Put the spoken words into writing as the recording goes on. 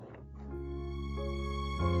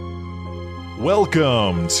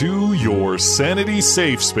Welcome to your sanity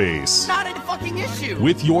safe space. Not a fucking issue.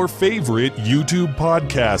 With your favorite YouTube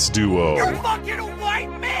podcast duo. You're fucking a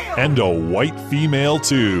white male. And a white female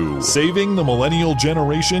too. Saving the millennial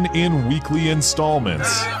generation in weekly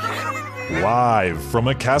installments. Live from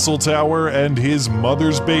a castle tower and his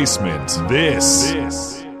mother's basement. This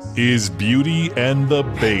is Beauty and the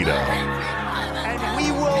Beta. And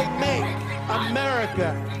we will make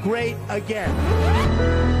America great again.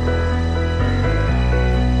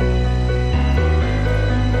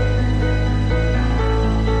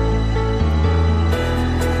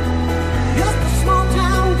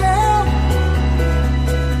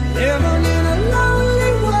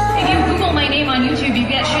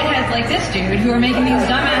 Like this dude who are making these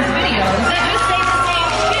dumbass videos that just say the same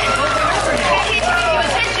shit over and over again. I can't pay you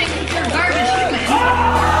attention because you're garbage human.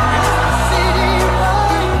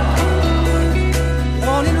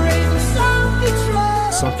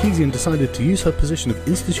 Sargon decided to use her position of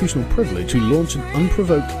institutional privilege to launch an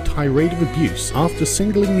unprovoked tirade of abuse after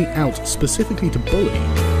singling me out specifically to bully.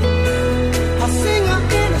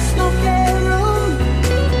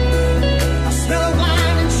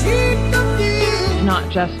 Not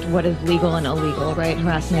just what is legal and illegal, right?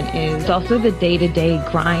 Harassment is also the day-to-day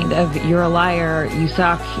grind of you're a liar, you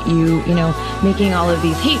suck, you know, making all of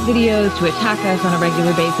these hate videos to attack us on a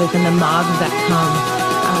regular basis, and the mobs that come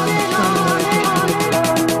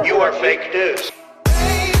from You are fake news.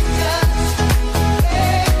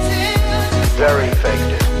 Very fake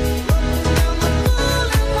news.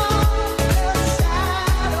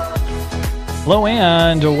 Hello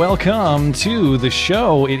and welcome to the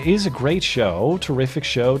show. It is a great show, terrific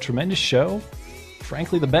show, tremendous show.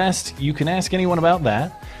 Frankly, the best. You can ask anyone about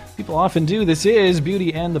that. People often do. This is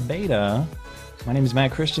Beauty and the Beta. My name is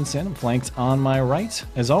Matt Christensen. I'm flanked on my right,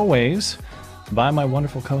 as always, by my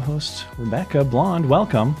wonderful co-host, Rebecca Blonde.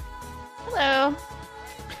 Welcome. Hello.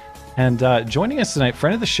 And joining us tonight,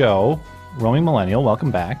 friend of the show, Roaming Millennial.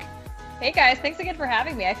 Welcome back. Hey guys, thanks again for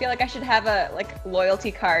having me. I feel like I should have a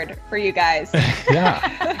loyalty card for you guys.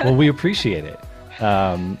 Yeah, well, we appreciate it.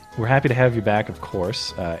 We're happy to have you back, of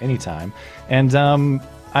course, anytime. And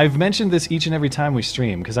I've mentioned this each and every time we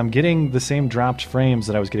stream because I'm getting the same dropped frames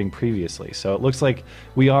that I was getting previously. So it looks like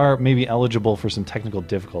we are maybe eligible for some technical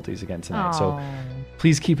difficulties again tonight. Aww. So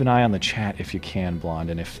please keep an eye on the chat if you can,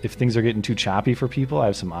 Blonde. And if things are getting too choppy for people, I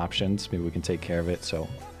have some options. Maybe we can take care of it. So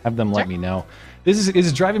have them let me know. This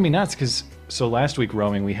is driving me nuts because last week,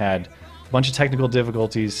 Roaming, we had a bunch of technical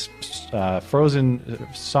difficulties, frozen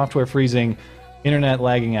software freezing, internet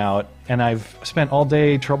lagging out, and I've spent all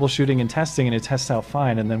day troubleshooting and testing, and it tests out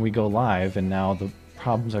fine, and then we go live, and now the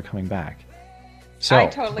problems are coming back. So I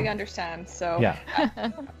totally understand. So yeah,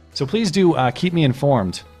 so please do keep me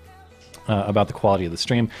informed about the quality of the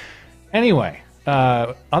stream. Anyway.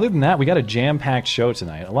 Other than that, we got a jam-packed show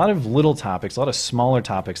tonight. A lot of little topics, a lot of smaller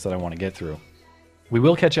topics that I want to get through. We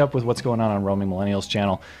will catch up with what's going on Roaming Millennials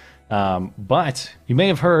channel. But you may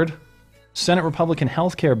have heard Senate Republican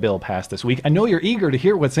healthcare bill passed this week. I know you're eager to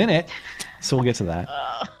hear what's in it, so we'll get to that.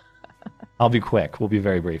 I'll be quick. We'll be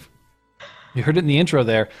very brief. You heard it in the intro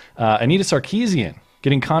there. Anita Sarkeesian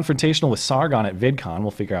getting confrontational with Sargon at VidCon. We'll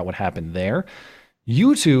figure out what happened there.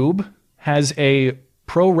 YouTube has a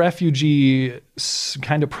pro-refugee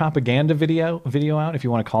kind of propaganda video out, if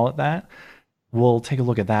you want to call it that. We'll take a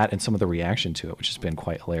look at that and some of the reaction to it, which has been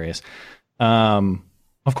quite hilarious.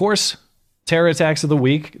 Of course, terror attacks of the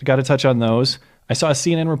week. Got to touch on those. I saw a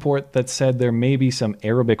CNN report that said there may be some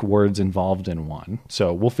Arabic words involved in one.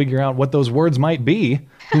 So we'll figure out what those words might be.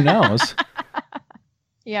 Who knows?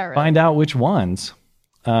 Yeah, right. Find out which ones.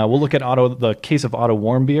 We'll look at the case of Otto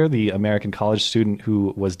Warmbier, the American college student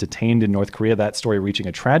who was detained in North Korea. That story reaching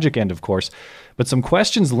a tragic end, of course. But some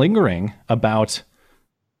questions lingering about,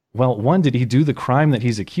 well, one, did he do the crime that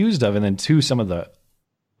he's accused of? And then two, some of the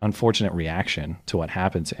unfortunate reaction to what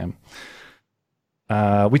happened to him.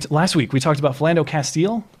 Last week, we talked about Philando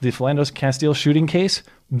Castile, the Philando Castile shooting case.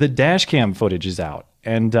 The dash cam footage is out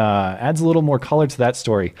and adds a little more color to that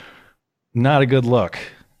story. Not a good look.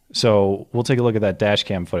 So we'll take a look at that dash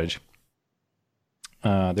cam footage.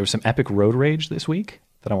 There was some epic road rage this week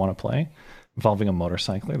that I want to play involving a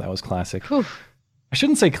motorcycler. That was classic. Whew. I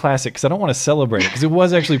shouldn't say classic because I don't want to celebrate it because it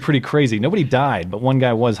was actually pretty crazy. Nobody died, but one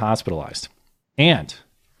guy was hospitalized. And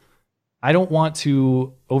I don't want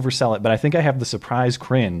to oversell it, but I think I have the surprise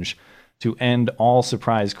cringe to end all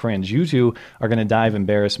surprise cringe. You two are going to dive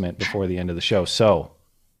embarrassment before the end of the show. So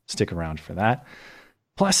stick around for that.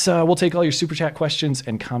 Plus, we'll take all your super chat questions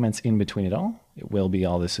and comments in between it all. It will be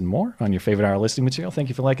all this and more on your favorite hour listening material. Thank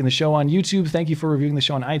you for liking the show on YouTube. Thank you for reviewing the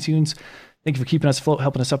show on iTunes. Thank you for keeping us afloat,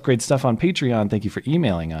 helping us upgrade stuff on Patreon. Thank you for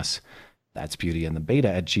emailing us That's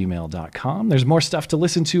beautyandthebeta@gmail.com. There's more stuff to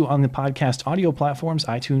listen to on the podcast audio platforms,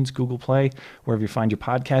 iTunes, Google Play, wherever you find your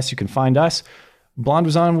podcasts, you can find us. Blonde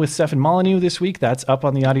was on with Stefan Molyneux this week. That's up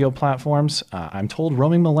on the audio platforms. I'm told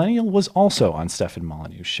Roaming Millennial was also on Stefan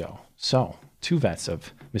Molyneux's show. So, two vets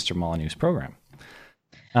of Mr. Molyneux's program.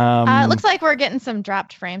 It looks like we're getting some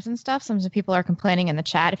dropped frames and stuff. Some people are complaining in the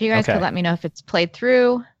chat. If you guys Okay. could let me know if it's played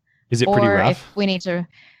through. Is it pretty or rough? if we need to.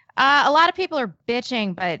 A lot of people are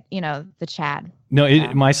bitching, but, the chat.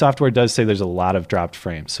 No, my software does say there's a lot of dropped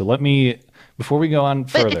frames. So let me, before we go on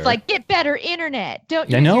further. But it's like, get better internet.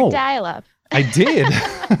 Don't I use know. your dial-up. I did.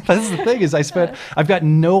 That's the thing is I've got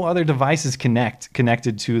no other devices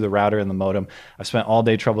connected to the router and the modem. I've spent all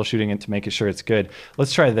day troubleshooting it to make sure it's good.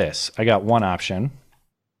 Let's try this. I got one option.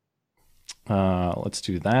 Let's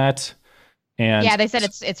do that. And Yeah, they said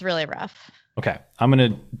it's really rough. okay, I'm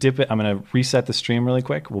going to dip it. I'm going to reset the stream really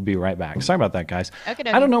quick. We'll be right back. Sorry about that, guys.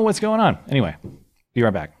 Okay, I don't know what's going on. Anyway, be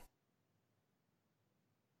right back.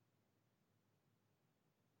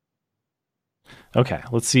 Okay,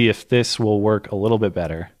 let's see if this will work a little bit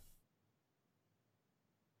better.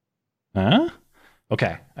 Huh?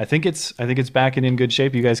 Okay, I think it's back and in good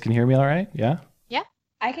shape. You guys can hear me all right? Yeah?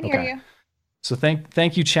 I can hear you. So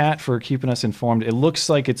thank you, chat, for keeping us informed. It looks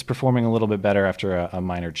like it's performing a little bit better after a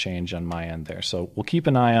minor change on my end there. So we'll keep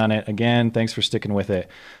an eye on it. Again, thanks for sticking with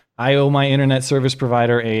it. I owe my internet service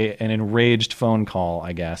provider an enraged phone call,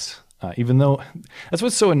 I guess. Even though that's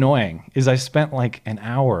what's so annoying is I spent like an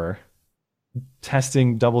hour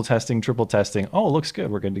testing, double testing, triple testing. Oh, it looks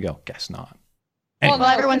good. We're good to go. Guess not. Well, no,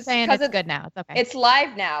 everyone's saying because it's good now. It's okay. It's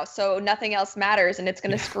live now, so nothing else matters, and it's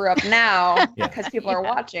going to screw up now Yeah. because people are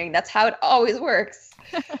watching. That's how it always works.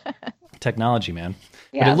 Technology, man.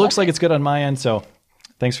 Yeah, But it looks love like it's good on my end, so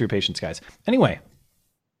thanks for your patience, guys. Anyway,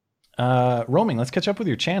 Roaming, let's catch up with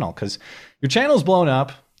your channel, because your channel's blown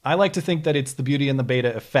up. I like to think that it's the Beauty and the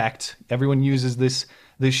Beta effect. Everyone uses this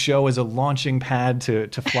show as a launching pad to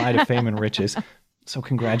fly to fame and riches. So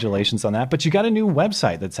congratulations on that. But you got a new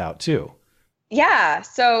website that's out, too. Yeah,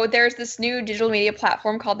 so there's this new digital media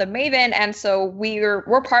platform called the Maven, and so we're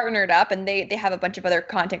partnered up, and they have a bunch of other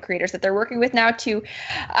content creators that they're working with now too.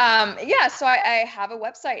 So I have a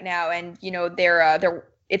website now, and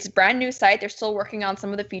it's a brand new site. They're still working on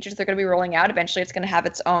some of the features they're going to be rolling out. Eventually, it's going to have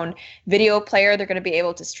its own video player. They're going to be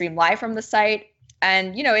able to stream live from the site,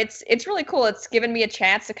 and it's really cool. It's given me a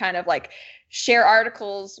chance to kind of like share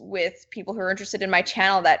articles with people who are interested in my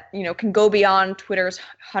channel that, can go beyond Twitter's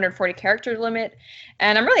 140 character limit.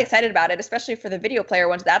 And I'm really excited about it, especially for the video player.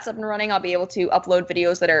 Once that's up and running, I'll be able to upload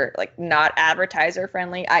videos that are like not advertiser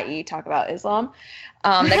friendly, i.e. talk about Islam,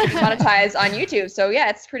 that can be monetized on YouTube. So yeah,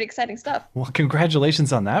 it's pretty exciting stuff. Well,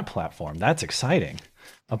 congratulations on that platform. That's exciting.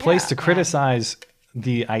 A place to criticize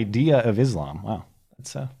the idea of Islam. Wow.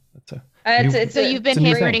 So you've been a new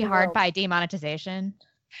hit thing. pretty hard by demonetization.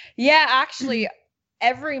 Yeah, actually,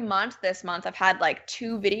 every month this month, I've had like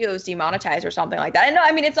 2 videos demonetized or something like that. And no,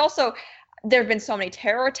 I mean, it's also, there have been so many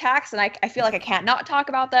terror attacks, and I feel like I can't not talk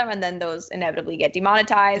about them, and then those inevitably get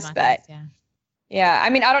demonetized. But yeah, I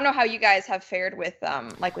mean, I don't know how you guys have fared with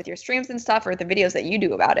like with your streams and stuff, or the videos that you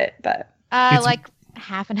do about it, but like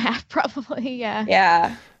half and half probably. Yeah.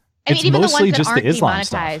 Yeah. I mean, It's even the mostly ones that just the aren't Islam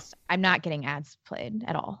stuff. demonetized, I'm not getting ads played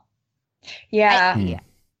at all. Yeah.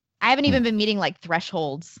 I haven't even been meeting like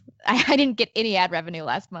thresholds. I didn't get any ad revenue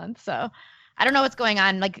last month, so I don't know what's going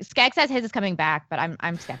on. Like Skag says his is coming back, but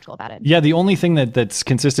I'm skeptical about it. Yeah, the only thing that's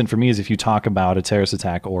consistent for me is if you talk about a terrorist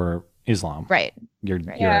attack or Islam, right? You're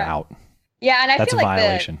Yeah. out. Yeah, and I That's feel a like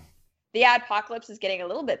violation. the adpocalypse is getting a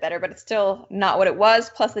little bit better, but it's still not what it was.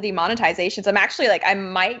 Plus the demonetizations. I'm actually like, I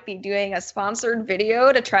might be doing a sponsored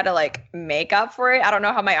video to try to like make up for it. I don't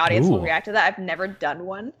know how my audience will Ooh. react to that. I've never done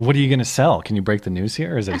one. What are you going to sell? Can you break the news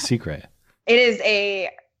here, or is it a secret? It is if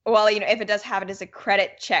it does have it as a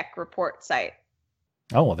credit check report site.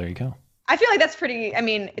 Oh, well, there you go. I feel like that's pretty,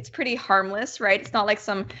 it's pretty harmless, right? It's not like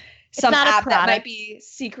some not a app that product. might be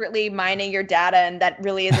secretly mining your data and that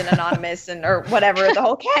really isn't anonymous or whatever the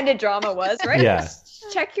whole Candid drama was, right? Yeah. Just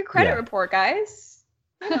check your credit Yeah. report, guys.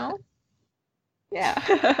 Yeah.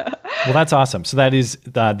 Well, that's awesome. So that is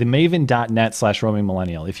the maven.net/roaming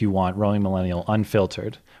millennial if you want Roaming Millennial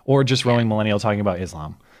unfiltered, or just Roaming Millennial talking about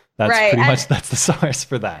Islam. That's Right, pretty and- much that's the source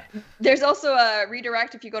for that. There's also a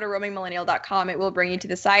redirect. If you go to roamingmillennial.com, it will bring you to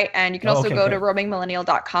the site. And you can also okay, go to great.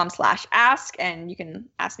 roamingmillennial.com/ask, and you can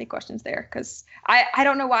ask me questions there. Because I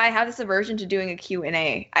don't know why I have this aversion to doing a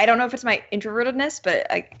Q&A. I don't know if it's my introvertedness, but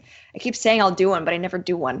I keep saying I'll do one, but I never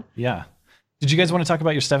do one. Yeah. Did you guys want to talk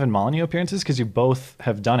about your Stefan Molyneux appearances? Because you both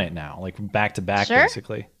have done it now, like back to back, Sure.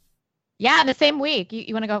 basically. Yeah, the same week.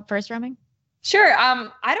 You want to go first, Roaming? Sure.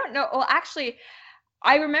 I don't know. Well, actually,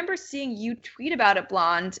 I remember seeing you tweet about it,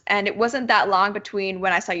 Blonde, and it wasn't that long between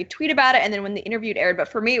when I saw you tweet about it and then when the interview aired. But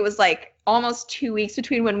for me, it was like almost 2 weeks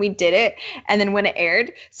between when we did it and then when it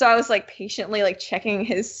aired. So I was like patiently like checking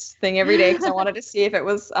his thing every day because I wanted to see if it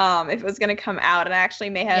was going to come out. And I actually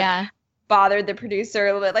may have bothered the producer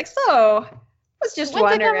a little bit, like, so I was just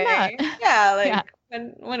wondering. Yeah, like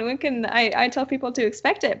when can I tell people to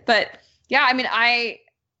expect it? But yeah, I mean, I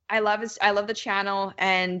love the channel,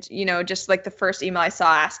 and just like the first email I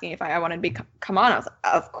saw asking if I wanted to come on, I was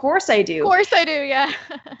like, of course I do. Of course I do, yeah.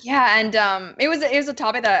 Yeah, and it was a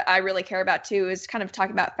topic that I really care about too. Is kind of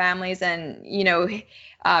talking about families, and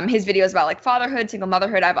his videos about like fatherhood, single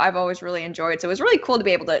motherhood. I've always really enjoyed. So it was really cool to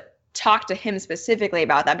be able to talk to him specifically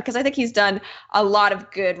about that, because I think he's done a lot of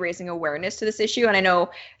good raising awareness to this issue. And I know,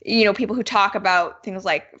 people who talk about things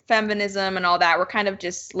like feminism and all that, we're kind of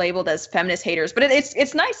just labeled as feminist haters. But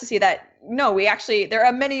it's nice to see that, no, we actually, there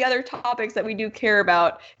are many other topics that we do care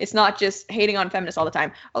about. It's not just hating on feminists all the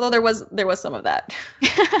time. Although there was some of that.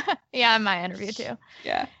 Yeah, in my interview too.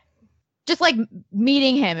 Yeah. Just like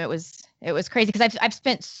meeting him, it was crazy, because I've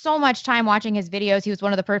spent so much time watching his videos. He was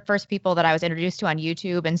one of the first people that I was introduced to on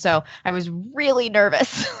YouTube, and so I was really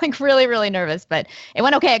nervous, like really, really nervous. But it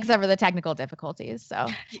went okay, except for the technical difficulties. So,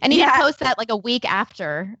 and he did post that like a week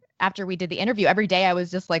after we did the interview. Every day I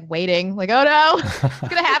was just like waiting, like, oh no, it's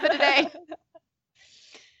gonna happen today.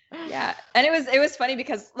 Yeah, and it was funny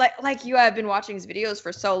because like you have been watching his videos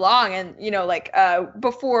for so long, and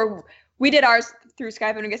before we did ours through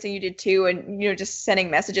Skype, and I'm guessing you did too, and just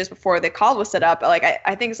sending messages before the call was set up. Like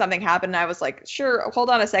I think something happened, and I was like, sure,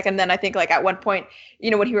 hold on a second. Then I think like at one point,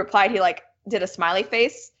 when he replied, he like did a smiley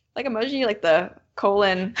face like emoji, like the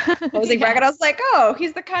colon closing bracket. I was like, oh,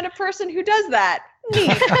 he's the kind of person who does that.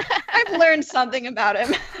 Neat. I've learned something about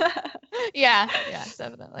him. Yeah,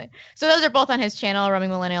 definitely. So those are both on his channel, Roaming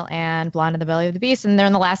Millennial and Blonde in the Belly of the Beast. And they're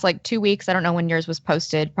in the last like 2 weeks. I don't know when yours was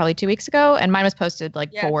posted, probably 2 weeks ago. And mine was posted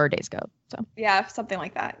like 4 days ago. So yeah, something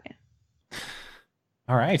like that. Yeah.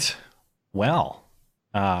 All right. Well,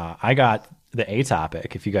 I got the A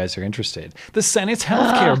topic, if you guys are interested. The Senate's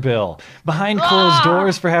healthcare bill. Behind closed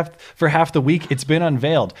doors for half the week, it's been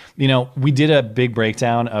unveiled. We did a big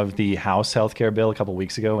breakdown of the House healthcare bill a couple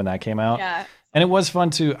weeks ago when that came out. Yeah. And it was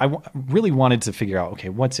fun to. Really wanted to figure out, okay,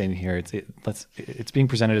 what's in here. It's being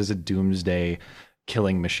presented as a doomsday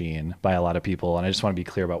killing machine by a lot of people, and I just want to be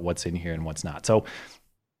clear about what's in here and what's not. So,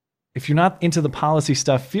 if you're not into the policy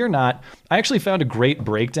stuff, fear not. I actually found a great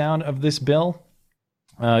breakdown of this bill.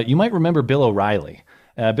 You might remember Bill O'Reilly.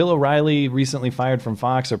 Bill O'Reilly recently fired from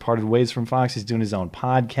Fox or parted ways from Fox. He's doing his own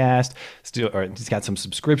podcast. He's got some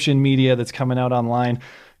subscription media that's coming out online.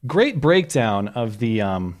 Great breakdown of the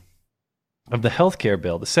healthcare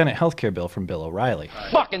bill, the Senate healthcare bill from Bill O'Reilly.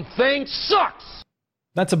 Fucking thing sucks.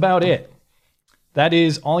 That's about it. That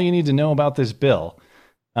is all you need to know about this bill.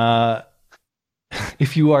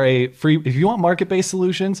 If you want market-based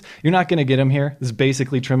solutions, you're not going to get them here. This is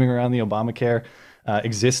basically trimming around the Obamacare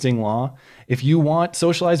existing law. If you want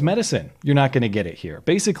socialized medicine, you're not going to get it here.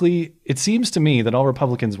 Basically, it seems to me that all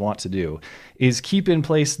Republicans want to do is keep in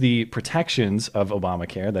place the protections of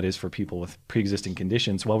Obamacare, that is for people with pre-existing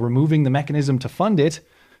conditions, while removing the mechanism to fund it,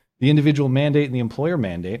 the individual mandate and the employer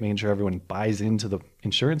mandate, making sure everyone buys into the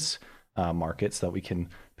insurance market so that we can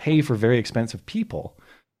pay for very expensive people.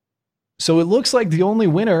 So it looks like the only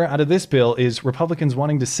winner out of this bill is Republicans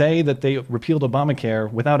wanting to say that they repealed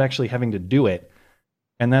Obamacare without actually having to do it.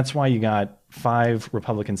 And that's why you got 5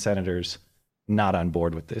 Republican senators not on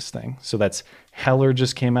board with this thing. So that's Heller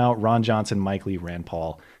just came out, Ron Johnson, Mike Lee, Rand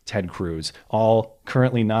Paul, Ted Cruz, all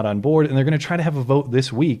currently not on board. And they're going to try to have a vote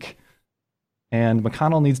this week. And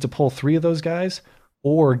McConnell needs to pull 3 of those guys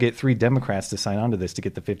or get 3 Democrats to sign on to this to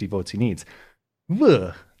get the 50 votes he needs.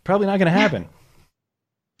 Ugh, probably not going to happen.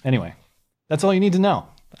 Anyway, that's all you need to know.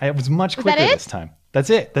 I was much quicker this time. That's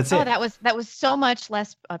it. That's it. Oh, that was so much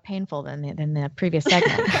less painful than the previous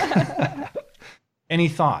segment. Any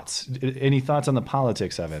thoughts? Any thoughts on the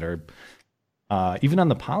politics of it, or even on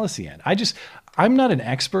the policy end? I'm not an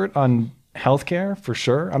expert on healthcare for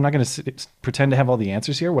sure. I'm not going to pretend to have all the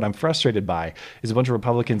answers here. What I'm frustrated by is a bunch of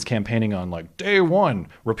Republicans campaigning on like day one,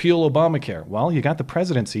 repeal Obamacare. Well, you got the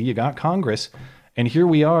presidency, you got Congress, and here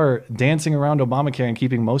we are dancing around Obamacare and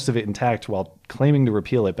keeping most of it intact while claiming to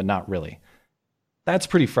repeal it, but not really. That's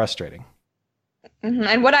pretty frustrating. Mm-hmm.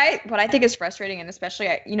 And what I think is frustrating, and especially,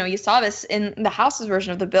 you saw this in the House's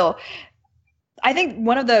version of the bill. I think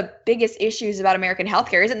one of the biggest issues about American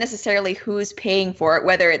healthcare isn't necessarily who's paying for it,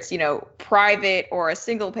 whether it's, private or a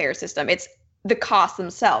single payer system. It's the costs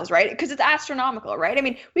themselves, right? Because it's astronomical, right? I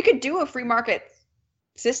mean, we could do a free market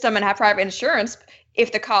system and have private insurance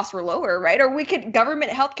if the costs were lower, right? Or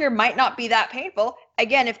government healthcare might not be that painful,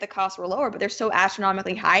 again, if the costs were lower, but they're so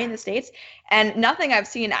astronomically high in the States. And nothing I've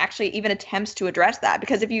seen actually even attempts to address that.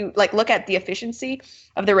 Because if you look at the efficiency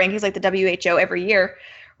of the rankings, like the WHO every year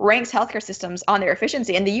ranks healthcare systems on their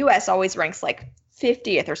efficiency, and the US always ranks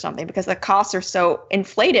 50th or something because the costs are so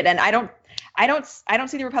inflated. And I don't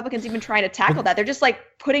see the Republicans even trying to tackle that. They're just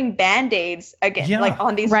putting band-aids again,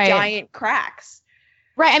 on these giant cracks.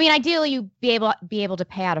 Right. I mean, ideally, you be able to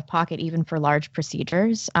pay out of pocket even for large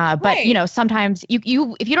procedures. But sometimes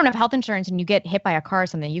you if you don't have health insurance and you get hit by a car or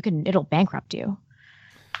something, it'll bankrupt you.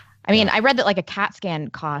 I mean, I read that a CAT scan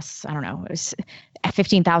costs, I don't know, it was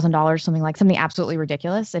 $15,000, something absolutely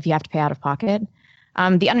ridiculous if you have to pay out of pocket.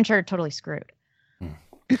 The uninsured are totally screwed.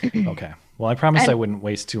 Okay. Well, I promised I wouldn't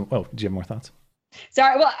waste too. Oh, do you have more thoughts?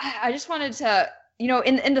 Sorry. Well, I just wanted to,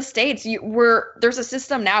 in the States, there's a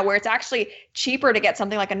system now where it's actually cheaper to get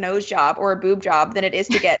something like a nose job or a boob job than it is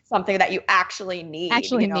to get something that you actually need.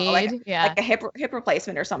 Like a hip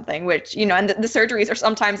replacement or something, which, and the surgeries are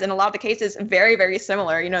sometimes, in a lot of the cases, very, very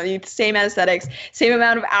similar. The same aesthetics, same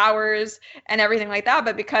amount of hours and everything like that.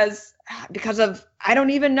 But because of, I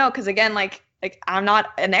don't even know, because again, I'm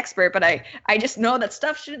not an expert, but I just know that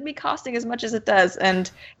stuff shouldn't be costing as much as it does,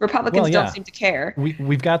 and Republicans don't seem to care.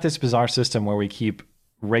 We've got this bizarre system where we keep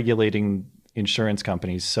regulating insurance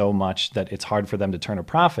companies so much that it's hard for them to turn a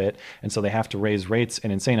profit, and so they have to raise rates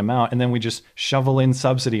an insane amount, and then we just shovel in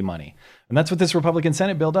subsidy money. And that's what this Republican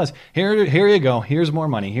Senate bill does. Here you go. Here's more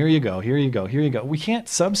money. Here you go. Here you go. Here you go. We can't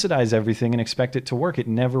subsidize everything and expect it to work. It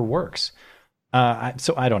never works.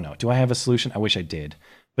 So I don't know. Do I have a solution? I wish I did.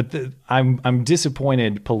 But I'm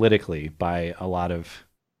disappointed politically by a lot of,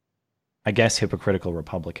 I guess, hypocritical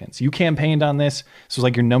Republicans. You campaigned on this. So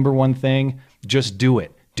it's your number one thing. Just do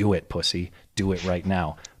it. Do it, pussy. Do it right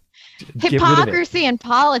now. Hypocrisy in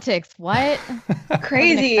politics. What?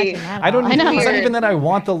 Crazy. I don't know. It's not even that I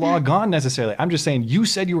want the law gone necessarily. I'm just saying you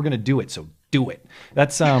said you were going to do it. So do it.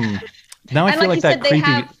 That's now I feel like that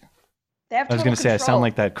creepy. I was going to say, I sound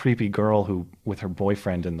like that creepy girl who, with her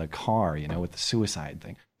boyfriend in the car, with the suicide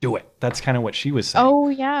thing. Do it. That's kind of what she was saying. Oh,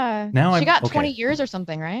 yeah. Now she got 20 years or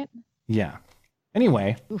something, right? Yeah.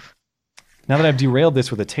 Anyway, now that I've derailed this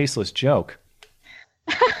with a tasteless joke,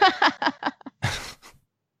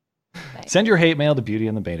 send your hate mail to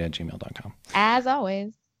beautyandthebait@gmail.com. As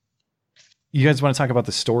always. You guys want to talk about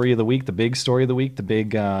the story of the week, the big story of the week,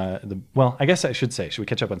 well, I guess I should say, should we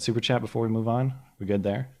catch up on Super Chat before we move on? We good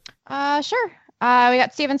there? Sure. We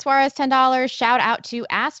got Steven Suarez, $10. Shout out to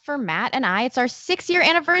Ask for Matt and I. It's our 6-year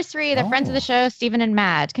anniversary. The friends of the show, Steven and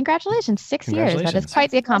Matt. Congratulations, 6 years. That is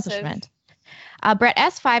quite the accomplishment. Brett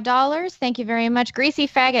S, $5. Thank you very much. Greasy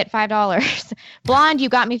Faggot, $5. Blonde, you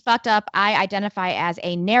got me fucked up. I identify as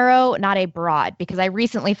a narrow, not a broad, because I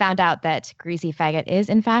recently found out that Greasy Faggot is,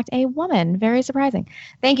 in fact, a woman. Very surprising.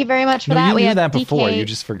 Thank you very much for that. You knew that before. You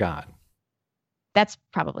just forgot. That's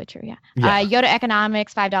probably true, yeah. Yoda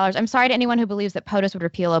Economics, $5. I'm sorry to anyone who believes that POTUS would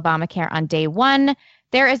repeal Obamacare on day one.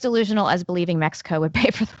 They're as delusional as believing Mexico would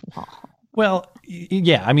pay for the wall. Well,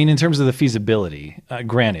 yeah, I mean, in terms of the feasibility,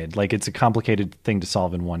 granted, it's a complicated thing to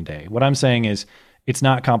solve in one day. What I'm saying is it's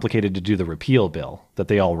not complicated to do the repeal bill that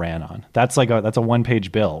they all ran on. That's that's a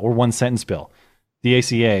one-page bill or one-sentence bill. The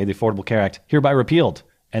ACA, the Affordable Care Act, hereby repealed,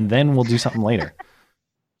 and then we'll do something later.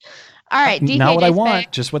 All right, DK not what I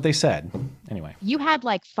want, just what they said. Anyway. You had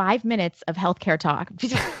 5 minutes of healthcare talk.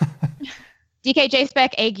 DKJ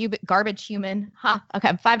Spec, garbage human. Okay,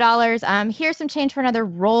 $5. Here's some change for another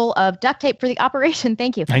roll of duct tape for the operation.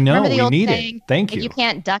 Thank you. I know, remember the old need saying, it. Thank you. If you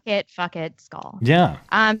can't duck it, fuck it, skull. Yeah.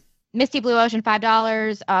 Misty Blue Ocean,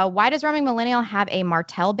 $5. Why does Roaming Millennial have a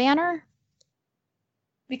Martell banner?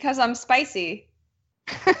 Because I'm spicy.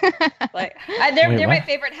 They're my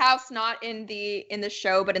favorite house, not in the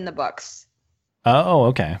show, but in the books. Oh,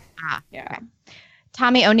 okay. Yeah. Okay.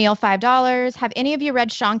 Tommy O'Neill, $5. Have any of you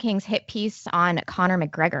read Sean King's hit piece on Conor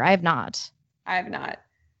McGregor? I have not.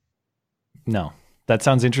 No, that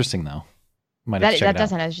sounds interesting though. That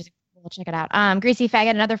doesn't. I was just we'll check it out. Greasy Faggot,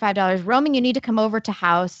 another $5. Roaming, you need to come over to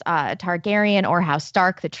House Targaryen or House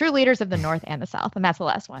Stark, the true leaders of the North and the South, and that's the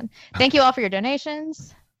last one. Thank you all for your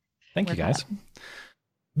donations. Thank you, guys.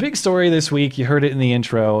 Big story this week. You heard it in the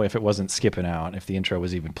intro. If it wasn't skipping out, if the intro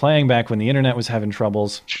was even playing back when the internet was having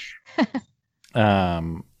troubles,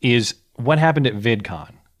 is what happened at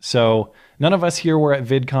VidCon. So none of us here were at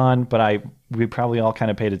VidCon, but we probably all kind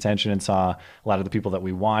of paid attention and saw a lot of the people that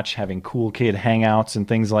we watch having cool kid hangouts and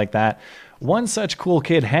things like that. One such cool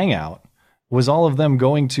kid hangout was all of them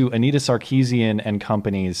going to Anita Sarkeesian and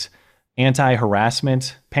company's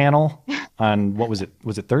anti-harassment panel on, what was it?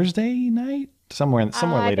 Was it Thursday night? somewhere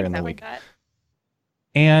later in the something week. like that.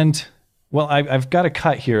 And well, I've got a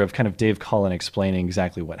cut here of kind of Dave Cullen explaining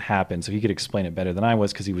exactly what happened, so he could explain it better than I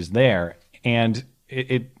was because he was there. And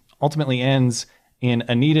it ultimately ends in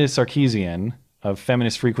Anita Sarkeesian of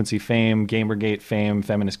Feminist Frequency fame, Gamergate fame,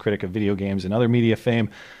 feminist critic of video games and other media fame,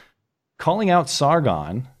 calling out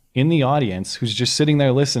Sargon in the audience, who's just sitting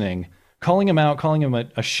there listening, calling him out, calling him a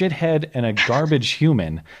shithead and a garbage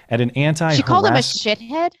human at an anti-harassment. She called him a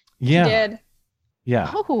shithead? Yeah. She did.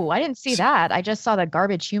 Yeah. Oh, I didn't see that. I just saw the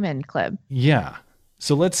garbage human clip. Yeah.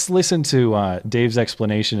 So let's listen to Dave's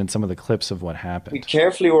explanation and some of the clips of what happened. We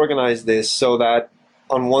carefully organized this so that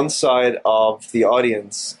on one side of the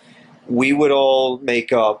audience, we would all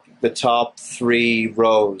make up the top 3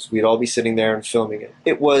 rows. We'd all be sitting there and filming it.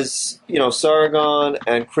 It was, Sargon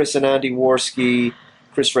and Chris and Andy Worski,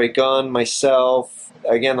 Chris Ray Gunn, myself,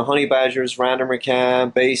 again, the Honey Badgers, Random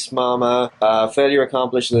McCann, Base Mama, Failure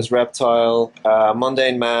Accomplished as Reptile,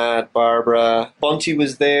 Mundane Mad, Barbara. Bunty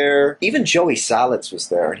was there. Even Joey Salads was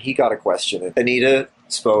there, and he got a question. Anita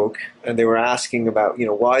spoke, and they were asking about,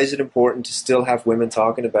 why is it important to still have women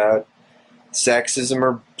talking about sexism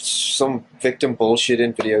or some victim bullshit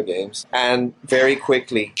in video games. And very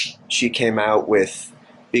quickly she came out with,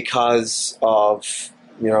 because of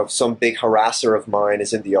some big harasser of mine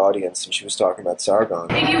is in the audience, and she was talking about Sargon.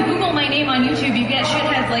 If you Google my name on YouTube, you get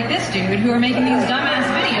shitheads like this dude who are making these dumbass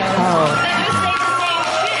videos that just say the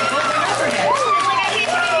same shit over and over again. And I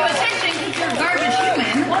hate to give you attention because you're a garbage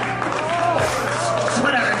human.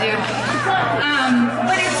 Whatever, dude.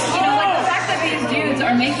 But it's, the fact that these dudes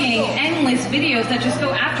are making endless videos that just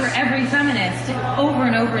go after every feminist over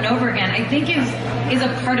and over and over again, I think is a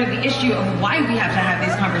part of the issue of why we have to have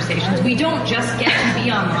these conversations. We don't just get to be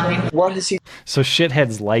online. What is he? So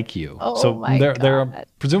shitheads like you. Oh, so my there are God.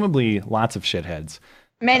 presumably lots of shitheads.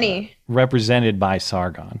 Many. Represented by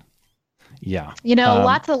Sargon. Yeah.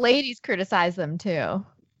 Lots of ladies criticize them too.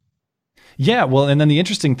 Yeah, well, and then the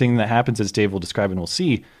interesting thing that happens, as Dave will describe and we'll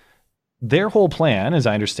see, their whole plan, as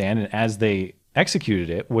I understand, and as they executed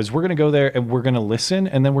it, was we're going to go there and we're going to listen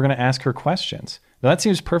and then we're going to ask her questions. Now, that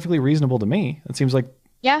seems perfectly reasonable to me. That seems like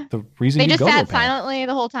the reason they you just go to sat a panel. silently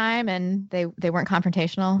the whole time and they weren't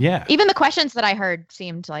confrontational. Yeah. Even the questions that I heard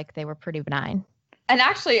seemed like they were pretty benign. And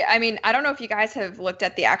actually, I don't know if you guys have looked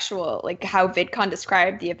at the actual, how VidCon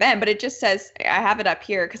described the event, but it just says, I have it up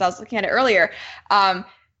here because I was looking at it earlier.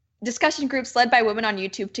 Discussion groups led by women on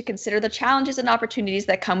YouTube to consider the challenges and opportunities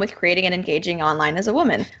that come with creating and engaging online as a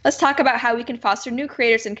woman. Let's talk about how we can foster new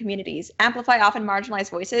creators and communities, amplify often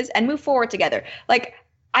marginalized voices, and move forward together.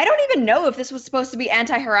 I don't even know if this was supposed to be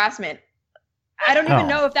anti-harassment. I don't even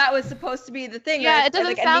know if that was supposed to be the thing. Yeah, it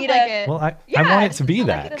doesn't sound like it. Well, I want it to be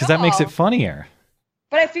that because that makes it funnier.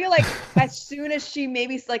 But I feel like as soon as she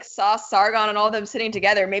maybe saw Sargon and all of them sitting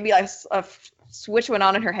together, maybe a switch went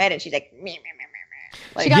on in her head and she's like, meh, meh, meh,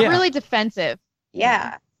 meh. She got really defensive.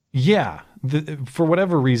 Yeah. Yeah. For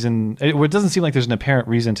whatever reason, it doesn't seem like there's an apparent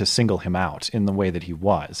reason to single him out in the way that he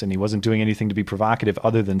was. And he wasn't doing anything to be provocative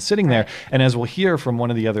other than sitting there. And as we'll hear from one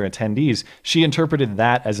of the other attendees, she interpreted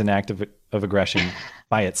that as an act of aggression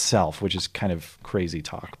by itself, which is kind of crazy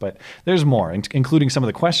talk. But there's more, including some of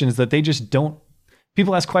the questions that they just don't.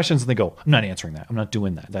 People ask questions and they go, I'm not answering that. I'm not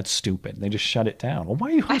doing that. That's stupid. And they just shut it down. Well, why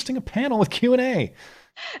are you hosting a panel with Q&A?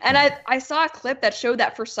 And I saw a clip that showed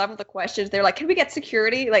that for some of the questions, they're like, can we get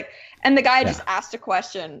security? And the guy just asked a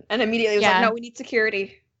question and immediately was like, no, we need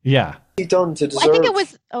security. Yeah. He done to deserve. I think it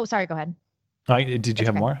was, sorry, go ahead. Did you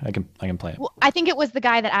have more? I can play it. Well, I think it was the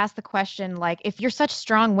guy that asked the question, if you're such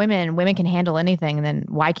strong women can handle anything, then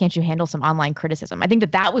why can't you handle some online criticism? I think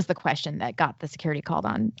that was the question that got the security called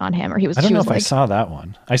on him, or he was. I don't know if I saw that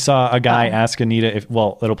one. I saw a guy ask Anita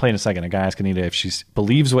it'll play in a second. A guy asked Anita if she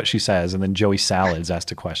believes what she says, and then Joey Salads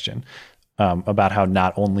asked a question about how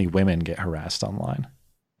not only women get harassed online.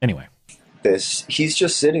 Anyway. He's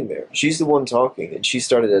just sitting there. She's the one talking, and she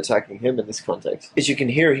started attacking him in this context. As you can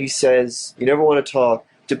hear, he says, you never want to talk,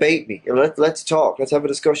 debate me, let's talk, let's have a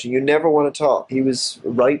discussion. You never want to talk. He was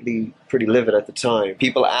rightly pretty livid at the time.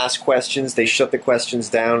 People asked questions, they shut the questions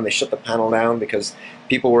down, they shut the panel down because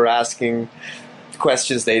people were asking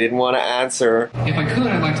questions they didn't want to answer. If I could,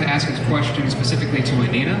 I'd like to ask a question specifically to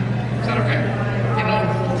Anita. Is that okay?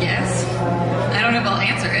 Yes. I don't know if I'll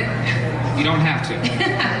answer it. You don't have to.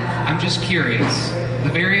 I'm just curious. The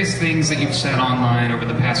various things that you've said online over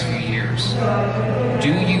the past few years, do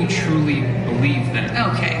you truly believe them?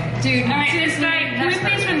 Okay. Dude, all right, this guy, can we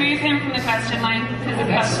please remove him from the question line?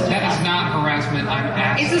 That is not harassment. I'm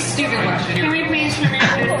asking. It's a stupid question. Can we please remove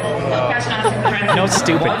this question off the question? No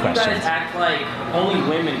stupid Why questions. do you guys act like only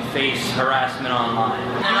women face harassment online?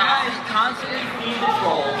 And guys constantly feed the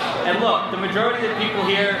trolls. And look, the majority of the people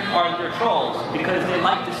here are your trolls because they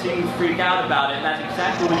like to see you freak out about it. And that's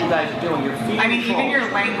exactly what you guys are doing. You're feeding even your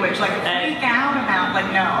language, like freak out about,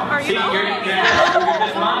 like no. See, you're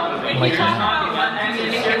just mocking me. We You're talk just mocking me. about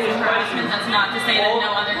community harassment. That's not to say that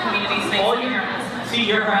no other communities face harassment. See,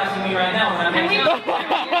 you're harassing me right now. And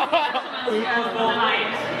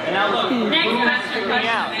now look. Next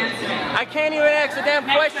question. I can't even answer damn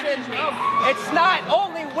questions. It's not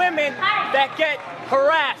only women that get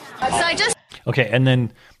harassed. So I just. Okay, and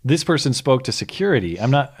then this person spoke to security.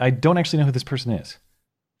 I don't actually know who this person is.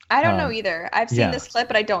 I don't know either. I've seen this clip,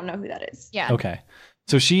 but I don't know who that is. Yeah. Okay.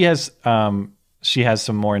 So she has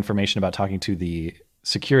some more information about talking to the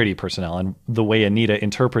security personnel and the way Anita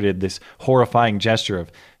interpreted this horrifying gesture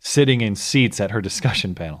of sitting in seats at her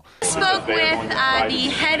discussion panel. Spoke with the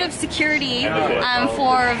head of security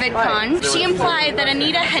for VidCon. She implied that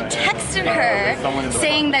Anita had texted her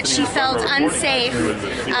saying that she felt unsafe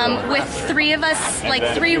with three of us, like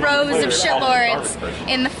 3 rows of shitlords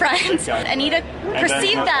in the front. Anita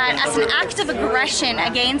perceived that as an act of aggression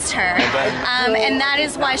against her, and that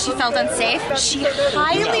is why she felt unsafe. She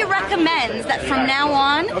highly recommends that from now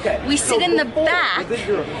on we sit in the back,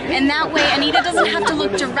 and that way Anita doesn't have to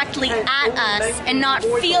look directly at us and not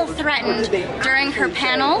feel threatened during her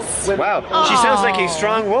panels. Wow, she sounds like a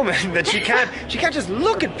strong woman that she can't just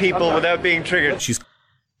look at people without being triggered. She's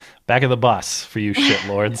back of the bus for you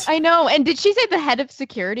shitlords. I know. And did she say the head of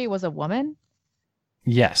security was a woman?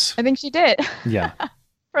 Yes. I think she did. Yeah.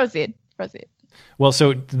 Proceed. Well,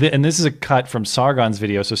 so and this is a cut from Sargon's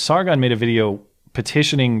video. So Sargon made a video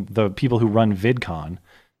petitioning the people who run VidCon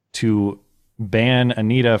to ban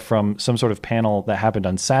Anita from some sort of panel that happened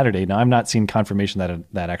on Saturday. Now, I've not seen confirmation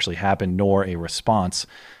that actually happened, nor a response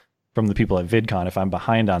from the people at VidCon. If I'm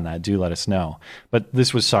behind on that, do let us know. But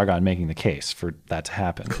this was Sargon making the case for that to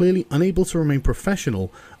happen. Clearly unable to remain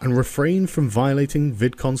professional and refrain from violating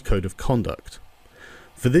VidCon's code of conduct.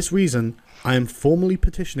 For this reason, I am formally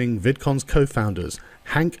petitioning VidCon's co-founders,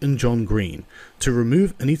 Hank and John Green, to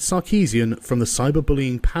remove Anita Sarkeesian from the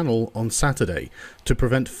cyberbullying panel on Saturday to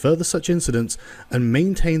prevent further such incidents and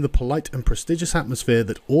maintain the polite and prestigious atmosphere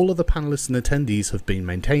that all of the panelists and attendees have been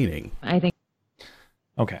maintaining. I think.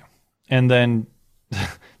 Okay. And then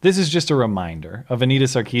this is just a reminder of Anita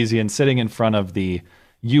Sarkeesian sitting in front of the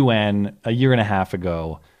UN a year and a half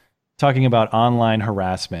ago, talking about online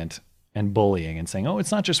harassment and bullying and saying, oh,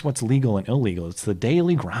 it's not just what's legal and illegal. It's the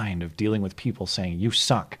daily grind of dealing with people saying you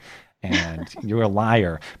suck and you're a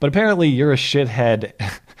liar. But apparently you're a shithead.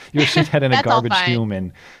 You're a shithead and a garbage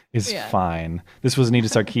human is fine. This was Anita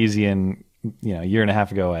Sarkeesian, a year and a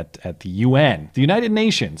half ago at the UN, the United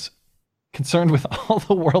Nations, concerned with all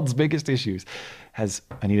the world's biggest issues, has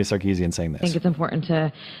Anita Sarkeesian saying this. I think it's important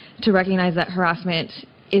to recognize that harassment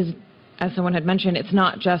is, as someone had mentioned, it's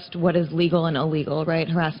not just what is legal and illegal, right?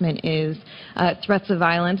 Harassment is threats of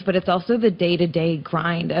violence, but it's also the day-to-day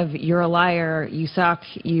grind of you're a liar, you suck,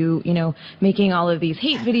 you making all of these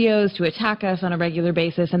hate videos to attack us on a regular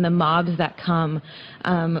basis, and the mobs that come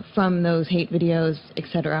from those hate videos,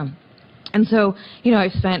 etc. And so,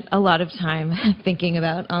 I've spent a lot of time thinking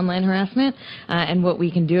about online harassment and what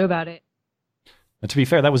we can do about it. But to be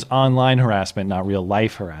fair, that was online harassment, not real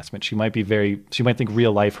life harassment. She might think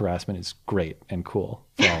real life harassment is great and cool.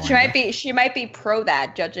 She might be pro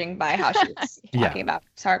that, judging by how she's talking about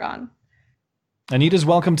Sargon. Anita's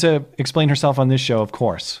welcome to explain herself on this show, of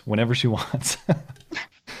course, whenever she wants.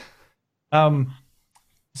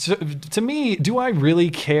 So to me, do I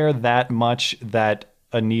really care that much that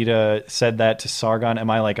Anita said that to Sargon?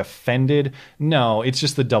 Am I offended? No, it's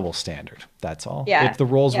just the double standard. That's all. Yeah. If the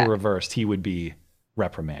roles were reversed, he would be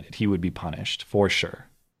reprimanded. He would be punished for sure.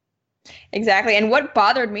 Exactly. And what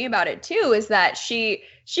bothered me about it too is that she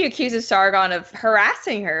accuses Sargon of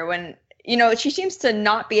harassing her when, she seems to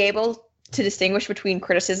not be able to distinguish between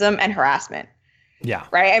criticism and harassment. Yeah.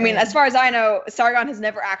 Right. I mean, as far as I know, Sargon has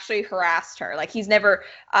never actually harassed her. He's never,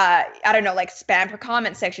 spammed her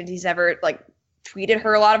comment sections. He's never tweeted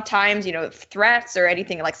her a lot of times, threats or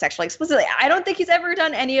anything sexually explicitly. I don't think he's ever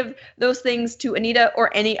done any of those things to Anita or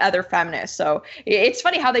any other feminist. So it's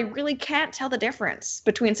funny how they really can't tell the difference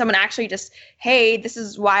between someone actually just, hey, this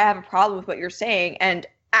is why I have a problem with what you're saying, and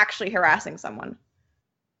actually harassing someone.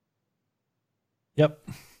 Yep.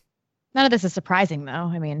 None of this is surprising, though.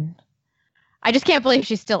 I mean, I just can't believe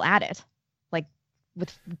she's still at it,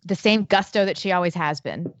 with the same gusto that she always has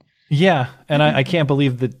been. Yeah, and I can't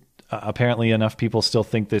believe that apparently enough people still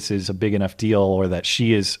think this is a big enough deal, or that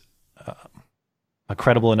she is a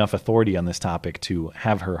credible enough authority on this topic to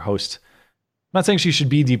have her host. I'm not saying she should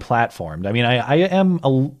be deplatformed. I mean, I am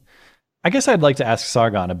I guess I'd like to ask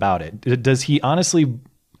Sargon about it. Does he honestly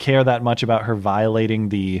care that much about her violating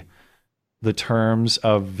the terms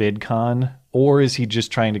of VidCon, or is he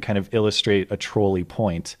just trying to kind of illustrate a trolley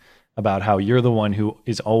point about how you're the one who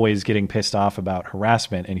is always getting pissed off about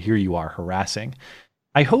harassment, and here you are harassing?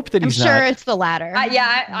 I hope that he's I'm sure not. it's the latter.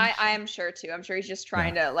 I am sure too. I'm sure he's just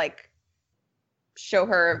trying to like show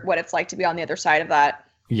her what it's like to be on the other side of that.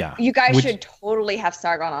 Yeah. You guys should totally have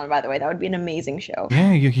Sargon on, by the way. That would be an amazing show.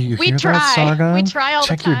 Yeah, you We hear try. that, Sargon? We try all the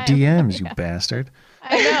Check your time. DMs, you bastard.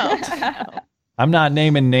 I know. I'm not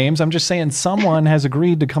naming names. I'm just saying someone has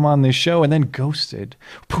agreed to come on this show and then ghosted.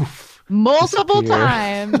 Poof. Multiple Disappear.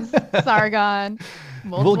 times, Sargon.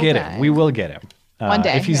 We'll get him. We will get him. One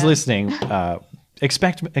day, If he's yeah. listening,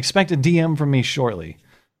 expect a DM from me shortly.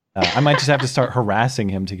 I might just have to start harassing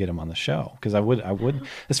him to get him on the show, because I would.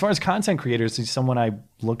 As far as content creators, he's someone I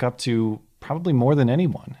look up to probably more than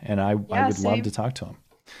anyone, and I would love same. to talk to him.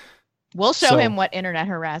 We'll show So- him what internet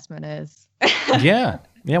harassment is. Yeah,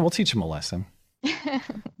 we'll teach him a lesson.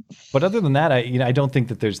 But other than that, I don't think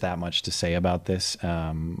that there's that much to say about this.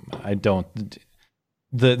 I don't.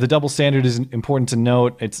 The double standard is important to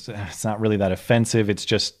note. It's not really that offensive. It's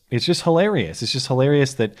just hilarious. It's just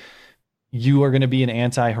hilarious that you are going to be an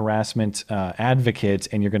anti-harassment advocate,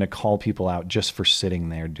 and you're going to call people out just for sitting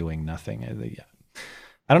there doing nothing.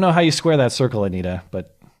 I don't know how you square that circle, Anita,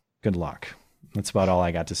 but good luck. That's about all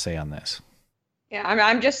I got to say on this. Yeah,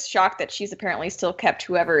 I'm just shocked that she's apparently still kept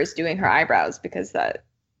whoever is doing her eyebrows, because that.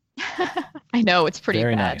 I know, it's pretty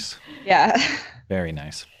Very bad. nice. Yeah. Very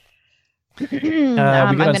nice. I'm we good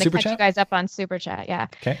on going to Super catch Chat? you guys up on Super Chat. Yeah.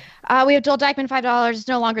 Okay. We have Joel Dykeman, $5. It's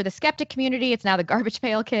no longer the skeptic community. It's now the garbage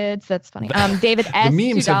pail kids. That's funny. David S.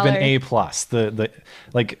 The memes have been $2. A plus. The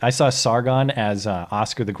like I saw Sargon as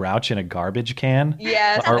Oscar the Grouch in a garbage can.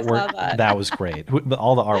 Yes, the I artwork saw that. was great.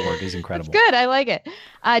 All the artwork is incredible. Good. I like it.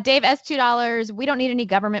 Dave S. $2. We don't need any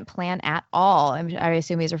government plan at all. I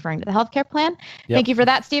assume he's referring to the healthcare plan. Yep. Thank you for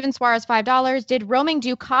that. Steven Suarez, $5. Did roaming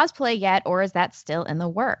do cosplay yet, or is that still in the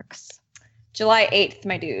works? July 8th,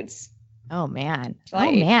 my dudes. Oh man. July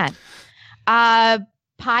Oh 8th. man.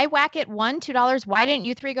 Pie Wacket $1, $2. Why didn't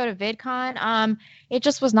you three go to VidCon? It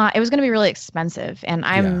just was not. It was going to be really expensive, and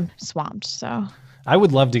I'm swamped. So I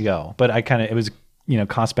would love to go, but it was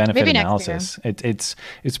cost benefit Maybe next analysis.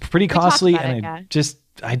 It's pretty talked costly, about and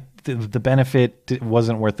it, the benefit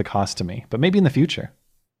wasn't worth the cost to me. But maybe in the future.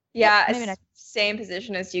 Yeah, maybe next. same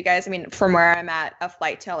position as you guys. I mean, from where I'm at, a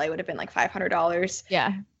flight to LA would have been like $500.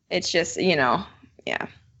 Yeah. It's just, We're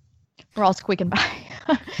all squeaking by.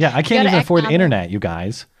 Yeah, I can't Go to even afford economics. internet, you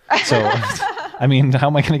guys. So, I mean, how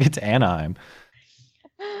am I going to get to Anaheim?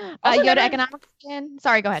 Also, You go to never- economics again?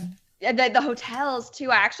 Sorry, go ahead. Yeah, the hotels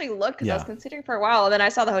too. I actually looked because I was Yeah. considering for a while, and then I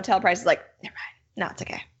saw the hotel prices. Like, never mind. No, it's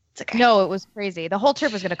okay. It's okay. No, it was crazy. The whole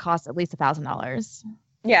trip was going to cost at least $1,000.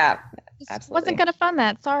 Yeah, Absolutely. Wasn't going to fund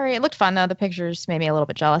that. Sorry. It looked fun, though. The pictures made me a little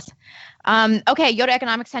bit jealous. Okay, Yoda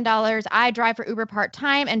Economics, $10. I drive for Uber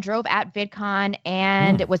part-time and drove at VidCon,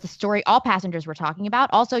 and it was the story all passengers were talking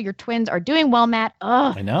about. Also, your twins are doing well, Matt.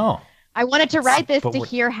 Ugh. I know. I wanted to write this But to we're-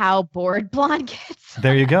 hear how bored Blonde gets.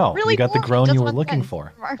 There you go. Really you got the boring. groan Just you were one looking sentence.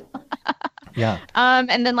 for. Yeah.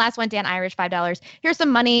 And then last one, Dan Irish, $5. Here's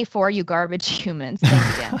some money for you garbage humans.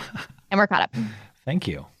 Thank you, Dan. And we're caught up. Thank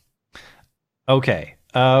you. Okay.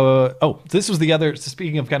 This was the other,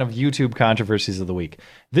 speaking of kind of YouTube controversies of the week,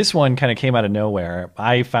 this one kind of came out of nowhere.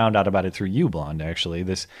 I found out about it through you, Blonde, actually.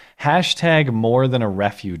 This hashtag more than a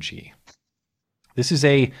refugee. This is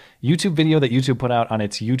a YouTube video that YouTube put out on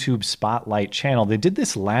its YouTube Spotlight channel. They did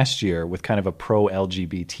this last year with kind of a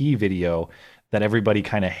pro-LGBT video that everybody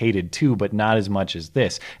kind of hated too, but not as much as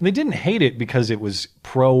this. And they didn't hate it because it was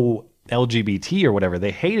pro-LGBT or whatever.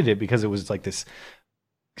 They hated it because it was like this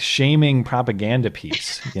shaming propaganda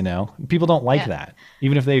piece, People don't like that.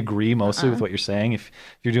 Even if they agree mostly with what you're saying, if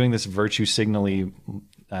you're doing this virtue signally,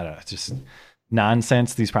 I don't know, just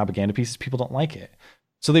nonsense, these propaganda pieces, people don't like it.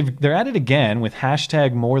 So they're at it again with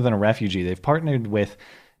hashtag more than a refugee. They've partnered with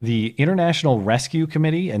the International Rescue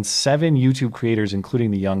Committee and 7 YouTube creators,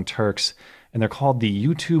 including the Young Turks, and they're called the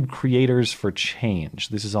YouTube Creators for Change.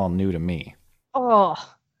 This is all new to me. Oh.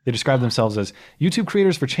 They describe themselves as YouTube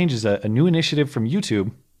Creators for Change is a new initiative from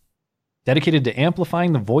YouTube dedicated to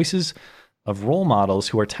amplifying the voices of role models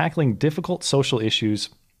who are tackling difficult social issues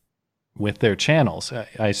with their channels.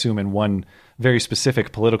 I assume in one very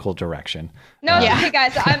specific political direction. No, it's okay,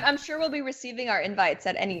 guys. I'm sure we'll be receiving our invites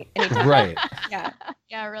at any time. Right. Yeah.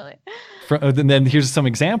 Yeah, really. And then here's some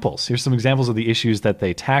examples. Here's some examples of the issues that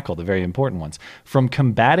they tackle, the very important ones. From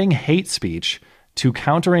combating hate speech to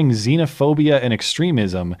countering xenophobia and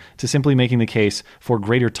extremism to simply making the case for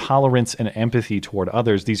greater tolerance and empathy toward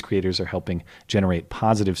others, these creators are helping generate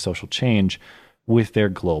positive social change with their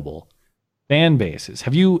global fan bases.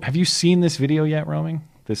 Have you seen this video yet, Roaming?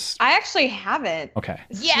 I actually haven't. Okay.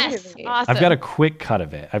 Yes. Awesome. I've got a quick cut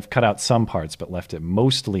of it. I've cut out some parts but left it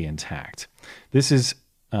mostly intact. This is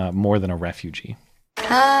More Than a Refugee.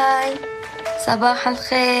 Hi. Sabah al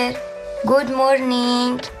khair. Good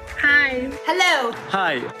morning. Hi. Hello.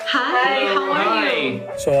 Hi. Hi. How are you?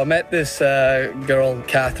 So I met this girl,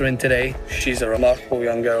 Catherine, today. She's a remarkable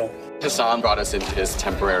young girl. Hassan brought us into his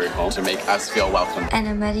temporary home to make us feel welcome.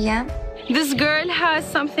 Anna Mariam. This girl has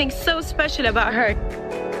something so special about her.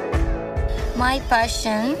 My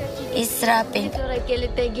passion is rapping.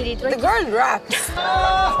 The girl raps.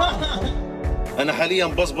 أنا حاليا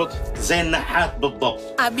بظبط زي النحات بالضبط.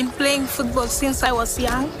 I've been playing football since I was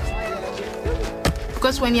young.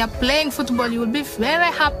 Because when you're playing football, you will be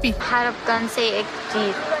very happy. حرب كان سيء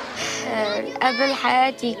كتير. قبل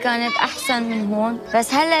حياتي كانت أحسن من هون،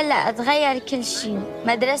 بس هلا لا اتغير كل شيء.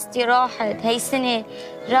 مدرستي راحت، هي سنة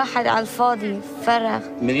راحت على الفاضي، فرغ.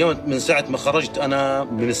 من ساعة ما خرجت أنا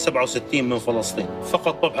من ال67 من فلسطين،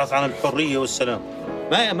 فقط ببحث عن الحرية والسلام.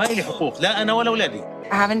 ما لي حقوق، لا أنا ولا أولادي.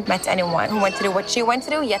 I haven't met anyone who went through what she went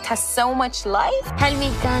through yet has so much life.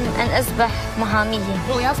 حلمي كان أن أصبح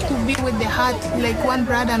محامية. We have to be with the heart like one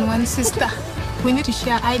brother and one sister. We need to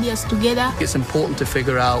share ideas together. It's important to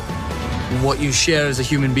figure out what you share as a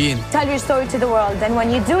human being. Tell your story to the world, and when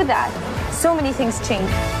you do that, so many things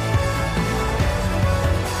change.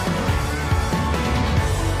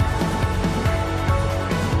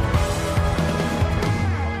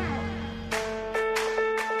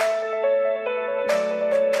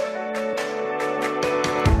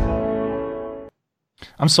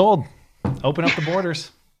 I'm sold. Open up the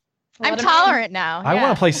borders. I'm tolerant now. I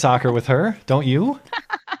want to play soccer with her. Don't you?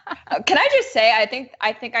 Can I just say, I think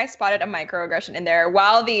I spotted a microaggression in there.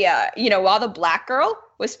 While the black girl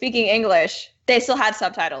was speaking English, they still had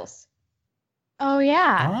subtitles. Oh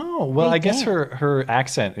yeah. Oh well, I guess her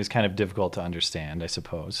accent is kind of difficult to understand, I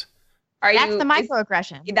suppose. That's the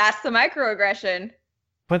microaggression. That's the microaggression.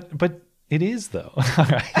 But it is though. All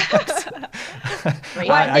right.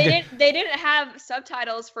 Well, they didn't have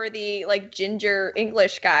subtitles for the like ginger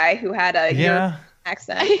English guy who had a European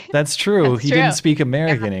accent. That's true. That's He true. didn't speak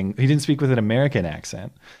American. He didn't speak with an American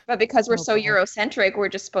accent. But because we're so Eurocentric, we're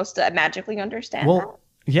just supposed to magically understand that. Well,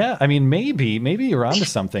 yeah, I mean, maybe you're onto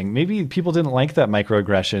something. Maybe people didn't like that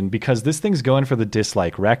microaggression because this thing's going for the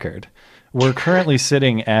dislike record. We're currently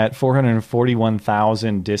sitting at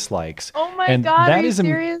 441,000 dislikes. Oh my God, are you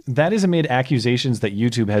serious? That is amid accusations that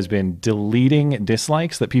YouTube has been deleting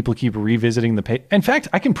dislikes, that people keep revisiting the page. In fact,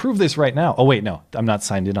 I can prove this right now. Oh wait, no, I'm not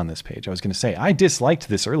signed in on this page. I was going to say, I disliked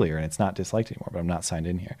this earlier and it's not disliked anymore, but I'm not signed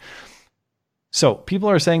in here. So people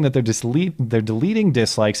are saying that they're deleting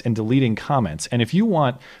dislikes and deleting comments. And if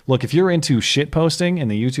you're into shit posting in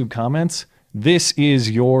the YouTube comments, this is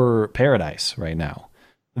your paradise right now.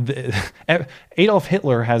 Adolf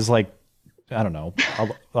Hitler has like, I don't know,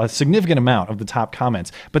 a significant amount of the top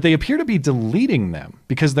comments, but they appear to be deleting them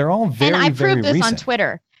because they're all very, and I very proved this recent. on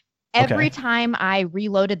Twitter. Every time I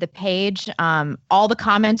reloaded the page, all the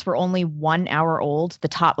comments were only 1 hour old. The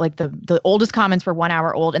top, like the oldest comments were 1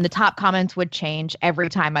 hour old, and the top comments would change every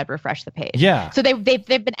time I'd refresh the page. Yeah. So they've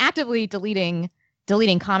been actively deleting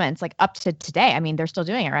comments like up to today. I mean, they're still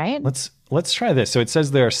doing it, right? Let's try this. So it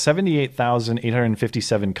says there are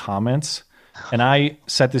 78,857 comments, and I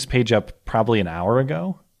set this page up probably an hour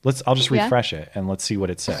ago. I'll just refresh it and let's see what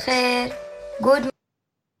it says. Good.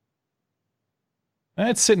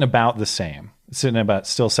 It's sitting about the same. It's sitting about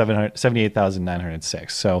still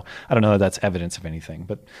 78,906. So I don't know that that's evidence of anything.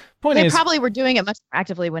 But They probably were doing it much more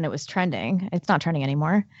actively when it was trending. It's not trending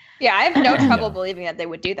anymore. Yeah, I have no trouble believing that they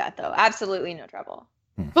would do that, though. Absolutely no trouble.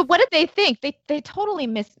 But what did they think? They totally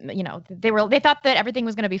they thought that everything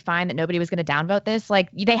was going to be fine, that nobody was going to downvote this. Like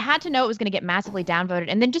they had to know it was going to get massively downvoted,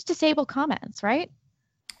 and then just disable comments, right?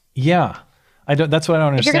 Yeah. That's what I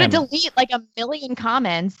don't understand. If you're going to delete like 1 million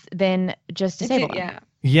comments, then just disable them.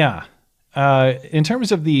 Yeah. In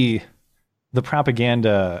terms of the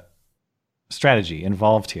propaganda strategy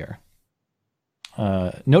involved here,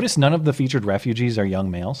 notice none of the featured refugees are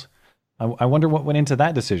young males. I wonder what went into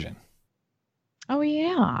that decision. Oh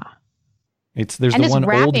yeah. There's the one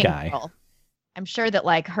old guy. Girl. I'm sure that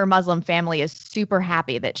like her Muslim family is super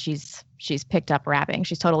happy that she's picked up rapping.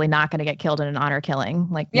 She's totally not going to get killed in an honor killing.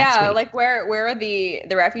 Like next week. Like where are the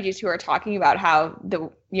refugees who are talking about how the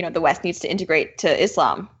West needs to integrate to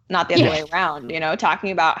Islam, not the other way around?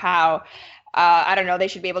 Talking about how I don't know, they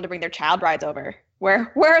should be able to bring their child brides over.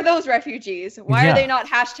 Where are those refugees? Why are they not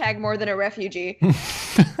hashtag more than a refugee?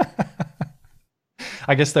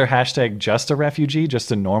 I guess they're hashtag just a refugee,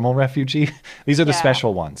 just a normal refugee. These are the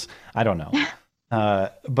special ones. I don't know.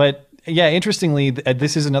 But yeah, interestingly,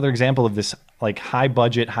 this is another example of this like high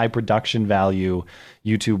budget, high production value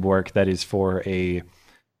YouTube work that is for a...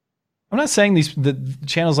 I'm not saying the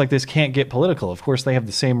channels like this can't get political. Of course, they have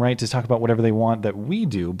the same right to talk about whatever they want that we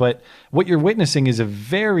do. But what you're witnessing is a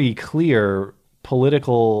very clear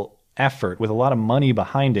political effort with a lot of money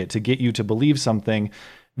behind it to get you to believe something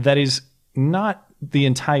that is not the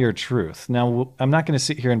entire truth. Now, I'm not going to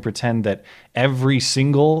sit here and pretend that every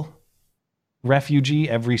single refugee,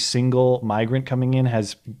 every single migrant coming in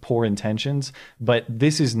has poor intentions, but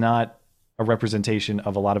this is not a representation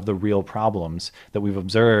of a lot of the real problems that we've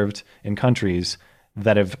observed in countries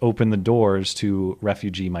that have opened the doors to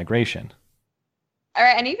refugee migration. All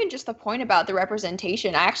right, and even just the point about the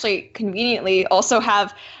representation, I actually conveniently also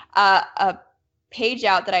have a page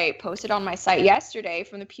out that I posted on my site yesterday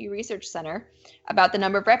from the Pew Research Center about the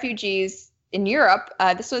number of refugees in Europe.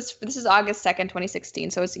 This is August 2nd,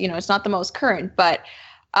 2016, so it's not the most current, but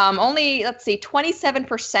only, let's see,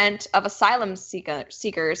 27% of asylum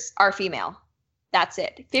seekers are female. That's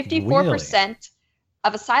it. 54%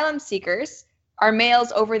 of asylum seekers are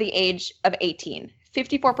males over the age of 18.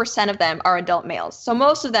 54% of them are adult males. So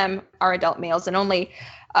most of them are adult males, and only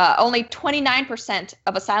 29%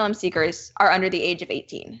 of asylum seekers are under the age of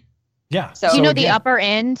 18. Yeah. So do you know the upper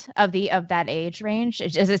end of that age range?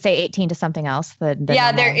 Does it say 18 to something else?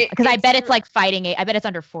 Because I bet it's like fighting age. I bet it's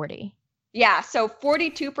under 40. Yeah, so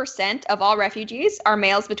 42% of all refugees are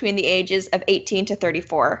males between the ages of 18 to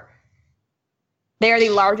 34. They are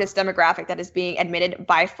the largest demographic that is being admitted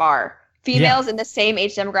by far. Females in the same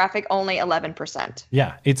age demographic, only 11%.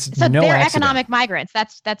 Yeah, it's so no they're accident. economic migrants.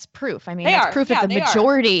 That's proof. I mean, that's proof that the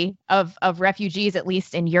majority of refugees, at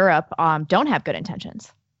least in Europe, don't have good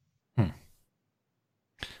intentions.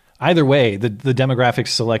 Either way, the demographics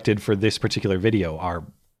selected for this particular video are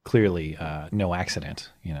clearly no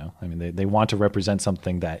accident. I mean, they want to represent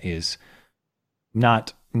something that is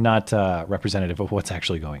not representative of what's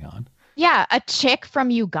actually going on. Yeah, a chick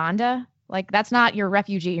from Uganda, like that's not your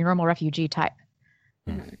normal refugee type.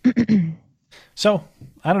 So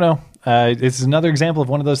I don't know. It's another example of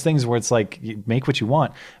one of those things where it's like, you make what you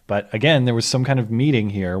want. But again, there was some kind of meeting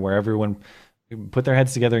here where everyone put their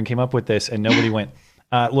heads together and came up with this, and nobody went,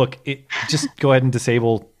 look, just go ahead and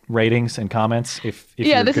disable ratings and comments if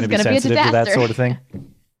you're going to be sensitive to that sort of thing,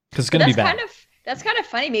 because it's going to be bad. That's kind of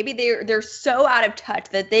funny. Maybe they're so out of touch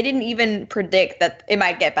that they didn't even predict that it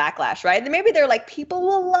might get backlash, right? Maybe they're like, people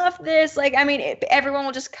will love this. Like, I mean, everyone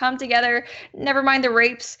will just come together. Never mind the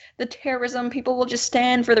rapes, the terrorism. People will just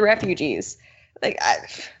stand for the refugees.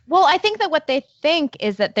 Well, I think that what they think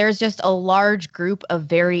is that there's just a large group of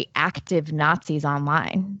very active Nazis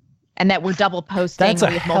online. And that we're double posting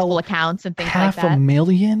with multiple accounts and things like that. Half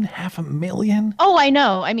a million? Oh, I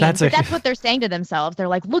know. I mean, that's what they're saying to themselves. They're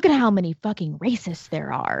like, look at how many fucking racists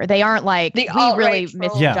there are. They aren't like, we really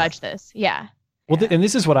misjudge this. Yeah. Well, and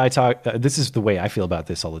this is what I talk. This is the way I feel about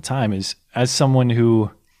this all the time. Is as someone who,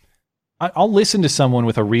 I'll listen to someone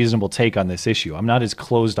with a reasonable take on this issue. I'm not as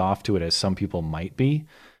closed off to it as some people might be.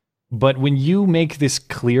 But when you make this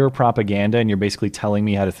clear propaganda and you're basically telling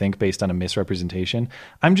me how to think based on a misrepresentation,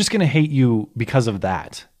 I'm just going to hate you because of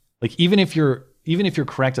that. Like, even if you're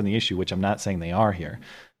correct on the issue, which I'm not saying they are here,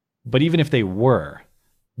 but even if they were,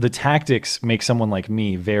 the tactics make someone like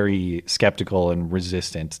me very skeptical and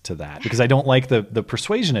resistant to that, because I don't like the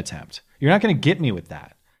persuasion attempt. You're not going to get me with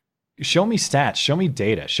that. Show me stats, show me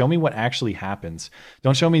data, show me what actually happens.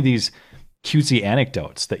 Don't show me these cutesy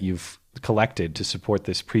anecdotes that you've collected to support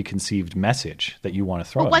this preconceived message that you want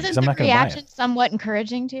to throw at me, wasn't the reaction somewhat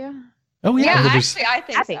encouraging to you? Oh yeah, actually I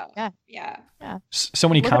think so. Yeah. So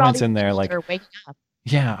many comments in there, like, waking up.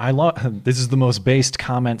 Yeah, I love, this is the most based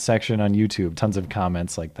comment section on YouTube. Tons of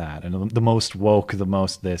comments like that, and the most woke, the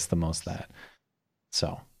most this, the most that.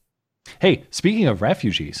 So, hey, speaking of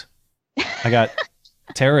refugees, I got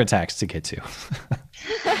terror attacks to get to.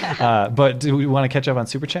 But do we want to catch up on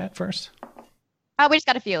Super Chat first? We just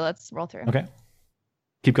got a few. Let's roll through. Okay.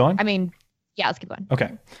 Keep going? I mean, yeah, let's keep going.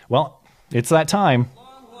 Okay. Well, it's that time.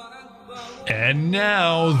 And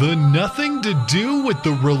now, the nothing to do with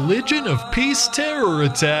the religion of peace terror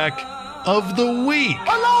attack of the week.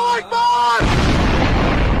 Oh,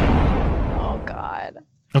 God.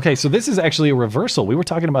 Okay, so this is actually a reversal. We were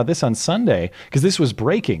talking about this on Sunday because this was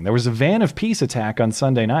breaking. There was a van of peace attack on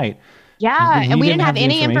Sunday night. Yeah, and we didn't have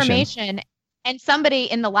any information. And somebody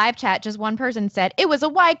in the live chat, just one person said, it was a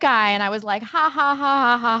white guy. And I was like, ha, ha,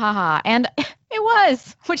 ha, ha, ha, ha, ha. And it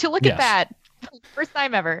was. Would you look at that? First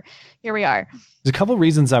time ever. Here we are. There's a couple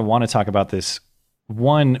reasons I want to talk about this.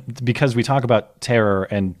 One, because we talk about terror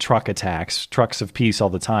and truck attacks, trucks of peace all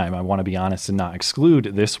the time. I want to be honest and not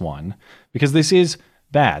exclude this one because this is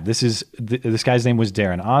bad. This guy's name was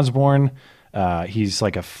Darren Osborne. He's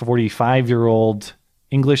like a 45-year-old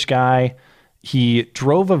English guy. He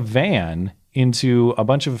drove a van into a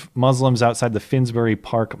bunch of Muslims outside the Finsbury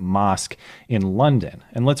Park Mosque in London.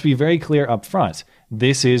 And let's be very clear up front.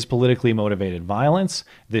 This is politically motivated violence.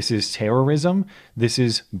 This is terrorism. This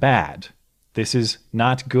is bad. This is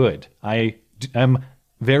not good. I am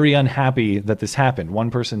very unhappy that this happened.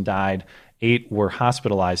 1 person died. 8 were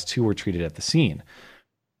hospitalized. 2 were treated at the scene.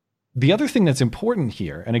 The other thing that's important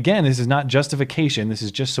here, and again, this is not justification. This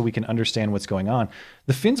is just so we can understand what's going on.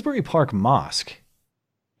 The Finsbury Park Mosque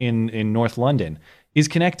in North London is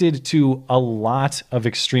connected to a lot of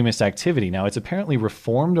extremist activity. Now, it's apparently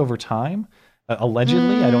reformed over time,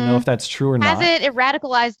 allegedly. I don't know if that's true or not. Has it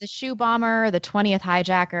radicalized the shoe bomber, the 20th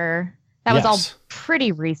hijacker? That was all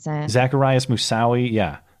pretty recent. Zacharias Moussaoui,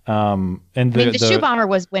 yeah. And the shoe bomber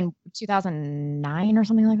was when 2009 or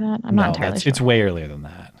something like that. I'm not entirely sure. It's way earlier than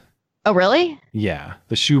that. Oh, really? Yeah,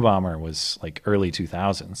 the shoe bomber was like early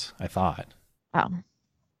 2000s, I thought. Oh.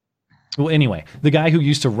 Well, anyway, the guy who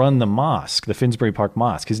used to run the mosque, the Finsbury Park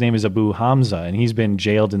Mosque, his name is Abu Hamza, and he's been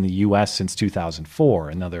jailed in the U.S. since 2004.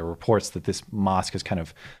 And now there are reports that this mosque is kind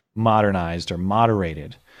of modernized or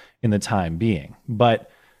moderated in the time being.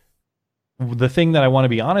 But the thing that I want to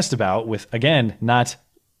be honest about with, again, not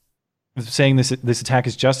saying this attack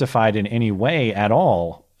is justified in any way at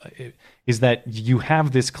all, is that you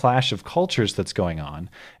have this clash of cultures that's going on,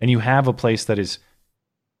 and you have a place that is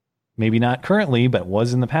maybe not currently, but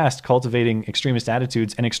was in the past, cultivating extremist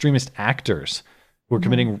attitudes and extremist actors who are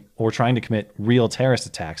committing or trying to commit real terrorist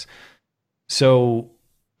attacks. So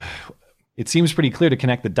it seems pretty clear to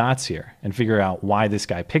connect the dots here and figure out why this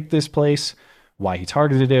guy picked this place, why he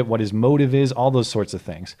targeted it, what his motive is, all those sorts of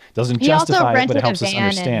things. Doesn't justify it, but it helps us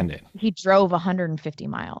understand it. He drove 150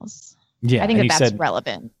 miles. Yeah, I think that's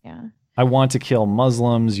relevant. Yeah. I want to kill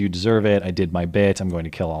Muslims. You deserve it. I did my bit. I'm going to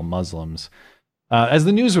kill all Muslims. As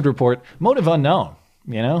the news would report, motive unknown.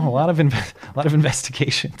 You know, a lot of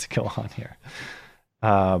investigation to go on here.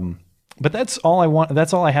 But that's all I want.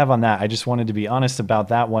 That's all I have on that. I just wanted to be honest about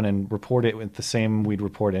that one and report it with the same we'd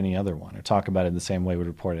report any other one, or talk about it the same way we'd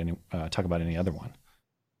report talk about any other one.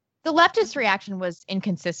 The leftist reaction was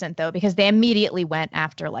inconsistent though, because they immediately went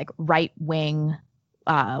after like right-wing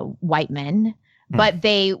white men. But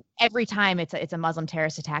every time it's a Muslim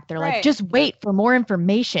terrorist attack, they're like, just wait for more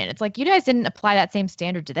information. It's like, you guys didn't apply that same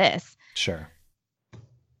standard to this. Sure.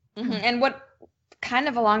 Mm-hmm. And what kind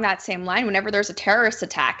of along that same line, whenever there's a terrorist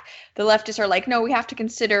attack, the leftists are like, no, we have to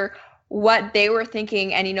consider what they were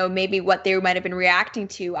thinking and, maybe what they might have been reacting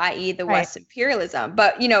to, i.e. the West's imperialism.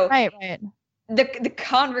 But, the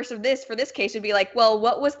converse of this, for this case, would be like, well,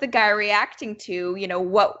 what was the guy reacting to?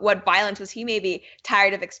 What violence was he maybe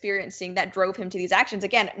tired of experiencing that drove him to these actions?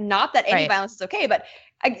 Again, not that any violence is okay, but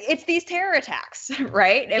it's these terror attacks,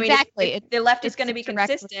 right? Exactly. I mean, if the left is going to be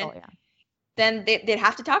consistent, then they'd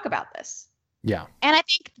have to talk about this. Yeah. And I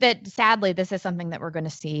think that sadly, this is something that we're going to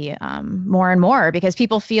see more and more, because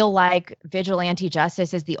people feel like vigilante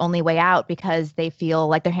justice is the only way out because they feel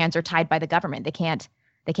like their hands are tied by the government. They can't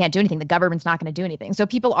do anything. The government's not going to do anything. So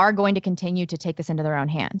people are going to continue to take this into their own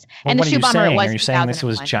hands. Well, and the shoe bomber, it was. Are you saying this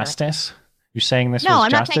was justice? You're saying this was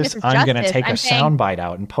I'm justice? not saying this is I'm going to justice. take a soundbite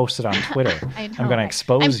out and post it on Twitter. I'm going to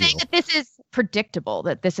expose you. I'm saying that this is predictable,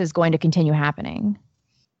 that this is going to continue happening.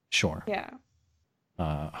 Sure. Yeah.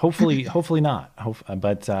 Hopefully not.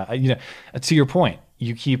 But to your point,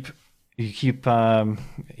 you keep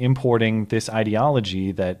importing this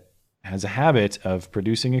ideology that has a habit of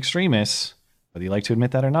producing extremists, whether you like to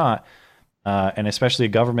admit that or not, and especially a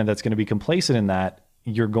government that's going to be complacent in that.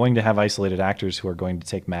 You're going to have isolated actors who are going to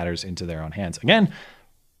take matters into their own hands. Again,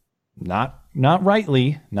 not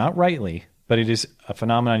rightly, but it is a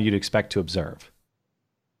phenomenon you'd expect to observe.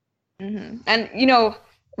 Mm-hmm. And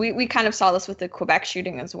we kind of saw this with the Quebec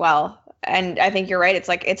shooting as well. And I think you're right. It's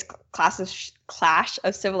like it's clash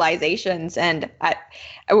of civilizations, and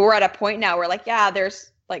we're at a point now where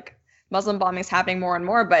there's like Muslim bombings happening more and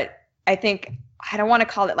more, but I think I don't want to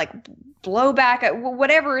call it like blowback,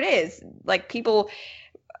 whatever it is. Like people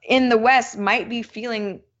in the West might be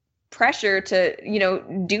feeling pressure to,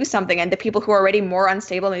 do something. And the people who are already more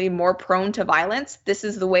unstable, maybe more prone to violence, this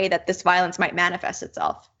is the way that this violence might manifest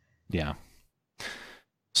itself. Yeah.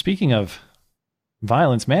 Speaking of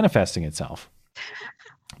violence manifesting itself,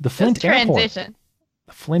 The Flint Airport. Transition.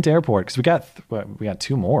 The Flint Airport, because we got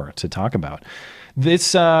two more to talk about.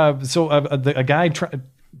 This a guy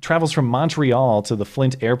travels from Montreal to the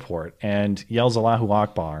Flint Airport and yells Allahu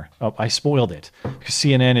Akbar. Oh, I spoiled it because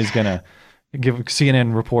CNN is gonna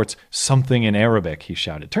CNN reports something in Arabic. He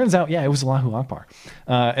shouted. Turns out, yeah, it was Allahu Akbar.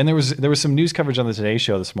 And there was some news coverage on the Today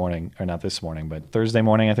Show this morning, or not this morning, but Thursday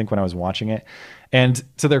morning, I think, when I was watching it. And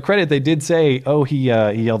to their credit, they did say, "Oh, he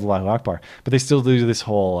yelled Allahu Akbar," but they still do this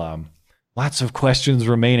whole lots of questions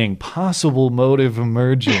remaining, possible motive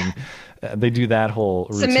emerging. They do that whole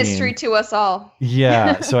routine. It's a mystery to us all.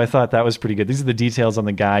 Yeah, so I thought that was pretty good. These are the details on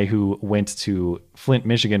the guy who went to Flint,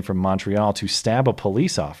 Michigan from Montreal to stab a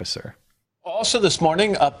police officer. Also this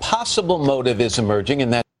morning, a possible motive is emerging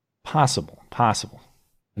in that possible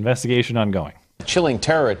investigation ongoing. Chilling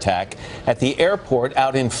terror attack at the airport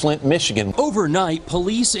out in Flint, Michigan. Overnight,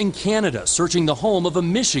 police in Canada searching the home of a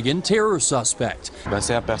Michigan terror suspect. A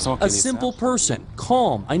simple person,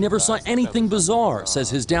 calm. I never saw anything bizarre, says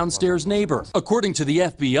his downstairs neighbor. According to the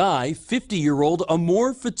FBI, 50-year-old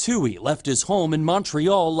Amor Fatui left his home in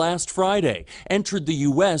Montreal last Friday, entered the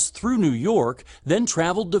U.S. through New York, then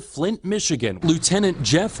traveled to Flint, Michigan. Lieutenant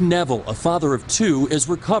Jeff Neville, a father of two, is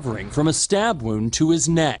recovering from a stab wound to his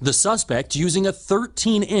neck. The suspect using a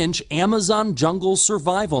 13-inch Amazon jungle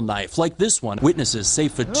survival knife like this one. Witnesses say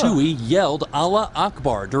Fatui yelled Allah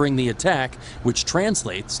Akbar during the attack, which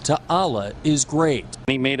translates to Allah is great.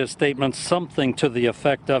 He made a statement something to the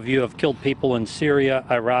effect of, "You have killed people in Syria,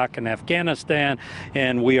 Iraq, and Afghanistan,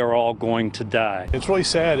 and we are all going to die." It's really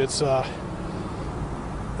sad. It's this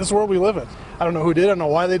is the world we live in. I don't know who did it, I don't know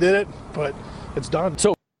why they did it, but it's done.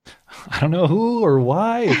 So I don't know who or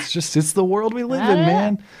why. It's the world we live in,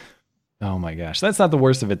 man. Oh my gosh. That's not the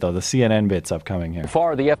worst of it, though. The CNN bit's upcoming here. So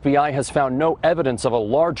far, the FBI has found no evidence of a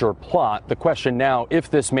larger plot. The question now,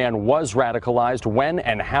 if this man was radicalized, when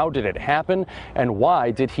and how did it happen? And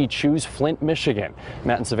why did he choose Flint, Michigan?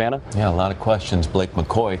 Matt and Savannah? Yeah, a lot of questions. Blake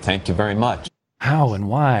McCoy, thank you very much. How and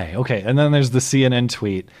why? Okay, and then there's the CNN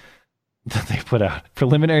tweet that they put out.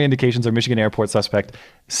 Preliminary indications are Michigan airport suspect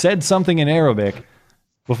said something in Arabic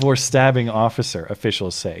before stabbing officer,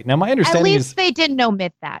 officials say. Now, my understanding is... At least they didn't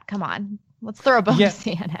omit that. Come on. Let's throw a bone to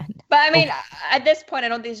CNN. But I mean, at this point, I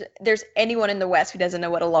don't think there's anyone in the West who doesn't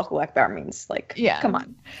know what Allahu Akbar means. Like, come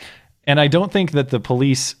on. And I don't think that the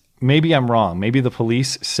police... Maybe I'm wrong. Maybe the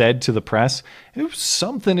police said to the press, it was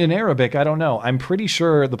something in Arabic. I don't know. I'm pretty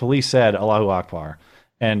sure the police said Allahu Akbar.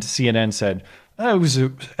 And CNN said, oh, it was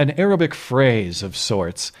an Arabic phrase of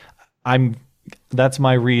sorts. That's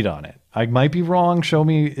my read on it. I might be wrong. Show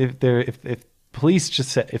me if the police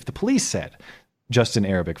said just an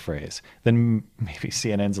Arabic phrase, then maybe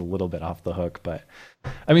CNN's a little bit off the hook. But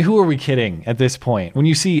I mean, who are we kidding at this point? When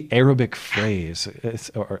you see Arabic phrase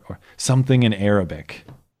or something in Arabic.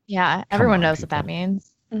 Yeah, everyone knows what that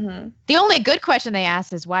means. Mm-hmm. The only good question they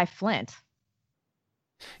asked is why Flint?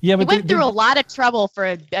 Yeah, but he went through a lot of trouble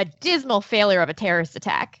for a dismal failure of a terrorist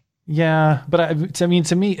attack. Yeah, but to me,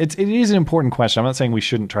 it is an important question. I'm not saying we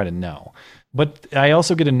shouldn't try to know, but I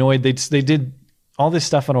also get annoyed. They did all this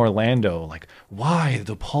stuff in Orlando, like why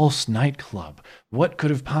the Pulse nightclub? What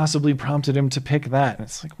could have possibly prompted him to pick that? And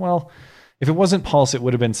it's like, well, if it wasn't Pulse, it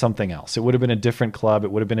would have been something else. It would have been a different club.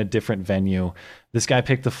 It would have been a different venue. This guy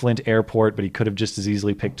picked the Flint airport, but he could have just as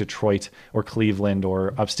easily picked Detroit or Cleveland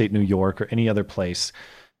or upstate New York or any other place.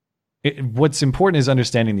 What's important is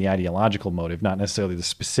understanding the ideological motive, not necessarily the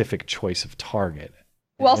specific choice of target.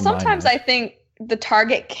 Well, sometimes I think the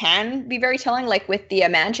target can be very telling, like with the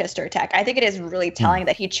Manchester attack. I think it is really telling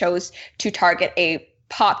that he chose to target a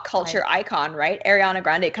pop culture icon, right? Ariana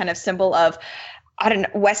Grande, kind of symbol of, I don't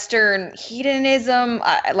know, Western hedonism,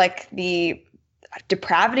 like the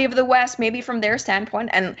depravity of the West, maybe from their standpoint.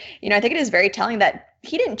 And, I think it is very telling that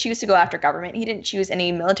he didn't choose to go after government. He didn't choose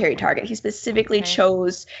any military target. He specifically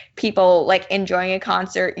chose people like enjoying a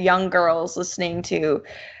concert, young girls listening to,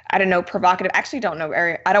 I don't know, provocative. Actually, don't know.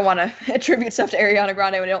 I don't want to attribute stuff to Ariana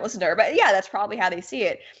Grande when I don't listen to her. But yeah, that's probably how they see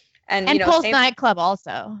it. And Pulse nightclub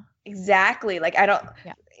also. Exactly. Like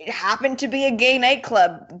it happened to be a gay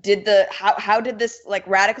nightclub. How did this like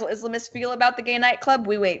radical Islamists feel about the gay nightclub?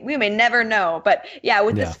 We may never know. But yeah,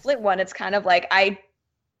 with this Flint one, it's kind of like I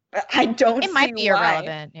don't. It might be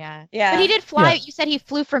irrelevant. Yeah. But he did fly. Yeah. You said he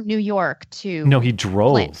flew from New York to. No, he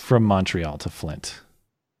drove Flint. From Montreal to Flint.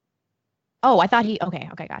 Oh, I thought he. Okay,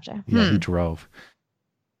 gotcha. Yeah, he drove.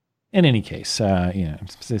 In any case,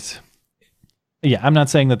 it's. Yeah, I'm not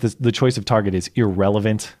saying that the choice of target is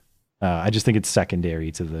irrelevant. I just think it's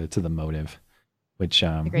secondary to the motive. which,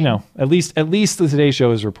 at least the Today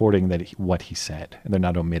Show is reporting that what he said, and they're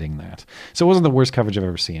not omitting that. So it wasn't the worst coverage I've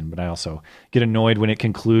ever seen, but I also get annoyed when it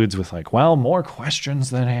concludes with like, well, more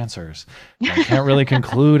questions than answers. I can't really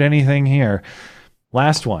conclude anything here.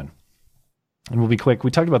 Last one, and we'll be quick.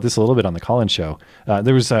 We talked about this a little bit on the call-in show.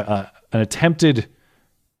 There was an attempted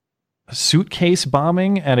suitcase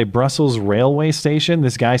bombing at a Brussels railway station.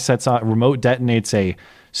 This guy remote detonates a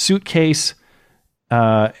suitcase,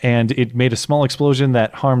 and it made a small explosion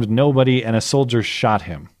that harmed nobody, and a soldier shot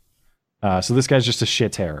him. So this guy's just a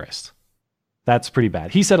shit terrorist. That's pretty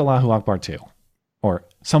bad. He said Allahu Akbar too, or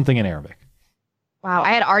something in Arabic. Wow,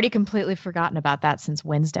 I had already completely forgotten about that since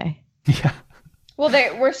Wednesday. Yeah. Well,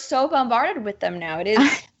 we're so bombarded with them now. It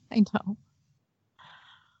is. I know.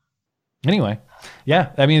 Anyway,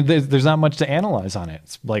 yeah, I mean, there's not much to analyze on it.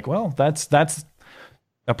 It's like, well, that's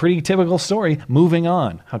a pretty typical story. Moving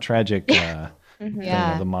on. How tragic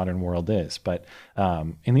the modern world is. But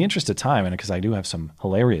in the interest of time, and because I do have some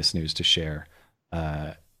hilarious news to share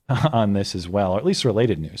on this as well, or at least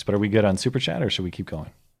related news. But are we good on Super Chat, or should we keep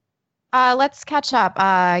going? Let's catch up.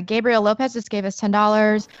 Gabriel Lopez just gave us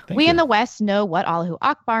 $10. We in the West know what Allahu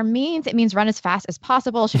Akbar means. It means run as fast as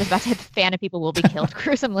possible. She was about to hit the fan and people will be killed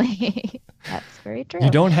gruesomely. That's very true. You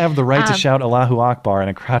don't have the right to shout Allahu Akbar in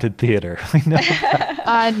a crowded theater.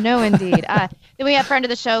 No, indeed. Then we have friend of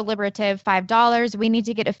the show, Liberative, $5. We need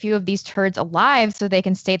to get a few of these turds alive so they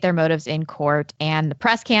can state their motives in court, and the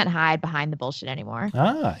press can't hide behind the bullshit anymore.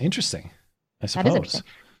 Ah, interesting. I suppose. That is interesting.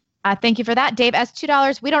 Thank you for that. Dave S.,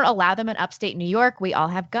 $2. We don't allow them in upstate New York. We all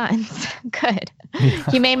have guns. Good.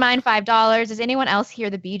 Humane Mind, $5. Does anyone else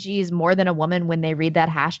hear the Bee Gees more than a woman when they read that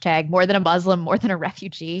hashtag? More than a Muslim, more than a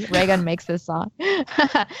refugee. Reagan makes this song.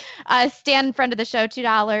 Stan, friend of the show,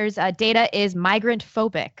 $2. Data is migrant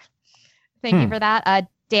phobic. Thank you for that.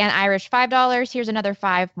 Dan Irish, $5. Here's another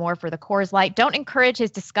 $5 more for the Coors Light. Don't encourage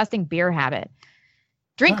his disgusting beer habit.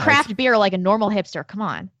 Drink craft beer like a normal hipster. Come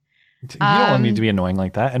on. You don't want me to be annoying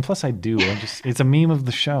like that. And plus I do. It's a meme of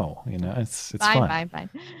the show. It's fun. Fine.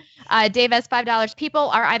 Dave S., $5. People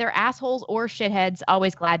are either assholes or shitheads.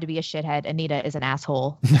 Always glad to be a shithead. Anita is an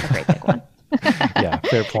asshole. A great big one. Yeah,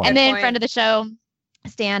 fair point. And then friend of the show,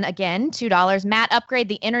 Stan, again, $2. Matt, upgrade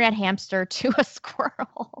the internet hamster to a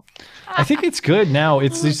squirrel. I think it's good now.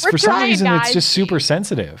 It's for some reason guys. It's just super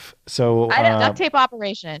sensitive. So I had a duct tape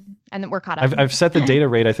operation, and then we're caught up. I've set the data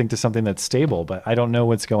rate, I think, to something that's stable, but I don't know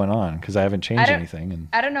what's going on because I haven't changed anything. And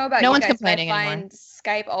I don't know about no you one's guys, complaining but I anymore. find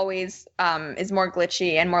Skype always is more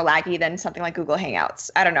glitchy and more laggy than something like Google Hangouts.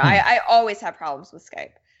 I don't know. I always have problems with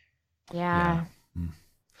Skype. Yeah.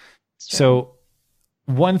 So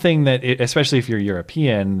one thing that, especially if you're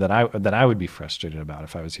European, that I would be frustrated about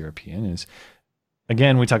if I was European is,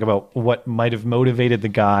 again, we talk about what might have motivated the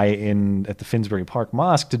guy at the Finsbury Park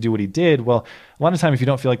Mosque to do what he did. Well, a lot of time, if you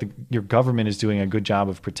don't feel like your government is doing a good job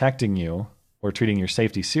of protecting you or treating your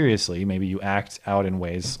safety seriously, maybe you act out in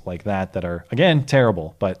ways like that are, again,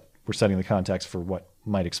 terrible, but we're setting the context for what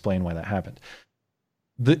might explain why that happened.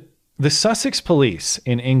 The Sussex Police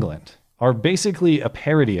in England are basically a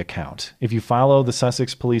parody account. If you follow the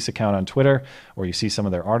Sussex Police account on Twitter or you see some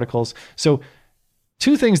of their articles. So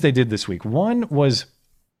two things they did this week. One was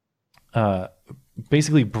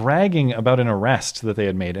basically bragging about an arrest that they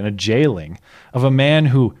had made and a jailing of a man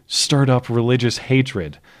who stirred up religious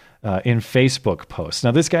hatred in Facebook posts.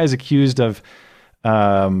 Now, this guy is accused of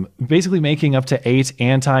basically making up to 8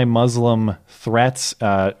 anti-Muslim threats,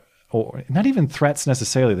 or not even threats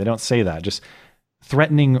necessarily. They don't say that, just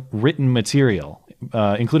threatening written material,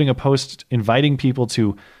 including a post inviting people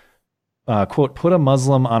to, quote, put a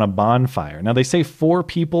Muslim on a bonfire. Now, they say 4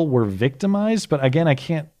 people were victimized, but again, I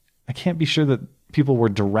can't be sure that people were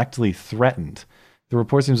directly threatened. The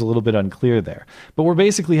report seems a little bit unclear there. But we're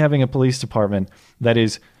basically having a police department that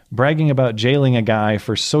is bragging about jailing a guy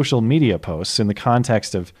for social media posts in the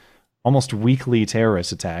context of almost weekly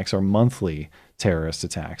terrorist attacks or monthly terrorist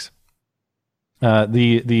attacks.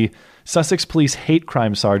 The Sussex Police hate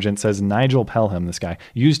crime sergeant says Nigel Pelham, this guy,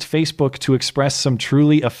 used Facebook to express some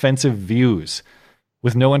truly offensive views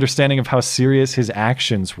with no understanding of how serious his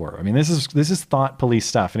actions were. I mean, this is thought police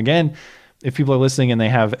stuff. And again, if people are listening and they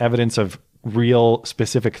have evidence of real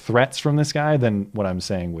specific threats from this guy, then what I'm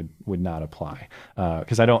saying would not apply.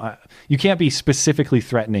 Because you can't be specifically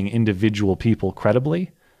threatening individual people credibly.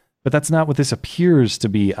 But that's not what this appears to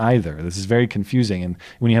be either. This is very confusing. And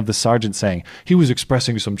when you have the sergeant saying he was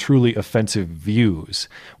expressing some truly offensive views,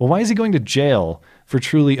 well, why is he going to jail for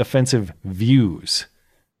truly offensive views?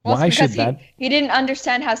 Well, why should that? He didn't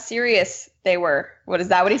understand how serious they were. What is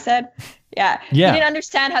that? What he said? Yeah. He didn't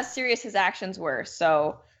understand how serious his actions were.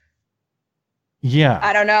 So. Yeah.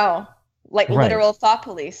 I don't know. like Right. literal thought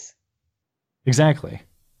police. Exactly.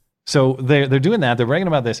 So they're doing that. They're bragging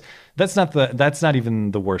about this. That's not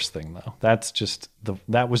even the worst thing though.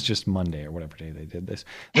 That was just Monday or whatever day they did this.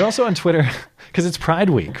 They're also on Twitter because it's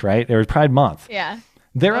Pride Week, right? Or Pride Month. Yeah.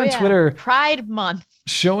 They're on Twitter Pride Month.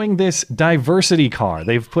 showing this diversity car.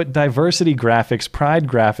 They've put diversity graphics, pride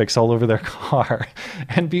graphics all over their car.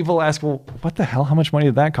 And people ask, well, what the hell? How much money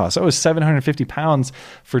did that cost? Oh, it was £750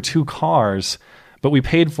 for 2 cars, but we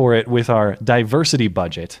paid for it with our diversity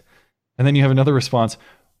budget. And then you have another response.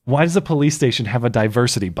 Why does the police station have a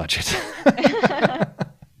diversity budget?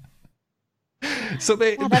 So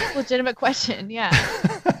that's a legitimate question. Yeah.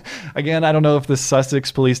 Again, I don't know if the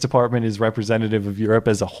Sussex Police Department is representative of Europe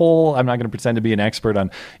as a whole. I'm not going to pretend to be an expert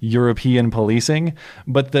on European policing,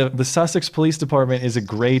 but the Sussex Police Department is a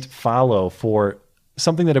great follow for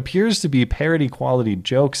something that appears to be parody quality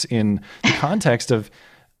jokes in the context of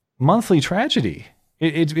monthly tragedy.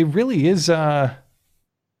 It really is.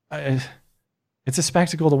 It's a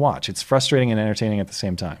spectacle to watch. It's frustrating and entertaining at the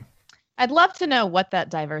same time. I'd love to know what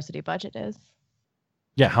that diversity budget is.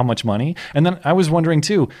 Yeah, how much money? And then I was wondering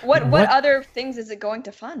too. What other things is it going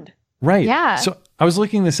to fund? Right. Yeah. So I was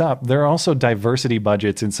looking this up. There are also diversity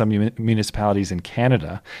budgets in some municipalities in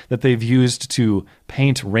Canada that they've used to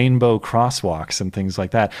paint rainbow crosswalks and things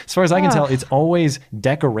like that. As far as I can tell, it's always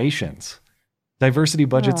decorations. Diversity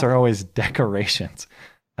budgets are always decorations.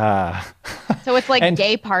 So it's like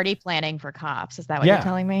gay party planning for cops. Is that what you're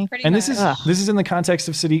telling me? And this is in the context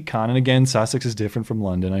of Sadiq Khan. And again, Sussex is different from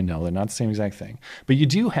London. I know they're not the same exact thing. But you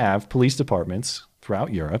do have police departments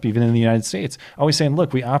throughout Europe, even in the United States, always saying,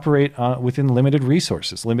 look, we operate within limited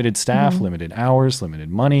resources, limited staff, limited hours, limited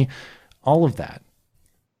money, all of that.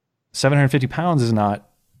 £750 is not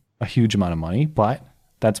a huge amount of money, but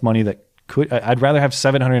that's money that I'd rather have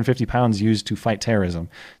 £750 used to fight terrorism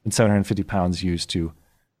than £750 used to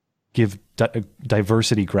give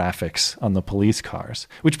diversity graphics on the police cars,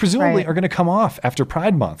 which presumably are going to come off after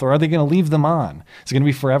Pride Month, or are they going to leave them on? Is it going to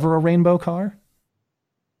be forever a rainbow car?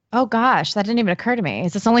 Oh gosh, that didn't even occur to me.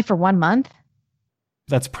 Is this only for 1 month?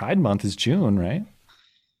 That's Pride Month is June, right?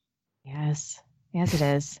 Yes. Yes, it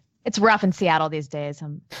is. It's rough in Seattle these days.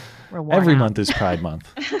 We're worn Every out. month is Pride Month.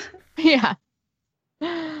 Yeah.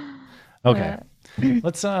 Okay.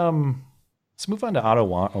 Let's move on to Otto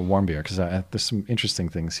Warmbier, because there's some interesting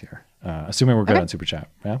things here. Assuming we're good on Super Chat.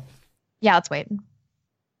 Yeah? Yeah, let's wait.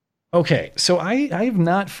 Okay, so I have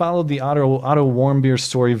not followed the Otto Warmbier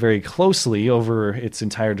story very closely over its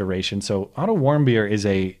entire duration. So Otto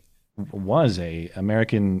Warmbier was a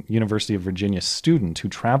American University of Virginia student who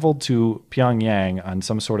traveled to Pyongyang on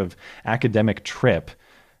some sort of academic trip,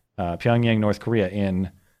 Pyongyang, North Korea,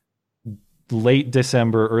 in late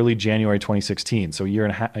December, early January 2016. So a year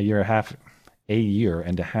and a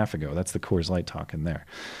half ago. That's the Coors Light talking there.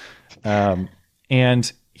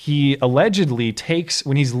 And he allegedly takes,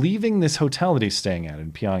 when he's leaving this hotel that he's staying at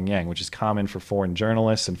in Pyongyang, which is common for foreign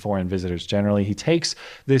journalists and foreign visitors generally, he takes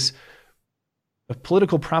this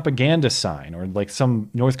political propaganda sign or like some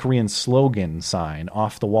North Korean slogan sign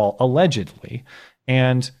off the wall, allegedly.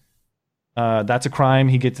 And that's a crime.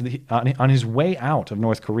 He gets on his way out of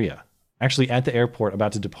North Korea, actually at the airport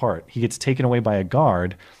about to depart, he gets taken away by a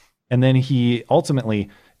guard. And then he ultimately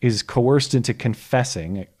is coerced into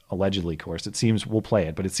confessing, allegedly coerced. It seems, we'll play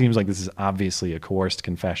it, but it seems like this is obviously a coerced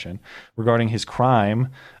confession regarding his crime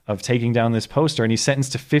of taking down this poster. And he's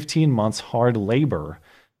sentenced to 15 months hard labor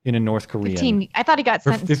in a North Korean. I thought he got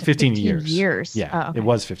sentenced to 15 years. Yeah, Oh, okay. It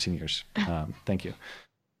was 15 years. Thank you.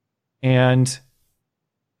 And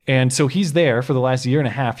so he's there for the last year and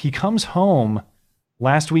a half. He comes home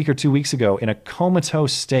last week or 2 weeks ago in a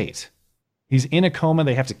comatose state. He's in a coma.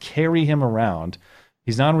 They have to carry him around.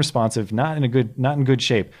 He's non-responsive, not in good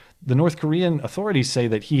shape. The North Korean authorities say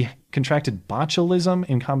that he contracted botulism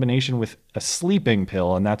in combination with a sleeping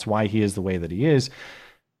pill, and that's why he is the way that he is.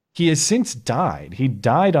 He has since died. He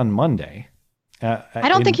died on Monday. I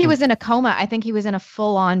don't think he was in a coma. I think he was in a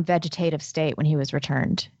full-on vegetative state when he was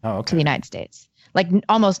returned to the United States. Like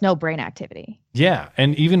almost no brain activity. Yeah,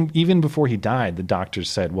 and even before he died, the doctors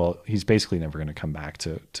said, well, he's basically never going to come back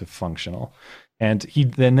to functional. And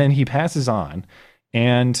then he passes on,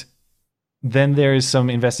 and then there's some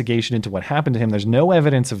investigation into what happened to him. There's no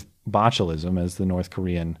evidence of botulism, as the North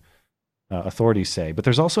Korean authorities say, but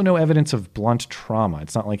there's also no evidence of blunt trauma.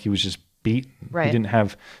 It's not like he was just beaten. Right. He didn't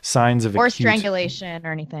have signs of acute strangulation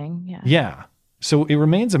or anything. Yeah. Yeah. So it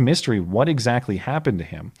remains a mystery what exactly happened to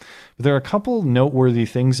him. But there are a couple noteworthy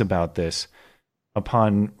things about this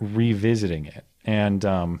upon revisiting it.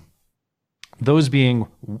 And those being,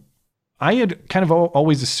 I had kind of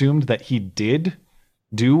always assumed that he did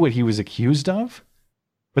do what he was accused of.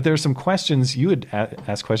 But there are some questions. You had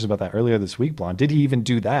asked questions about that earlier this week, Blonde. Did he even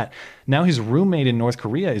do that? Now his roommate in North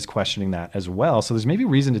Korea is questioning that as well. So there's maybe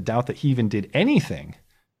reason to doubt that he even did anything.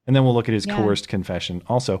 And then we'll look at his coerced confession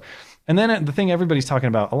also. And then the thing everybody's talking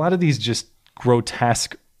about, a lot of these just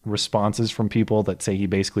grotesque responses from people that say he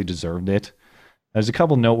basically deserved it. There's a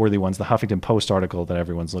couple noteworthy ones. The Huffington Post article that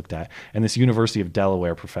everyone's looked at, and this University of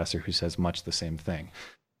Delaware professor who says much the same thing.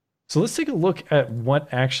 So let's take a look at what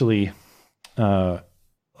actually...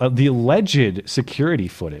 the alleged security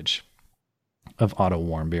footage of Otto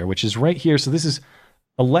Warmbier, which is right here. So this is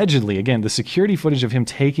allegedly, again, the security footage of him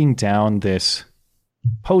taking down this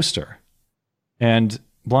poster. And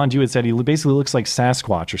Blonde, you had said he basically looks like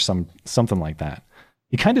Sasquatch or something like that.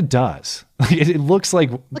 He kind of does. It looks like...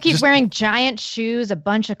 Look, he's wearing giant shoes, a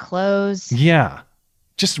bunch of clothes. Yeah.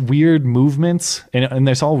 Just weird movements. And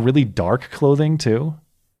there's all really dark clothing, too.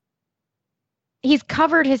 He's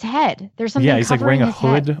covered his head. There's something. Yeah, he's like wearing a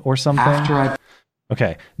hood head. or something.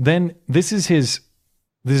 Okay, then this is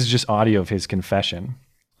just audio of his confession.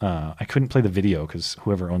 I couldn't play the video because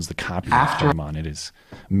whoever owns the copyright claim on it is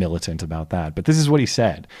militant about that. But this is what he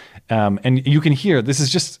said, and you can hear this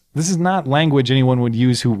is not language anyone would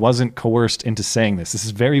use who wasn't coerced into saying this. This is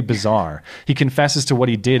very bizarre. He confesses to what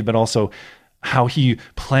he did, but also how he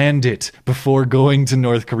planned it before going to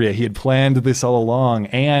North Korea. He had planned this all along,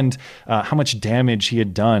 and how much damage he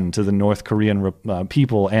had done to the North Korean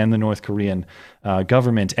people and the North Korean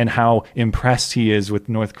government, and how impressed he is with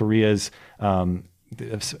North Korea's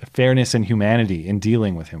fairness and humanity in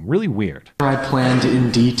dealing with him. Really weird. I planned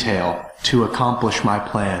in detail to accomplish my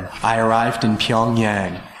plan. I arrived in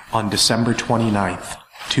Pyongyang on December 29th,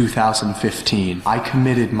 2015. I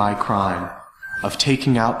committed my crime of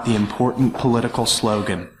taking out the important political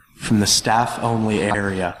slogan from the staff-only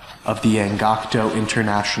area of the Angakdo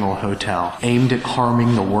International Hotel, aimed at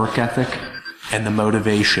harming the work ethic and the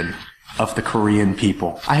motivation of the Korean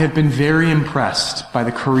people. I have been very impressed by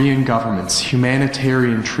the Korean government's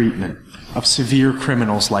humanitarian treatment of severe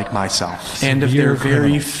criminals like myself, and of their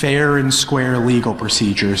very fair and square legal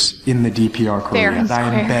procedures in the DPR Korea. I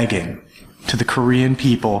am begging to the Korean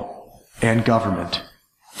people and government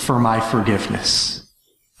for my forgiveness,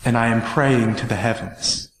 and I am praying to the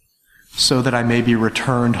heavens so that I may be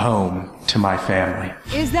returned home to my family.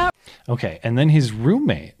 Is that okay? And then his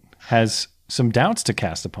roommate has some doubts to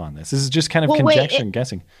cast upon this. This is just kind of conjecture and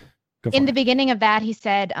guessing. In the beginning of that, he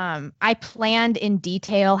said, I planned in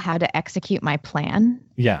detail how to execute my plan.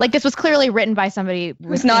 Yeah. Like this was clearly written by somebody who's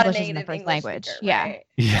with not English a as the native first English language. speaker, Yeah. right?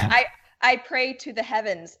 Yeah. I pray to the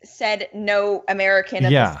heavens, said no American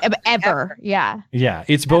ever. Yeah. Yeah.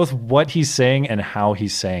 It's both what he's saying and how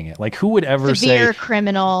he's saying it. Like, who would ever severe say,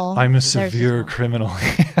 criminal. I'm a severe criminal?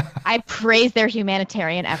 I praise their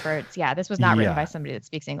humanitarian efforts. Yeah. This was not written by somebody that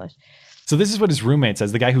speaks English. So this is what his roommate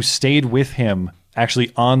says, the guy who stayed with him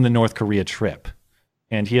actually on the North Korea trip.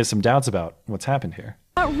 And he has some doubts about what's happened here.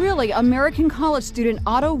 Not really. American college student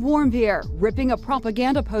Otto Warmbier ripping a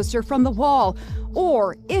propaganda poster from the wall.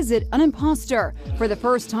 Or is it an imposter? For the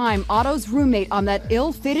first time, Otto's roommate on that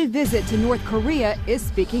ill-fated visit to North Korea is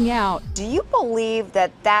speaking out. Do you believe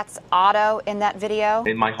that that's Otto in that video?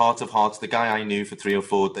 In my heart of hearts, the guy I knew for 3 or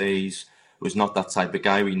 4 days was not that type of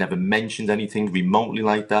guy. We never mentioned anything remotely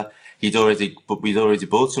like that. We'd already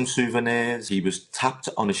bought some souvenirs. He was tapped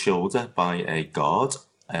on the shoulder by a guard.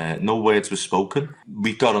 No words were spoken.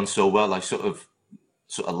 We got on so well, I sort of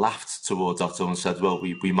laughed towards Otto and said, well,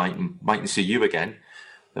 we mightn't see you again.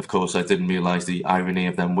 Of course, I didn't realise the irony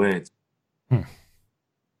of them words.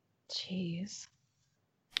 Jeez.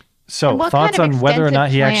 So thoughts on whether or not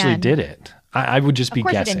he actually did it? I would just be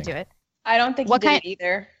guessing. Of course he didn't do it. I don't think he did it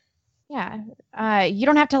either. Yeah. You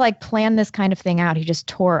don't have to like plan this kind of thing out. He just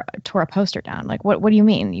tore a poster down. Like, what do you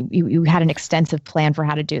mean? You had an extensive plan for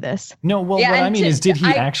how to do this? No, well, what I mean is, did he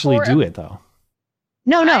actually do it though?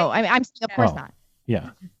 No. I'm saying, of course not. Yeah.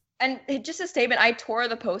 And just a statement, I tore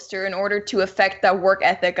the poster in order to affect the work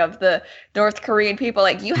ethic of the North Korean people.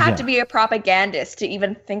 Like, you have to be a propagandist to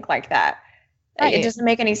even think like that. Right. It doesn't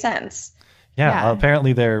make any sense. Yeah, well,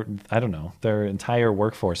 apparently their entire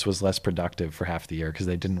workforce was less productive for half the year because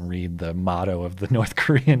they didn't read the motto of the North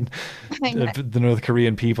Korean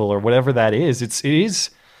people or whatever that is. It is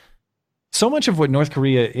so much of what North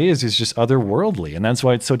Korea is just otherworldly, and that's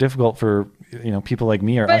why it's so difficult for people like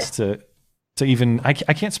me or us to even. I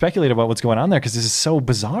can't speculate about what's going on there because this is so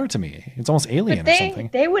bizarre to me. It's almost alien or something.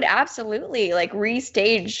 They would absolutely like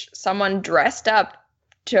restage someone dressed up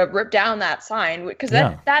to rip down that sign, because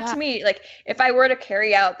that to me, like, if I were to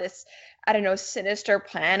carry out this I don't know, sinister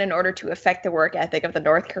plan in order to affect the work ethic of the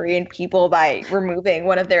North Korean people by removing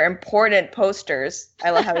one of their important posters.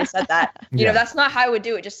 I love how he said that. You know, that's not how I would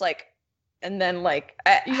do it. Just like, and then like,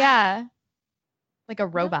 yeah, like a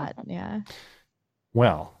robot. Yeah.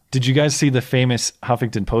 Well, did you guys see the famous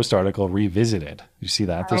Huffington Post article Revisited? Did you see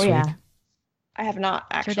that this week? I have not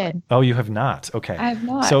actually. Sure did. Oh, you have not. Okay. I have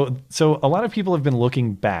not. So a lot of people have been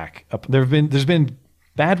looking back. There's been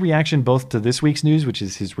bad reaction both to this week's news, which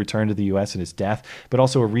is his return to the U.S. and his death, but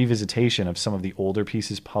also a revisitation of some of the older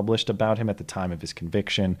pieces published about him at the time of his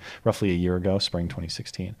conviction, roughly a year ago, spring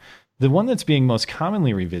 2016. The one that's being most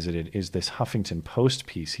commonly revisited is this Huffington Post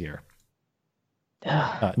piece here.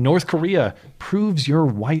 North Korea proves your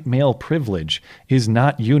white male privilege is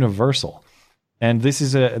not universal. And this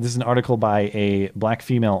is an article by a black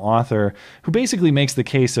female author who basically makes a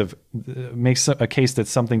case that's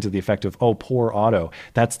something to the effect of, oh, poor Otto,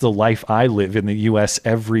 that's the life I live in the U.S.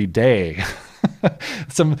 every day.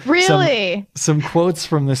 Some quotes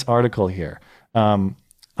from this article here. I'm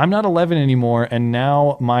not 11 anymore, and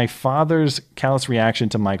now my father's callous reaction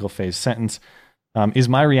to Michael Fay's sentence is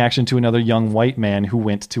my reaction to another young white man who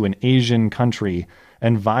went to an Asian country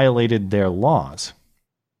and violated their laws.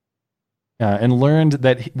 And learned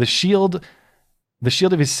that the shield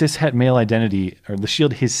of his cis het male identity, or the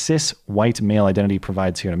shield his cis white male identity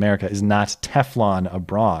provides here in America, is not Teflon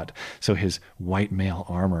abroad. So his white male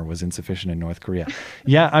armor was insufficient in North Korea.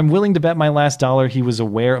 Yeah, I'm willing to bet my last dollar he was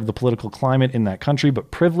aware of the political climate in that country, but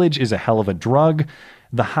privilege is a hell of a drug.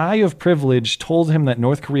 The high of privilege told him that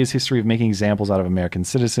North Korea's history of making examples out of American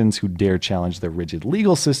citizens who dare challenge their rigid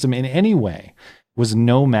legal system in any way was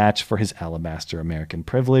no match for his alabaster American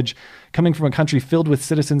privilege. Coming from a country filled with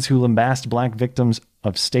citizens who lambast black victims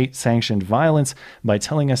of state-sanctioned violence by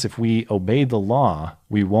telling us if we obey the law,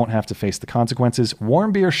 we won't have to face the consequences,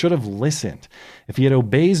 Warmbier should have listened. If he had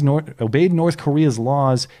obeyed North Korea's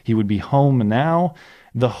laws, he would be home now.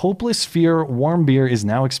 The hopeless fear Warmbier is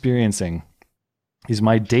now experiencing is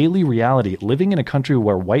my daily reality, living in a country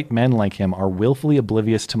where white men like him are willfully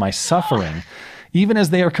oblivious to my suffering, even as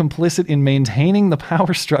they are complicit in maintaining the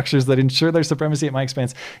power structures that ensure their supremacy at my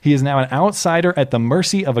expense. He is now an outsider at the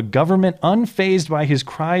mercy of a government unfazed by his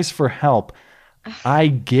cries for help. I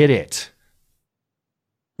get it.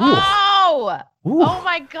 Ooh. Oh! Ooh. Oh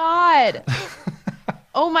my God.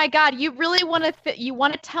 Oh my God. You really want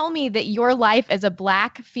to tell me that your life as a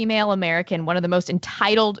black female American, one of the most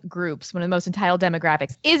entitled groups, one of the most entitled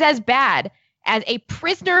demographics, is as bad as a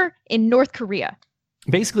prisoner in North Korea?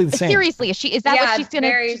 Basically the same. Seriously, is that what she's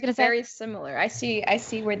gonna say? Very similar. I see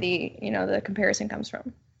where the comparison comes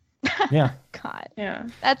from. Yeah. God. Yeah.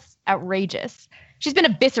 That's outrageous. She's been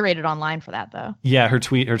eviscerated online for that, though. Yeah, her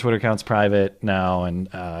Twitter account's private now, and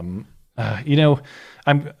I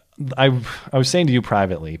was saying to you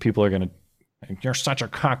privately, people are gonna, you're such a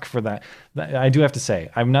cuck for that. I do have to say,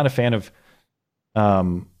 I'm not a fan of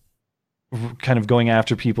kind of going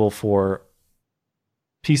after people for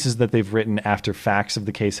pieces that they've written after facts of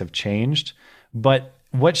the case have changed. But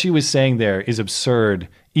what she was saying there is absurd,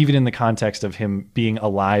 even in the context of him being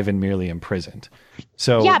alive and merely imprisoned.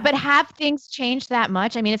 So yeah, but have things changed that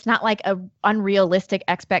much? I mean, it's not like an unrealistic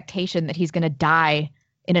expectation that he's going to die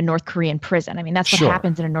in a North Korean prison. I mean, that's what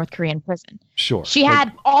happens in a North Korean prison. Sure. She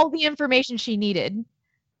had all the information she needed.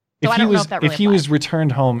 So if he was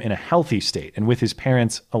returned home in a healthy state and with his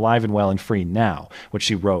parents alive and well and free now, what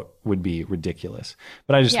she wrote would be ridiculous.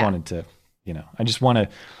 But I just wanted to, I just want to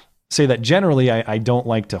say that generally I don't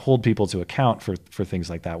like to hold people to account for things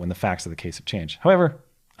like that when the facts of the case have changed. However,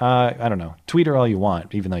 I don't know, tweet her all you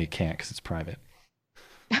want, even though you can't because it's private.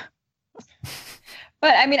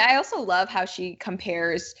 But I mean, I also love how she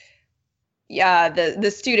compares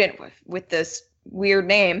the student with this weird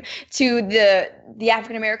name to the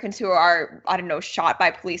African Americans who are, I don't know, shot by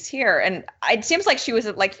police here. And it seems like she was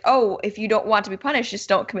like, oh, if you don't want to be punished, just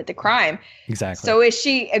don't commit the crime. Exactly. So is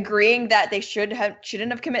she agreeing that they shouldn't have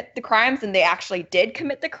committed the crimes and they actually did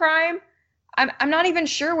commit the crime? I'm not even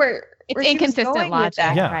sure where it's inconsistent logic.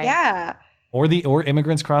 Yeah. Right? Yeah. Or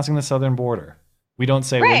immigrants crossing the southern border. We don't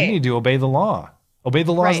say, well, you need to obey the law. Obey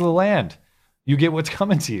the laws of the land. You get what's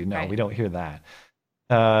coming to you. No, we don't hear that.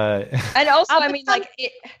 And also, I mean,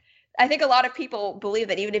 I think a lot of people believe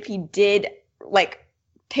that even if he did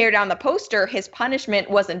tear down the poster, his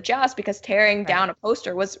punishment wasn't just because tearing down a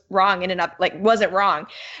poster was wrong in and of wasn't wrong.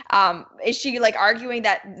 Is she arguing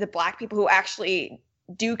that the black people who actually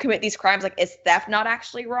do commit these crimes, is theft not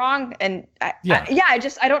actually wrong? And I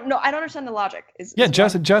don't know. I don't understand the logic.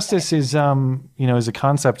 Justice is is a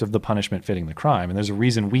concept of the punishment fitting the crime, and there's a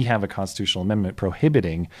reason we have a constitutional amendment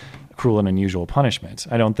prohibiting cruel and unusual punishment.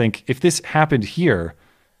 I don't think if this happened here,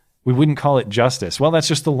 We wouldn't call it justice. Well, that's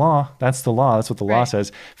just the law. That's the law. That's what the law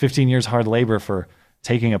says. 15 years hard labor for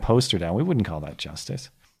taking a poster down. We wouldn't call that justice.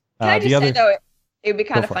 Can I just say, though, it would be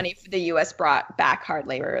kind of funny if the U.S. brought back hard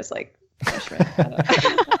labor as like punishment.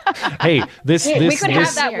 Hey, this we could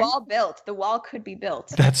have that wall built. The wall could be built.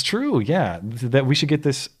 That's true. Yeah, that we should get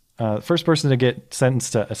this. First person to get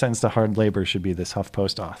sentenced to hard labor should be this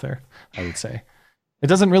HuffPost author, I would say. It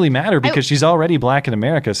doesn't really matter because she's already black in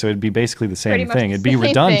America, so it'd be basically the same thing. It'd be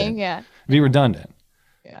redundant. It'd be redundant.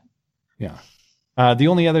 Yeah. The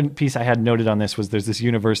only other piece I had noted on this was there's this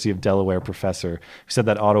University of Delaware professor who said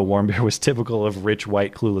that Otto Warmbier was typical of rich,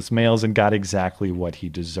 white, clueless males and got exactly what he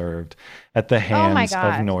deserved at the hands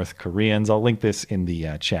of North Koreans. I'll link this in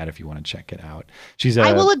the chat if you want to check it out.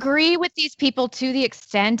 I will agree with these people to the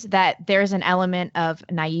extent that there's an element of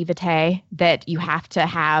naivete that you have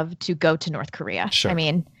to go to North Korea. Sure. I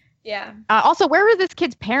mean, yeah. Also, where were this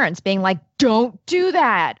kid's parents being like, don't do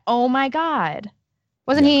that? Oh, my God.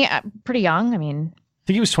 Wasn't he pretty young? I mean, I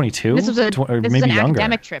think he was 22. This was or an maybe younger.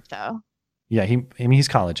 academic trip, though. Yeah, he's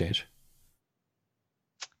college age.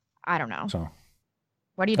 I don't know. So,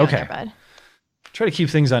 what are you doing there, bud? Try to keep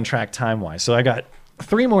things on track time-wise. So I got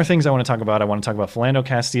 3 more things I want to talk about. I want to talk about Philando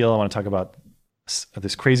Castile. I want to talk about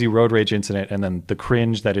this crazy road rage incident, and then the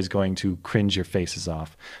cringe that is going to cringe your faces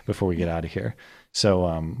off before we get out of here.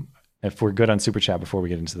 So if we're good on Super Chat before we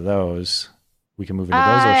get into those, we can move into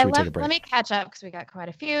those, or should we take a break? Let me catch up because we got quite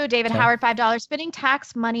a few. David Howard, $5. Spending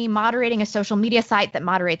tax money, moderating a social media site that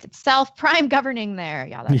moderates itself. Prime governing there.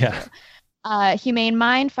 Yeah, that's true. Humane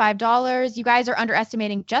Mind, $5. You guys are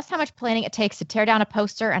underestimating just how much planning it takes to tear down a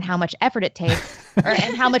poster and how much effort it takes,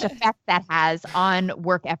 and how much effect that has on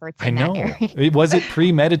work efforts in that area. Was it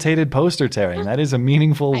premeditated poster tearing? That is a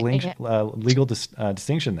meaningful legal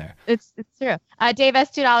distinction there. It's true. Dave S.,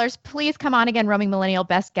 $2. Please come on again, Roaming Millennial.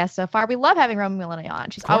 Best guest so far. We love having Roaming Millennial on.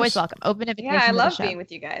 She's always welcome. Open invitation. Yeah, I love being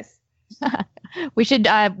with you guys. We should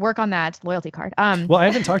work on that loyalty card. Well, I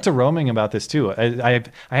haven't talked to Roaming about this too. I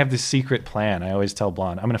have this secret plan. I always tell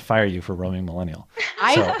Blonde, I'm going to fire you for Roaming Millennial.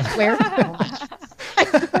 I swear to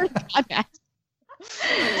God.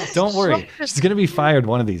 Don't worry. She's going to be fired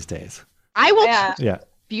one of these days. I will. Yeah.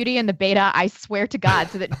 Beauty and the Beta, I swear to God,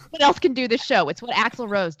 so that no one else can do this show. It's what Axl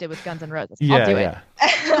Rose did with Guns N' Roses. I'll do it.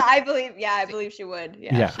 I believe she would.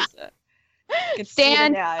 Yeah.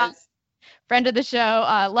 Stan, friend of the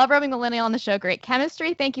show. Love Roaming Millennial on the show. Great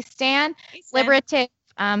chemistry. Thank you, Stan. Liberative,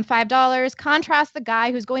 $5. Contrast the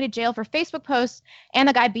guy who's going to jail for Facebook posts and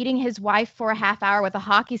the guy beating his wife for a half hour with a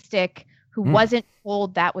hockey stick who wasn't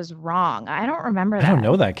told that was wrong. I don't remember that. I don't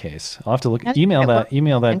know that case. I'll have to look. Email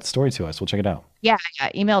that story to us. We'll check it out. Yeah.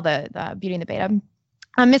 Email the Beauty and the Beta.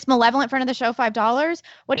 Miss Malevolent, friend of the show, $5.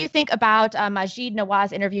 What do you think about Majid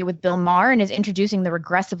Nawaz's interview with Bill Maher and his introducing the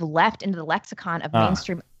regressive left into the lexicon of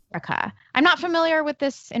mainstream America? I'm not familiar with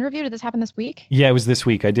this interview. Did this happen this week? Yeah, it was this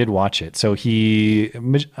week. I did watch it. So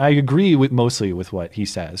I agree mostly with what he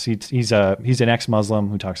says. He's an ex-Muslim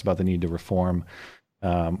who talks about the need to reform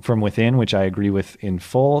from within, which I agree with in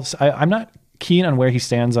full. So I'm not keen on where he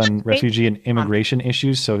stands on refugee and immigration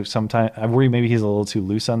issues. So sometimes I worry maybe he's a little too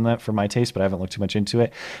loose on that for my taste, but I haven't looked too much into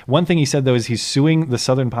it. One thing he said, though, is he's suing the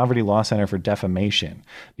Southern Poverty Law Center for defamation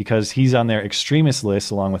because he's on their extremist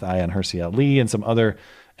list along with Ayaan Hirsi Ali and some other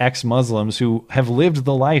ex-Muslims who have lived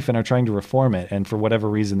the life and are trying to reform it. And for whatever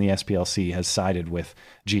reason, the SPLC has sided with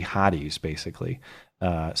jihadis, basically.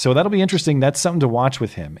 So that'll be interesting. That's something to watch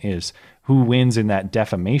with him, is who wins in that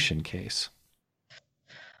defamation case.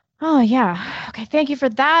 Oh, yeah. Okay, thank you for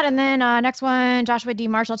that. And then next one, Joshua D.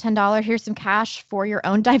 Marshall, $10. Here's some cash for your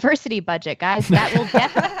own diversity budget, guys. That will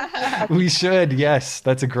definitely... We should, yes.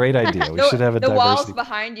 That's a great idea. We should have a diversity. The walls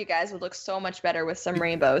behind you guys would look so much better with some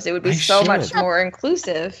rainbows. It would be so much more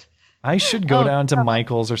inclusive. I should go down to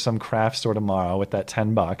Michael's or some craft store tomorrow with that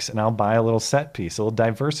 $10 and I'll buy a little set piece, a little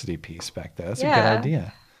diversity piece back there. That's a good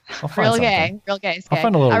idea. I'll find real something. gay. I'll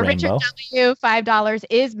find a little Richard rainbow. W, $5.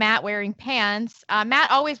 Is Matt wearing pants?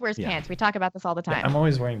 Matt always wears pants. We talk about this all the time. Yeah, I'm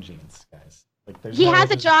always wearing jeans, guys. He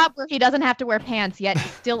has a job where he doesn't have to wear pants, yet he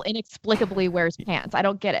still inexplicably wears pants. I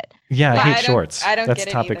don't get it. Yeah, I hate shorts. I don't That's get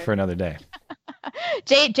it topic either. for another day.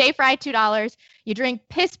 J Fry, $2. You drink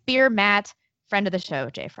piss beer, Matt. Friend of the show,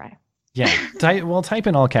 J Fry. Yeah. Type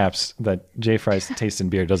in all caps that J Fry's taste in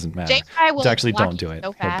beer doesn't matter. J Fry will actually block don't do you it.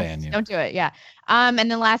 so He'll fast. ban you. Don't do it. Yeah. And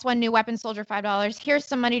then last one, New Weapon Soldier, $5. Here's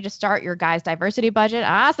some money to start your guys' diversity budget.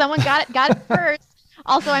 Someone got it first.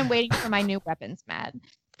 Also, I'm waiting for my new weapons, Matt.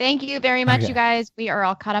 Thank you very much, you guys. We are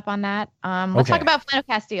all caught up on that. Let's talk about Philando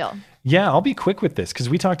Castile. Yeah, I'll be quick with this because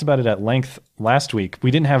we talked about it at length last week. We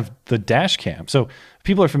didn't have the dash cam. So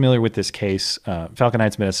people are familiar with this case. Falcon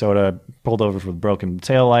Heights, Minnesota, pulled over for the broken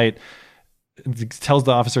taillight. Tells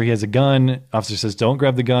the officer he has a gun. Officer says, don't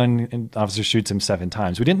grab the gun. And officer shoots him 7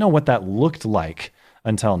 times. We didn't know what that looked like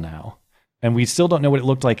until now. And we still don't know what it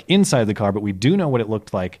looked like inside the car, but we do know what it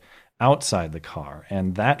looked like outside the car.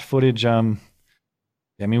 And that footage, I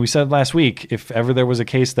mean, we said last week, if ever there was a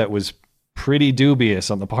case that was pretty dubious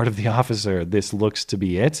on the part of the officer, this looks to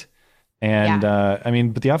be it. And I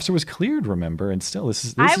mean, but the officer was cleared, remember? And still, this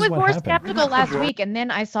is I what was more happened. skeptical last week, and then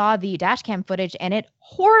I saw the dash cam footage, and it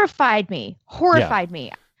horrified me.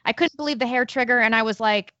 Me. I couldn't believe the hair trigger, and I was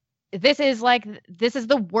like, this is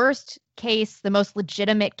the worst case, the most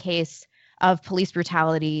legitimate case of police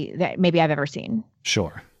brutality that maybe I've ever seen.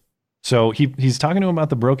 Sure. So he's talking to him about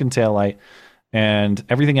the broken taillight, and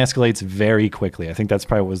everything escalates very quickly. I think that's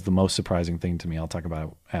probably what was the most surprising thing to me. I'll talk about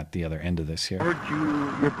it at the other end of this here.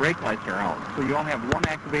 Your brake lights are out, so you only have one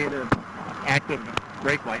active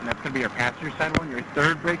brake light, and that's going to be your passenger side one. Your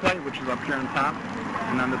third brake light, which is up here on top,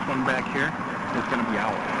 and then this one back here is going to be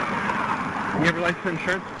out. You have your license and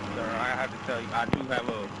insurance? Sir, I have to tell you, I do have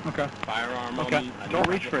a firearm on me. Don't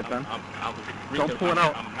reach for it then. Don't pull it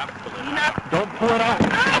out. I'm not pulling it out. Don't pull it out.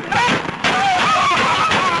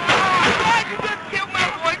 You just killed my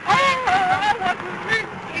boy.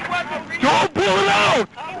 He wasn't reaching. Don't pull it out!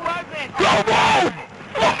 He wasn't. Don't move!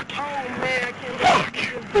 Fuck! Oh, man, I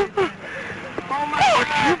can't believe it. Oh, my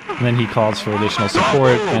God. And then he calls for additional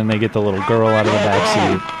support, and they get the little girl out of the back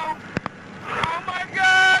seat. Oh, my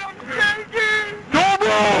God, I'm shaking. Don't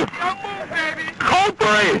move! Don't move, baby. Code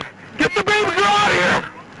 3! Get the baby girl out of here!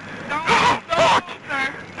 Don't move,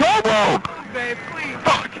 sir. Don't move! Don't move, babe, please.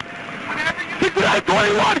 Fuck!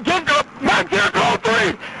 6921, get back here, code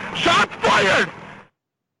 3! Shots fired!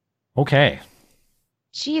 Okay.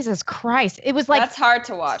 Jesus Christ. It was like... That's hard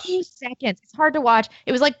to watch. 2 seconds. It's hard to watch.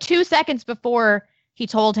 It was like 2 seconds before he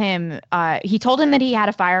told him that he had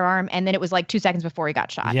a firearm, and then it was like 2 seconds before he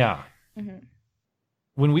got shot. Yeah. Mm-hmm.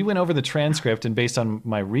 When we went over the transcript, and based on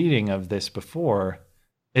my reading of this before,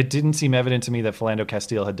 it didn't seem evident to me that Philando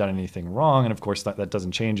Castile had done anything wrong. And of course, that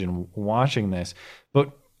doesn't change in watching this.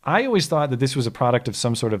 But I always thought that this was a product of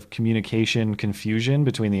some sort of communication confusion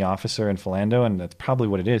between the officer and Philando, and that's probably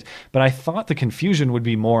what it is. But I thought the confusion would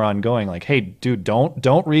be more ongoing, like, hey, dude, don't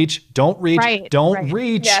reach, right, don't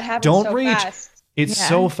reach, Yeah, it happens don't so reach. fast. It's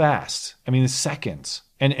so fast. I mean, seconds.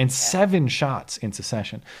 And 7 shots in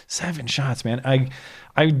succession. 7 shots, man.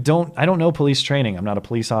 I don't know police training. I'm not a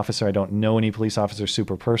police officer. I don't know any police officers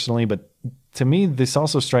super personally, but to me, this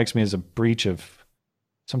also strikes me as a breach of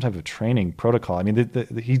some type of training protocol. I mean,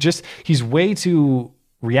 he's way too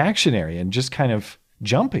reactionary and just kind of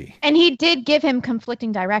jumpy. And he did give him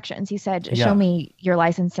conflicting directions. He said, show me your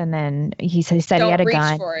license. And then he said he had a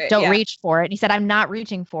gun. Don't reach for it. And he said, I'm not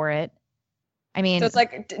reaching for it. I mean, so it's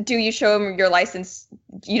like, do you show him your license?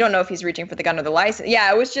 You don't know if he's reaching for the gun or the license. Yeah,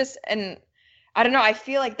 it was just, and I don't know. I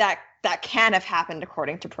feel like that can have happened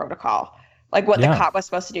according to protocol, like what the cop was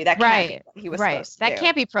supposed to do. That can't be what he was supposed to do. That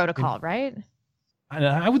can't be protocol, right?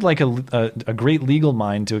 I would like a great legal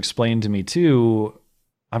mind to explain to me too.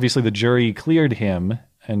 Obviously, the jury cleared him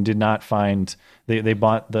and did not find they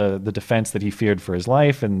bought the defense that he feared for his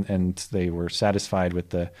life, and they were satisfied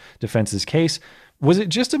with the defense's case. Was it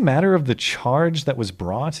just a matter of the charge that was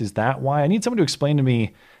brought? Is that why? I need someone to explain to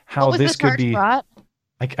me how this could be. Brought?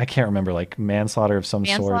 I can't remember, like manslaughter of some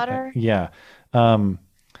sort. Yeah. I'm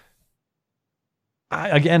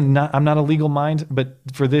not a legal mind, but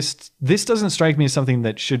for this doesn't strike me as something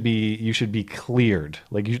that you should be cleared.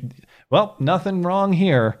 Like, nothing wrong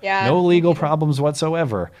here. Yeah. No legal problems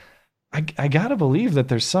whatsoever. I gotta believe that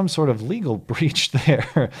there's some sort of legal breach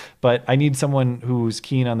there, but I need someone who's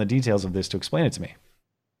keen on the details of this to explain it to me.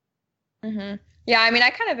 Mm-hmm. Yeah, I mean, I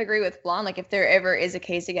kind of agree with Blonde. Like, if there ever is a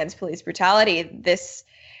case against police brutality,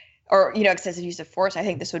 or excessive use of force, I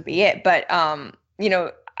think this would be it. But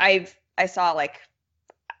I saw like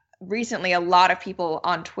recently a lot of people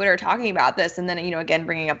on Twitter talking about this, and then again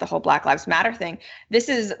bringing up the whole Black Lives Matter thing. This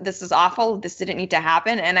is awful. This didn't need to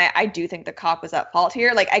happen, and I do think the cop was at fault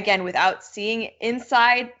here. Like, again, without seeing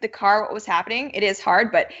inside the car what was happening, it is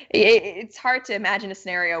hard, but it's hard to imagine a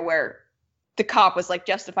scenario where the cop was like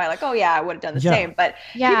justified, like, oh yeah, I would have done the same. But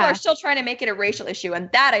people are still trying to make it a racial issue, and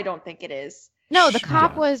that I don't think it is. No, the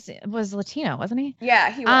cop was Latino, wasn't he?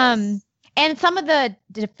 Yeah, he was. And some of the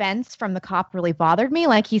defense from the cop really bothered me.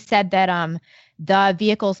 Like he said that the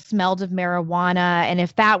vehicle smelled of marijuana, and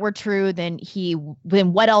if that were true, then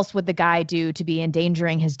what else would the guy do to be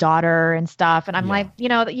endangering his daughter and stuff? And I'm like, you're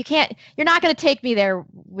not going to take me there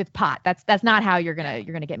with pot. That's not how you're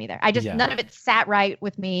gonna get me there. None of it sat right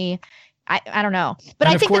with me. I don't know. But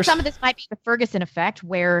I think that some of this might be the Ferguson effect,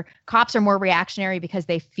 where cops are more reactionary because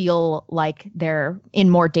they feel like they're in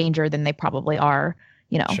more danger than they probably are,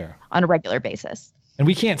 on a regular basis. And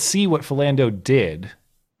we can't see what Philando did.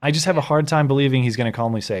 I just have a hard time believing he's going to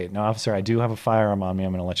calmly say, "No, officer, I do have a firearm on me.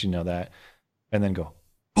 I'm going to let you know that." And then go,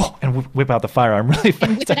 "Oh," and whip out the firearm really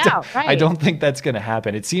fast. Whip it out, right. I don't think that's going to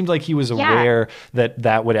happen. It seemed like he was aware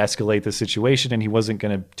that would escalate the situation and he wasn't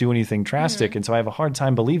going to do anything drastic. And so I have a hard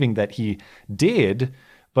time believing that he did.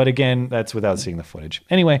 But again, that's without seeing the footage.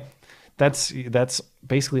 Anyway, that's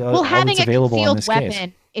basically all that's available on this case.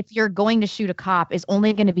 If you're going to shoot a cop, is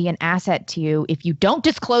only going to be an asset to you if you don't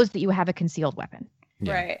disclose that you have a concealed weapon.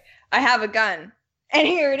 Yeah. Right. I have a gun. And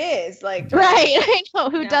here it is. Like, right. I know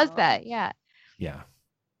who does that. Yeah. Yeah.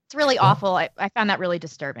 It's really awful. I found that really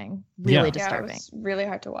disturbing. Really disturbing. It was really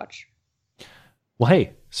hard to watch. Well,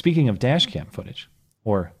 hey, speaking of dash cam footage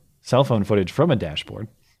or cell phone footage from a dashboard,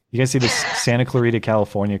 you guys see this Santa Clarita,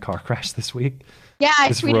 California car crash this week? Yeah, I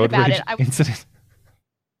tweeted about it. Incident.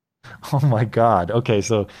 Oh my God. Okay,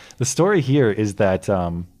 so the story here is that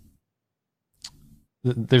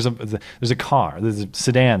there's a car, there's a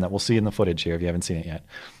sedan that we'll see in the footage here if you haven't seen it yet,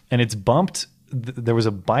 and it's bumped. There was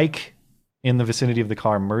a bike in the vicinity of the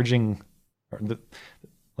car merging. Let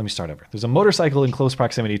me start over. There's a motorcycle in close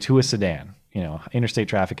proximity to a sedan, interstate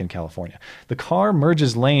traffic in California. The car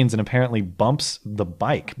merges lanes and apparently bumps the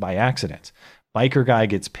bike by accident. Biker guy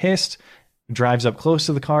gets pissed, drives up close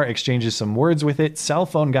to the car, exchanges some words with it. Cell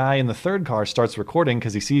phone guy in the third car starts recording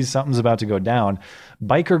because he sees something's about to go down.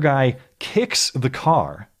 Biker guy kicks the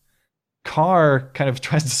car. Car kind of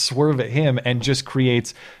tries to swerve at him and just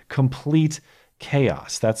creates complete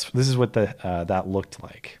chaos. This is what that looked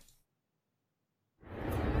like.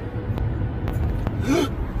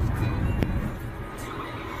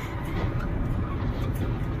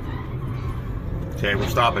 Okay, we're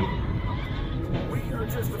stopping.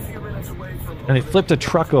 And they flipped a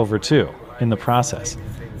truck over too in the process.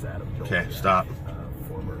 Okay, stop.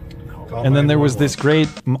 And then there was this great,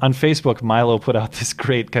 on Facebook, Milo put out this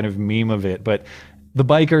great kind of meme of it, but the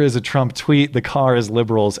biker is a Trump tweet, the car is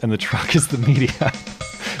liberals, and the truck is the media.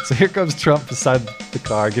 So here comes Trump beside the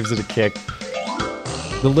car, gives it a kick.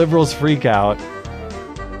 The liberals freak out,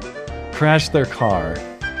 crash their car,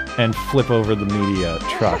 and flip over the media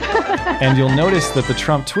truck. And you'll notice that the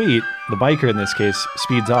Trump tweet, the biker in this case,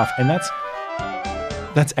 speeds off, and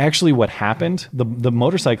that's actually what happened. The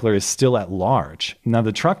motorcycler is still at large. Now,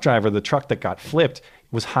 the truck driver, the truck that got flipped,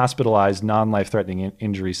 was hospitalized, non-life-threatening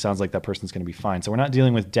injuries. Sounds like that person's going to be fine. So we're not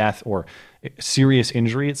dealing with death or serious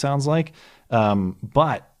injury, it sounds like.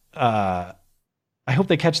 But I hope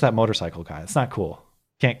they catch that motorcycle guy. It's not cool.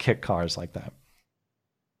 Can't kick cars like that.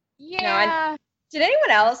 Yeah. Did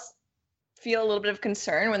anyone else feel a little bit of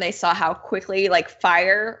concern when they saw how quickly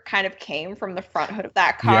fire kind of came from the front hood of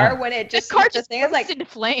that car when it just the car just thing was like into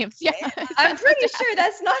flames? Yeah, I'm pretty sure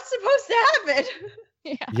that's not supposed to happen.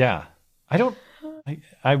 Yeah,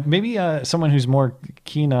 I maybe someone who's more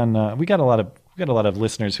keen on. We got a lot of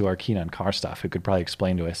listeners who are keen on car stuff who could probably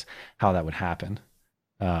explain to us how that would happen.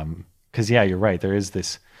 Because you're right. There's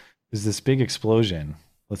this big explosion.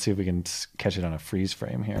 Let's see if we can catch it on a freeze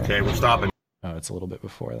frame here. Okay, we're stopping. Oh, it's a little bit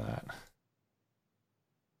before that.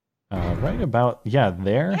 Right about,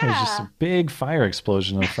 there's just a big fire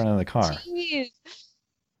explosion in the front of the car. Jeez.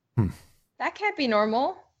 That can't be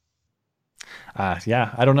normal. I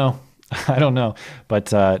don't know. I don't know. But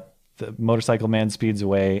the motorcycle man speeds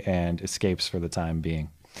away and escapes for the time being.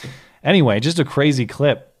 Anyway, just a crazy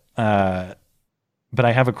clip. But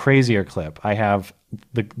I have a crazier clip. I have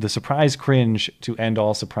the surprise cringe to end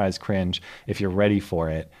all surprise cringe if you're ready for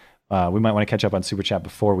it. We might want to catch up on Super Chat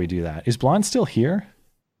before we do that. Is Blonde still here?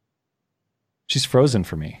 She's frozen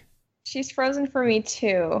for me. She's frozen for me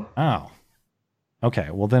too. Oh. Okay,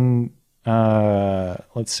 well then,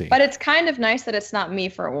 let's see. But it's kind of nice that it's not me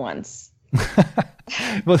for once.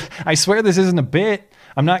 Well, I swear this isn't a bit.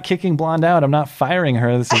 I'm not kicking Blonde out. I'm not firing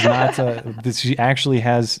her. This is not, she actually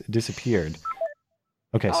has disappeared.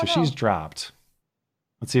 Okay, so she's dropped.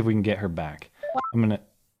 Let's see if we can get her back. Come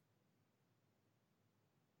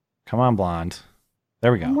on, Blonde.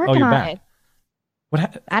 There we go. Oh, you're back.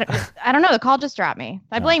 What? I don't know. The call just dropped me.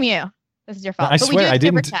 I blame you. This is your fault. I swear I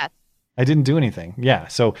didn't. Super chat. I didn't do anything. Yeah.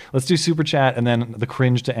 So let's do super chat and then the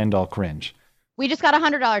cringe to end all cringe. We just got a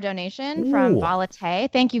 $100 donation from Valate.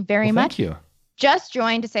 Thank you very much. Thank you. Just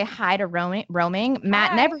joined to say hi to Roaming.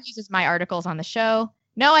 Matt never uses my articles on the show.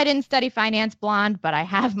 No, I didn't study finance, blonde, but I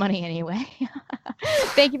have money anyway.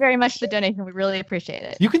 Thank you very much for the donation. We really appreciate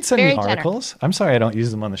it. You can send Very me articles. generous. I'm sorry I don't use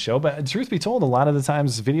them on the show, but truth be told, a lot of the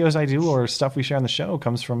times videos I do or stuff we share on the show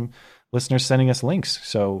comes from listeners sending us links.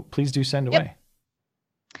 So please do send away.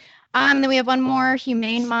 Then we have one more.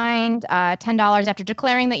 Humane Mind, $10. After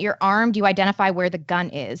declaring that you're armed, you identify where the gun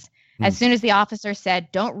is. As soon as the officer said,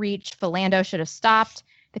 don't reach, Philando should have stopped.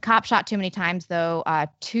 The cop shot too many times, though.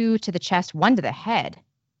 2 to the chest, 1 to the head.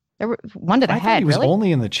 There were 1 to the I head. thought he was really?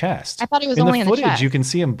 only in the chest. I thought he was only in the footage, chest. you can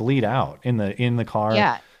see him bleed out in the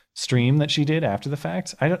car stream that she did after the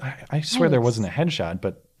fact. I swear there wasn't a headshot,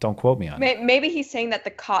 but don't quote me on it. Maybe he's saying that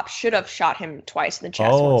the cop should have shot him twice in the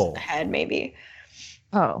chest, once in the head, maybe.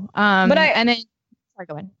 Sorry,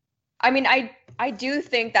 go ahead. I mean, I do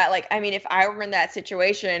think that, like, I mean, if I were in that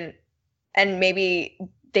situation, and maybe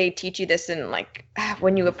they teach you this in, like,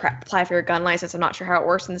 when you apply for your gun license, I'm not sure how it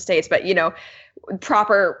works in the States, but, you know,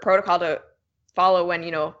 proper protocol to follow when,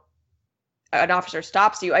 you know, an officer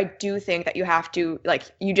stops you. I do think that you have to, like,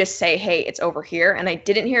 you just say, hey, it's over here. And I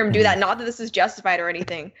didn't hear him do that. Not that this is justified or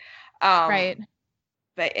anything. Right.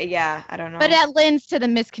 But yeah, I don't know. But that lends to the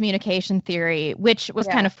miscommunication theory, which was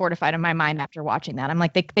kind of fortified in my mind after watching that. I'm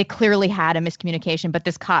like, they clearly had a miscommunication, but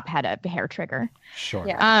this cop had a hair trigger. Sure.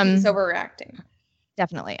 Yeah, he's overreacting.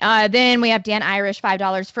 Definitely. Then we have Dan Irish,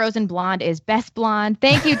 $5. Frozen blonde is best blonde.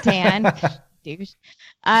 Thank you, Dan. Douche.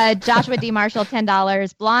 Joshua D. Marshall,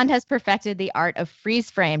 $10. Blonde has perfected the art of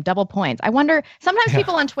freeze frame, double points. I wonder, sometimes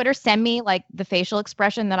people on Twitter send me like the facial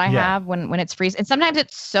expression that I have when it's freeze. And sometimes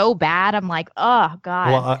it's so bad. I'm like, oh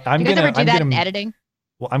God. Well, do you guys ever do that in editing?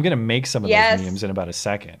 Well, I'm going to make some of those memes in about a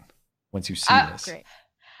second once you see this. Great.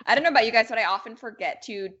 I don't know about you guys, but I often forget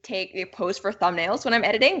to take the pose for thumbnails when I'm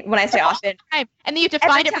editing. When I say often. And then you have to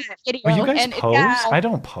find it from the video. Oh, you guys pose? I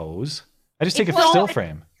don't pose. I just take a still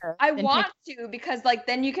frame. I want to, because like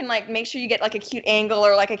then you can like make sure you get like a cute angle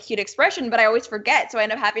or like a cute expression, but I always forget. So I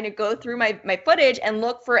end up having to go through my footage and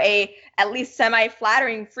look for a at least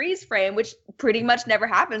semi-flattering freeze frame, which pretty much never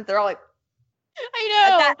happens. They're all like, I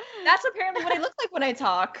know. That's apparently what I look like when I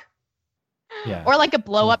talk. Yeah. Or like a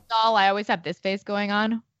blow up doll. I always have this face going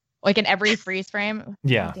on, like in every freeze frame.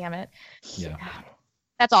 Yeah. Oh, damn it. Yeah.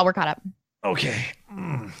 That's all. We're caught up. Okay.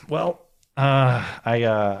 Well,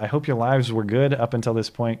 I hope your lives were good up until this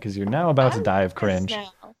point, because you're now about to die of cringe.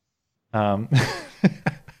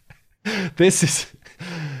 This is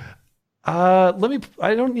I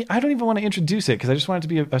don't even want to introduce it because I just want it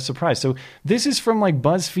to be a surprise. So this is from like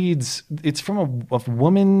BuzzFeed's, it's from a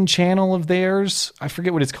woman channel of theirs. I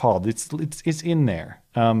forget what it's called. It's in there.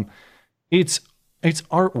 It's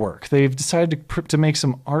artwork. They've decided to make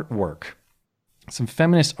some artwork, some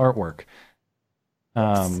feminist artwork.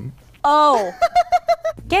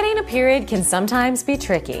 Getting a period can sometimes be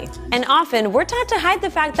tricky. And often we're taught to hide the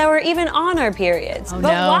fact that we're even on our periods. But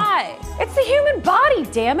why? It's the human body,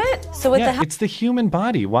 damn it. So with it's the human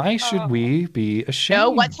body. Why should we be ashamed? No,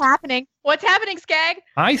 what's happening? What's happening, Skag?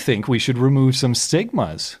 I think we should remove some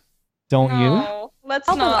stigmas. Don't you? Let's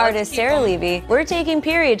help not. of artist Sarah Levy, we're taking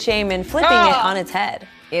period shame and flipping it on its head.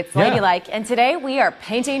 It's ladylike, and today we are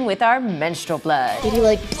painting with our menstrual blood.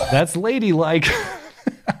 Ladylike. That's ladylike.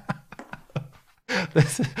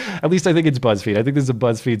 At least I think it's BuzzFeed. I think this is a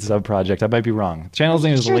BuzzFeed sub-project. I might be wrong. The channel's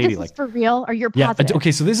name is Ladylike. This is for real? Or you're positive?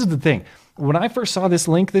 Okay, so this is the thing. When I first saw this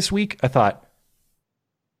link this week, I thought,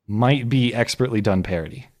 might be expertly done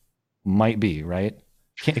parody. Might be, right?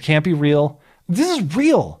 It can't be real. This is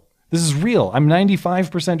real. This is real. I'm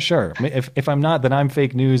 95% sure. If I'm not, then I'm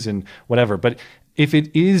fake news and whatever. But if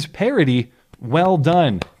it is parody, well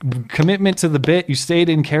done. Commitment to the bit. You stayed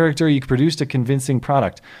in character. You produced a convincing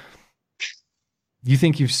product. You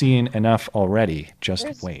think you've seen enough already.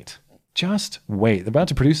 Just wait. Just wait. They're about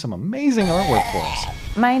to produce some amazing artwork for us.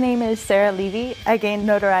 My name is Sarah Levy. I gained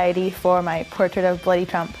notoriety for my portrait of Bloody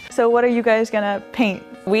Trump. So what are you guys gonna paint?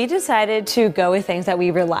 We decided to go with things that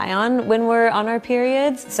we rely on when we're on our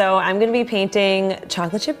periods. So I'm gonna be painting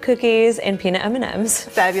chocolate chip cookies and peanut M&Ms.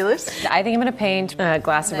 Fabulous. I think I'm gonna paint a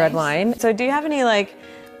glass of red wine. So do you have any like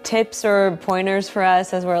tips or pointers for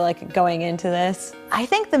us as we're like going into this? I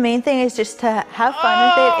think the main thing is just to have fun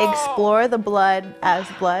with it, explore the blood as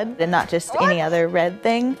blood and not just any other red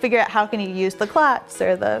thing. Figure out how can you use the clots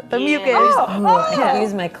or the mucus. I can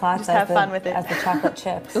use my clots just have fun with it. as the chocolate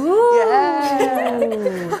chips. Ooh,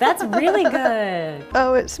 yeah. That's really good.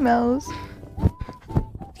 Oh, it smells.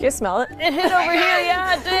 You smell it? It hit over here,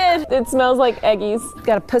 yeah, it did. It smells like eggies.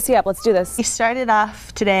 Gotta pussy up, let's do this. We started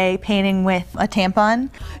off today painting with a tampon.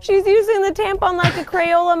 She's using the tampon like a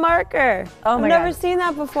Crayola marker. Oh my God. I've never seen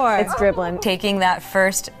that before. It's dribbling. Taking that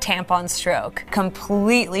first tampon stroke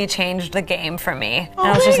completely changed the game for me. And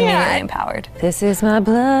I was just immediately empowered. This is my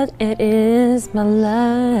blood, it is my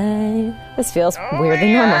life. This feels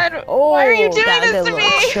weirdly normal. Oh, why are you doing this to me?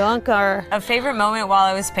 Chunker. A favorite moment while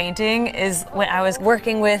I was painting is when I was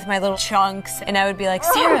working with my little chunks and I would be like,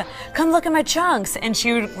 Sarah, come look at my chunks. And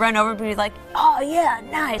she would run over and be like, oh yeah,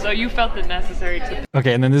 nice. So you felt it necessary to...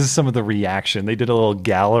 Okay, and then this is some of the reaction. They did a little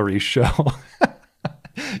gallery show.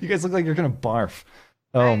 You guys look like you're going to barf.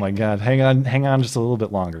 Oh my God. Hang on just a little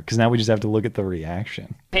bit longer, because now we just have to look at the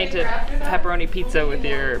reaction. Painted pepperoni pizza with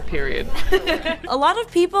your period. A lot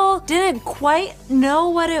of people didn't quite know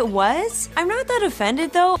what it was. I'm not that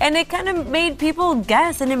offended though, and it kind of made people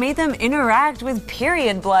guess, and it made them interact with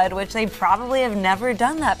period blood, which they probably have never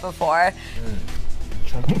done that before.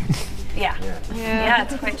 Yeah,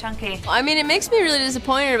 it's quite chunky. I mean, it makes me really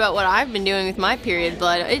disappointed about what I've been doing with my period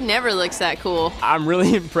blood. It never looks that cool. I'm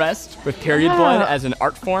really impressed with period blood as an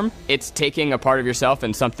art form. It's taking a part of yourself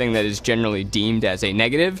and something that is generally deemed as a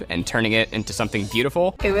negative and turning it into something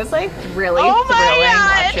beautiful. It was like really thrilling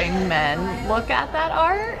watching men look at that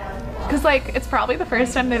art. Because like, it's probably the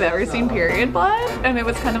first time they've ever seen period blood. And it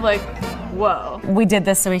was kind of like, whoa. We did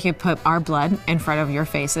this so we could put our blood in front of your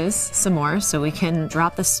faces some more so we can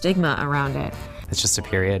drop the stigma around it. It's just a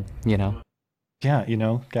period, you know? Yeah, you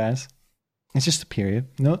know, guys. It's just a period.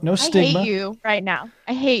 No stigma. I hate you right now.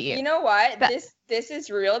 I hate you. You know what? This is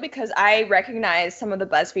real because I recognize some of the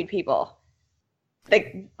Buzzfeed people.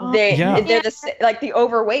 Like they're the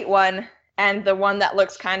overweight one and the one that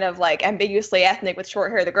looks kind of like ambiguously ethnic with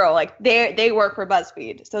short hair, the girl. Like they work for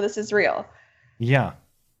Buzzfeed. So this is real. Yeah.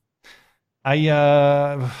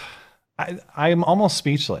 I'm almost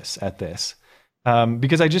speechless at this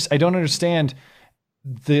because I don't understand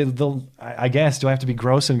I guess, do I have to be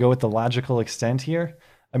gross and go with the logical extent here?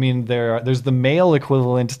 I mean, there's the male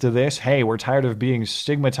equivalent to this. Hey, we're tired of being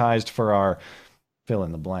stigmatized for our fill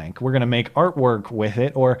in the blank. We're going to make artwork with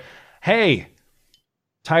it. Or, hey,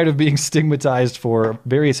 tired of being stigmatized for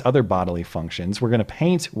various other bodily functions. We're going to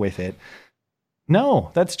paint with it. No,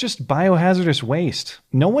 that's just biohazardous waste.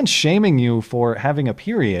 No one's shaming you for having a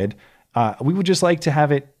period. We would just like to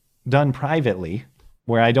have it done privately,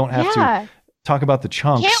 where I don't have to talk about the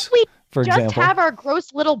chunks. Can't we for just example. have our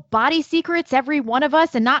gross little body secrets, every one of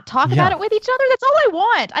us, and not talk about it with each other? That's all I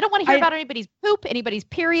want. I don't want to hear about anybody's poop, anybody's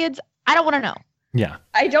periods. I don't want to know. Yeah.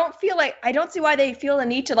 I don't see why they feel the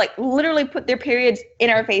need to like literally put their periods in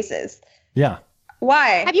our faces. Yeah.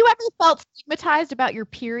 Why? Have you ever felt stigmatized about your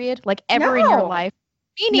period, like ever in your life?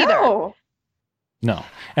 Me neither. No.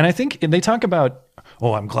 And I think they talk about,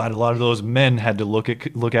 I'm glad a lot of those men had to look at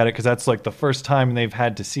it because that's like the first time they've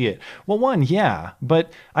had to see it. Well,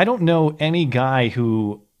 but I don't know any guy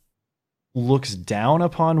who looks down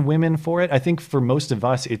upon women for it. I think for most of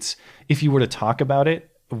us, if you were to talk about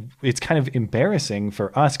it, it's kind of embarrassing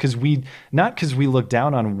for us because not because we look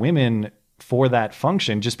down on women for that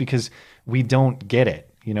function, just because we don't get it.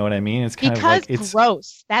 You know what I mean? It's kind of like it's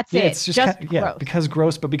gross. That's it. It's just gross. Because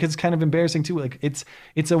gross, but because it's kind of embarrassing too. Like it's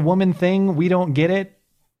a woman thing. We don't get it.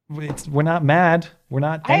 We're not mad. We're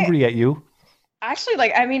not angry at you.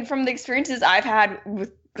 Actually, from the experiences I've had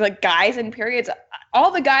with like guys and periods,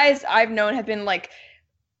 all the guys I've known have been like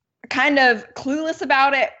kind of clueless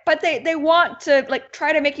about it, but they want to like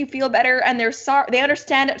try to make you feel better, and they're sorry. They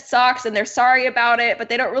understand it sucks, and they're sorry about it, but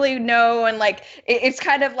they don't really know. And like it's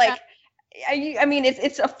kind of like. I mean,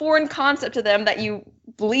 it's a foreign concept to them that you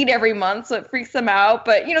bleed every month, so it freaks them out.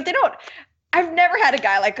 But, they don't. I've never had a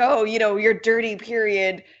guy like, your dirty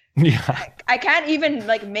period. Yeah. I can't even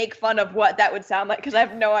like make fun of what that would sound like because I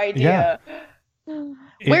have no idea. Yeah.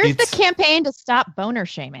 Where's the campaign to stop boner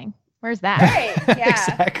shaming? Where's that? Right, yeah.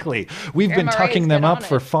 Exactly. We've been tucking them up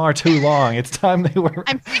for far too long. It's time they were.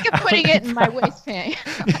 I'm sick of putting it in my waistband.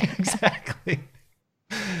 Exactly.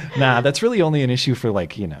 Nah, that's really only an issue for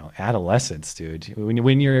like, adolescents, dude.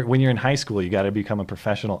 When you're in high school, you got to become a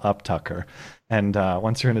professional uptucker. And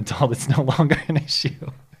once you're an adult, it's no longer an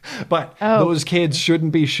issue. But those kids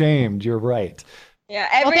shouldn't be shamed. You're right. Yeah,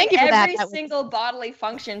 every single bodily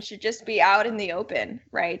function should just be out in the open,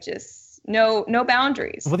 right? Just no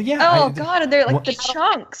boundaries. Well, yeah. God, they're like the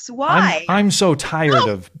chunks. Why? I'm so tired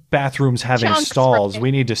of bathrooms having stalls.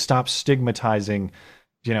 We need to stop stigmatizing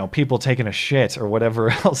people taking a shit or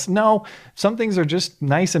whatever else. No, some things are just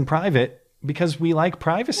nice and private because we like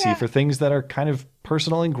privacy for things that are kind of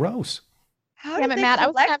personal and gross. Damn it, Matt, I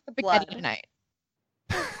was gonna have spaghetti tonight.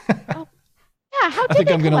 how did I think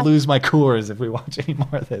they I'm going to collect- lose my cores if we watch any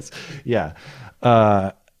more of this. Yeah.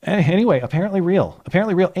 Anyway, apparently real.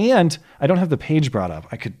 And I don't have the page brought up.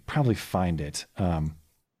 I could probably find it.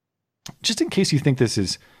 Just in case you think this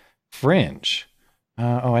is fringe.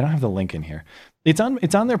 I don't have the link in here. It's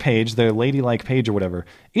on their page, their ladylike page or whatever.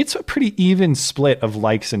 It's a pretty even split of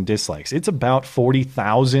likes and dislikes. It's about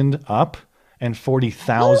 40,000 up and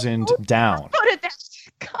 40,000 down.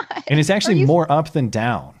 And it's actually more up than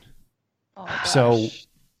down. So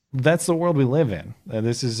that's the world we live in.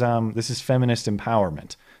 This is feminist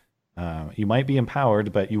empowerment. You might be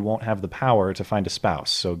empowered, but you won't have the power to find a spouse.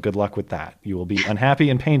 So good luck with that. You will be unhappy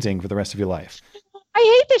in painting for the rest of your life. I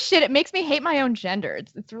hate this shit. It makes me hate my own gender.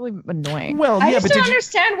 It's really annoying. Well, I just don't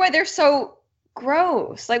understand why they're so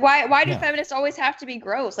gross. Like, why do feminists always have to be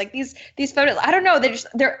gross? Like these feminists, I don't know.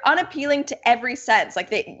 They're unappealing to every sense. Like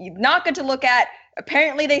you're not good to look at.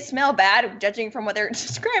 Apparently, they smell bad, judging from what they're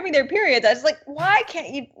describing their periods. I was like, why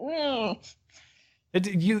can't you?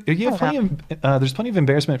 You have plenty of, there's plenty of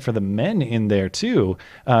embarrassment for the men in there too.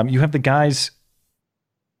 You have the guys.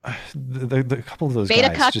 The couple of those Beta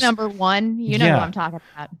guys. cuck number one. You know what I'm talking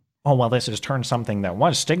about. Oh, well, this has turned something that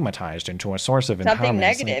was stigmatized into a source of Something empowerment.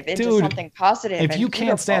 negative into dude, something positive. If you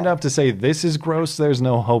can't stand up to say this is gross, there's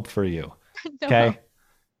no hope for you. Okay?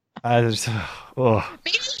 Maybe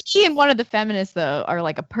he and one of the feminists, though, are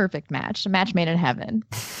like a perfect match. A match made in heaven.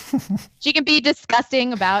 She can be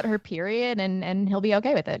disgusting about her period, and he'll be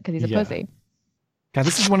okay with it because he's a pussy. God,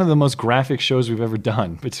 this is one of the most graphic shows we've ever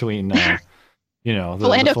done between... the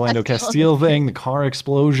Philando Castile thing, the car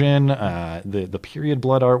explosion, the period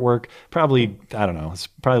blood artwork. Probably, I don't know, it's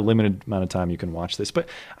probably a limited amount of time you can watch this. But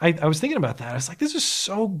I was thinking about that. I was like, this is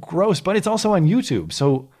so gross, but it's also on YouTube.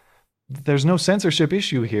 So there's no censorship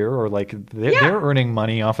issue here, or like they're earning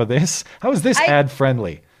money off of this. How is this ad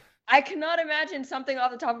friendly? I cannot imagine something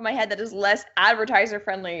off the top of my head that is less advertiser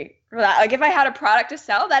friendly for that. Like if I had a product to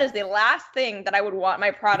sell, that is the last thing that I would want my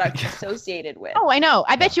product associated with. Oh, I know.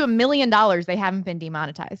 I bet you $1 million they haven't been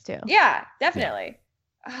demonetized too. Yeah, definitely.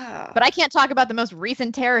 But I can't talk about the most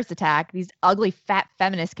recent terrorist attack. These ugly fat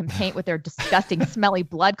feminists can paint with their disgusting smelly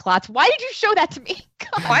blood clots. Why did you show that to me?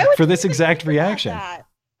 God. Why would for this exact reaction?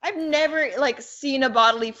 I've never seen a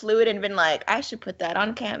bodily fluid and been like, I should put that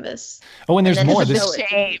on canvas. Oh, and there's more.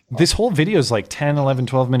 This whole video is like 10, 11,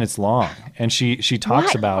 12 minutes long. And she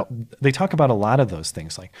talks about, they talk about a lot of those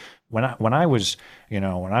things. Like when I was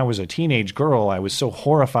a teenage girl, I was so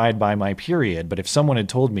horrified by my period. But if someone had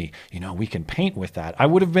told me, we can paint with that, I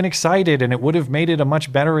would have been excited and it would have made it a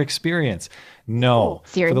much better experience. No,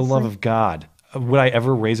 for the love of God. Would I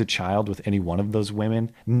ever raise a child with any one of those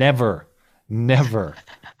women? Never.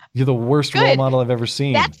 You're the worst role model I've ever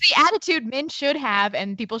seen. That's the attitude men should have,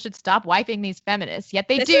 and people should stop wiping these feminists. Yet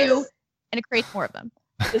they do, and it creates more of them.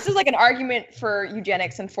 This is like an argument for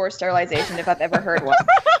eugenics and forced sterilization, if I've ever heard one.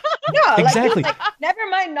 No, exactly. Like, never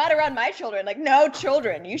mind, not around my children. Like, no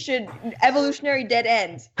children. You should evolutionary dead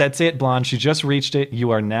ends. That's it, Blonde. She just reached it.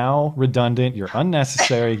 You are now redundant. You're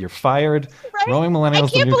unnecessary. You're fired. Right? Throwing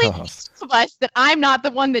millennials the new co-host. That I'm not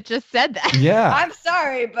the one that just said that. Yeah. I'm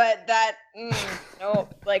sorry, but that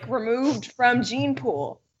removed from gene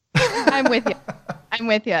pool. I'm with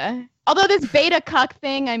you. Although this beta cuck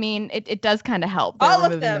thing, I mean, it does kind of help. All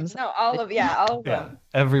of them. No, all of them.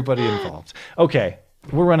 Everybody involved. Okay.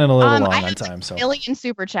 We're running a little long on time. So million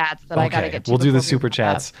super chats that I got to get to. We'll do the super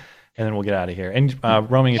chats and then we'll get out of here. And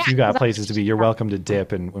roaming, if you got places to be, you're welcome to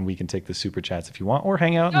dip and we can take the super chats if you want, or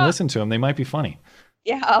hang out and listen to them. They might be funny.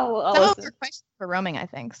 Yeah, I'll some listen. of your questions for roaming, I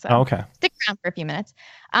think. So okay. Stick around for a few minutes.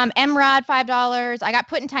 Emrod, $5. I got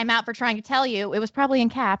put in timeout for trying to tell you. It was probably in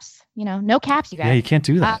caps. No caps, you guys. Yeah, you can't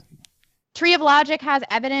do that. Tree of Logic has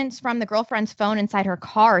evidence from the girlfriend's phone inside her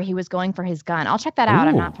car. He was going for his gun. I'll check that out.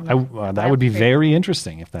 I'm not familiar. That would be very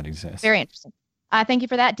interesting if that exists. Very interesting. Thank you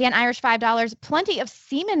for that. Dan Irish, $5. Plenty of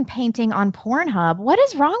semen painting on Pornhub. What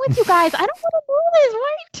is wrong with you guys? I don't want to know this.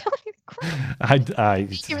 Why are you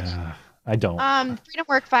telling me? I don't. Freedom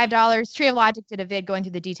Work, $5. Tree of Logic did a vid going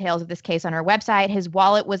through the details of this case on her website. His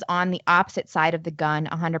wallet was on the opposite side of the gun,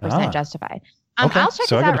 100% justified. Okay. I'll check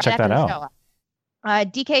so this I gotta out check right that after the out. show.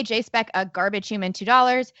 DK J Spec, a garbage human,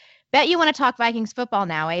 $2. Bet you want to talk Vikings football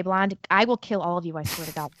now, eh, Blonde? I will kill all of you, I swear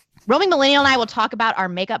to God. Roaming Millennial and I will talk about our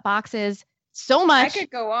makeup boxes so much. I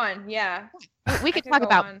could go on, yeah. We could talk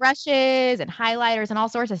about brushes and highlighters and all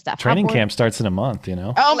sorts of stuff. Training camp starts in a month,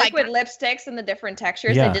 Oh, liquid lipsticks and the different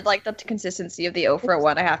textures. Yeah. They did like the consistency of the Ofra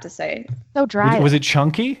one, I have to say. So dry. Was it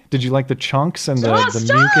chunky? Did you like the chunks and the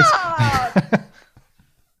mucus?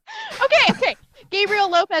 Okay.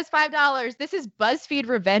 Gabriel Lopez, $5. This is BuzzFeed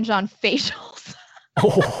revenge on facials.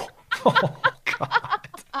 Oh God.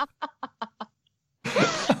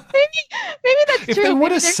 Maybe that's If true. they would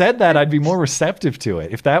Maybe have they're- said that, I'd be more receptive to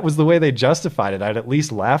it. If that was the way they justified it, I'd at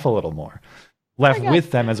least laugh a little more. Laugh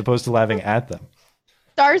with them as opposed to laughing at them.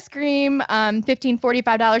 Starscream,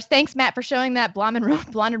 $15.45. Thanks, Matt, for showing that. Blonde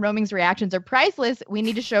and Roaming's reactions are priceless. We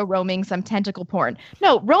need to show Roaming some tentacle porn.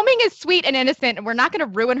 No, Roaming is sweet and innocent, and we're not going to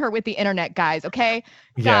ruin her with the internet, guys, okay?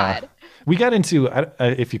 Yeah. God. We got into,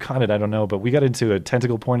 if you caught it, I don't know, but we got into a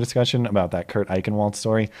tentacle porn discussion about that Kurt Eichenwald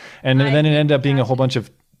story. And then it ended up being a whole bunch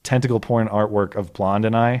of tentacle porn artwork of Blonde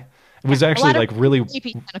and I. It was actually like really,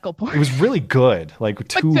 creepy tentacle porn. it was really good, like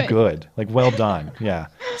too good, like well done. Yeah.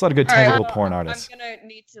 It's a lot of good tentacle porn artists. I'm gonna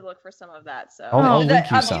need to look for some of that. So I'll link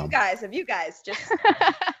you of some. you guys, just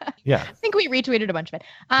Yeah. I think we retweeted a bunch of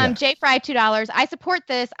it. J Fry, $2. I support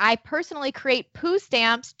this. I personally create poo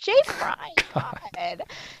stamps. J Fry, God,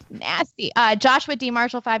 nasty. Joshua D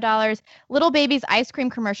Marshall, $5. Little Baby's ice cream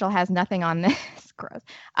commercial has nothing on this. Gross.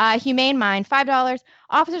 Humane Mind, $5.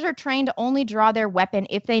 Officers are trained to only draw their weapon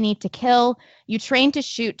if they need to kill. You train to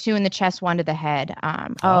shoot 2 in the chest, 1 to the head.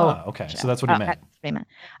 Okay. So that's what he meant. That's what he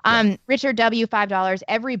meant. Richard W, $5.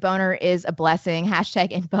 Every boner is a blessing.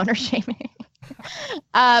 Hashtag in boner shaming.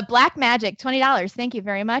 Black Magic, $20. Thank you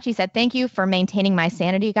very much. He said, thank you for maintaining my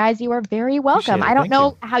sanity, guys. You are very welcome. I don't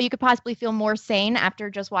know how you could possibly feel more sane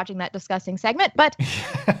after just watching that disgusting segment, but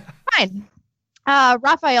fine.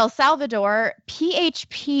 Rafael Salvador,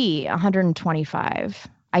 PHP, 125.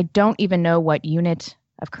 I don't even know what unit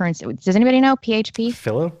of currency. Does anybody know PHP?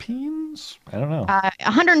 Philippines? I don't know.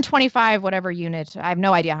 125, whatever unit. I have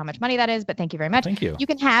no idea how much money that is, but thank you very much. Thank you. You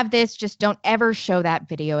can have this. Just don't ever show that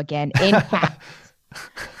video again in caps.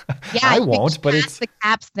 Yeah, I you won't, can but cast it's the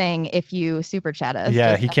caps thing if you super chat us.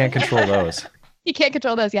 yeah. He can't control those. You can't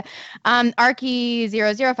control those, yeah. Arky00,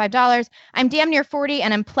 $5. I'm damn near 40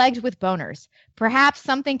 and I'm plagued with boners. Perhaps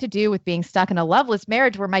something to do with being stuck in a loveless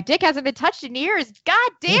marriage where my dick hasn't been touched in years.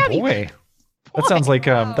 God damn you. Boy, that sounds like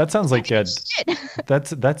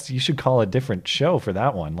that's you should call a different show for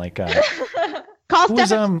that one. Like Call who was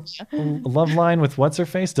Stefan. Love Line with what's her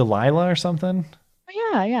face, Delilah or something.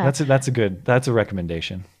 Yeah. That's a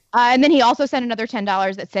recommendation. And then he also sent another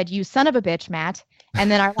 $10 that said, you son of a bitch, Matt. And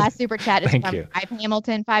then our last super chat is Thank from you. Ivan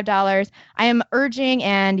Hamilton, $5. I am urging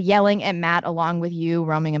and yelling at Matt along with you,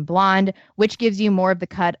 Roaming and Blonde, which gives you more of the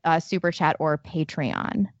cut, super chat or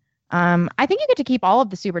Patreon. I think you get to keep all of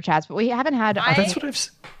the super chats, but we haven't had. That's what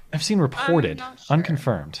I've seen reported,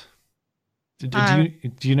 unconfirmed. Do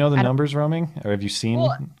you know the numbers, Roaming, or have you seen?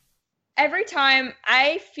 Well, every time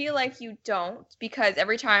I feel like you don't, because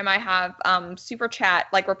every time I have super chat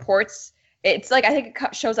like reports, it's like I think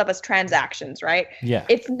it shows up as transactions, right? Yeah.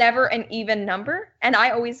 It's never an even number, and I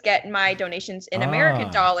always get my donations in American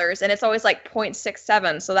dollars, and it's always like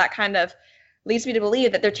 0.67. So that kind of leads me to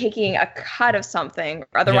believe that they're taking a cut of something.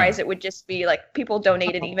 Otherwise, it would just be like people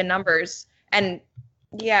donated even numbers, and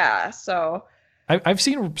so I've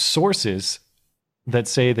seen sources that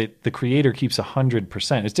say that the creator keeps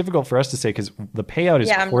 100%. It's difficult for us to say because the payout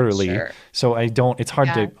is quarterly, so it's hard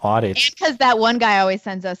to audit. Because that one guy always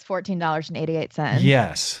sends us $14.88.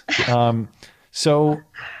 Yes. So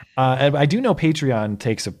I do know Patreon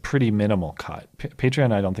takes a pretty minimal cut.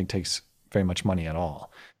 Patreon, I don't think takes very much money at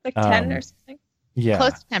all. Like 10 or something. Yeah.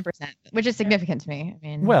 Close to 10%, which is significant to me. I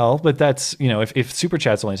mean, well, but that's, if Super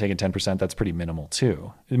Chat's only taking 10%, that's pretty minimal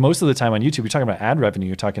too. Most of the time on YouTube, you're talking about ad revenue,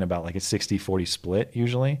 you're talking about like a 60-40 split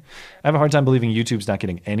usually. I have a hard time believing YouTube's not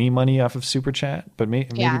getting any money off of Super Chat, but maybe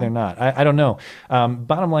they're not. I don't know.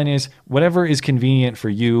 Bottom line is, whatever is convenient for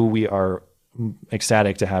you, we are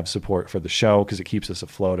ecstatic to have support for the show because it keeps us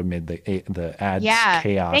afloat amid the ads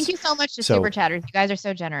chaos. Thank you so much to Super Chatters. You guys are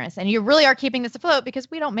so generous, and you really are keeping this afloat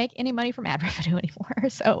because we don't make any money from ad revenue anymore.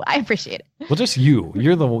 So I appreciate it. Well, just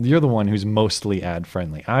you're the one who's mostly ad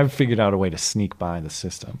friendly. I've figured out a way to sneak by the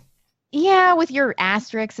system. Yeah, with your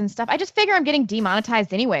asterisks and stuff. I just figure I'm getting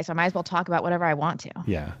demonetized anyway, so I might as well talk about whatever I want to.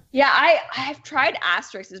 Yeah. Yeah, I've tried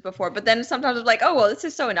asterisks before, but then sometimes I'm like, oh well, this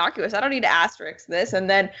is so innocuous. I don't need to asterisk this, and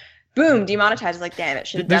then boom, demonetized. Like, damn it,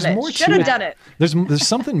 should have done it. Should have done it. There's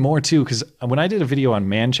something more too, because when I did a video on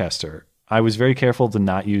Manchester, I was very careful to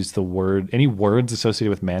not use any words associated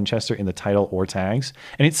with Manchester in the title or tags,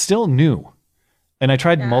 and it's still new. And I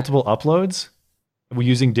tried multiple uploads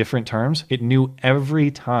using different terms. It knew every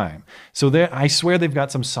time. So I swear they've got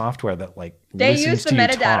some software that they listens use the to you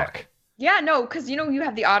metadata. talk. Yeah, no, because you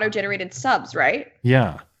have the auto-generated subs, right?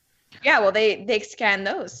 Yeah. Yeah, well, they scan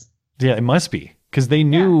those. Yeah, it must be. Because they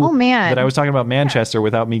knew Oh, man. that I was talking about Manchester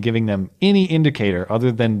without me giving them any indicator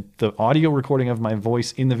other than the audio recording of my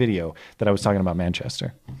voice in the video that I was talking about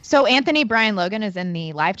Manchester. So Anthony Brian Logan is in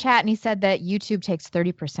the live chat, and he said that YouTube takes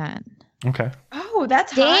 30%. Okay. Oh,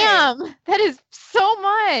 that's damn. That is so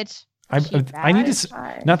much. I need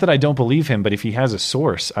to, not that I don't believe him, but if he has a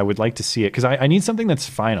source, I would like to see it because I need something that's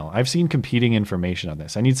final. I've seen competing information on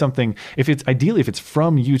this. I need something, if it's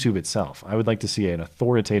from YouTube itself, I would like to see an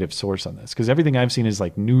authoritative source on this because everything I've seen is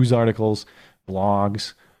like news articles,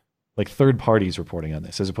 blogs, like third parties reporting on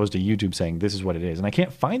this as opposed to YouTube saying this is what it is. And I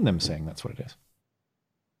can't find them saying that's what it is.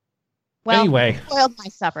 Well, anyway, I spoiled my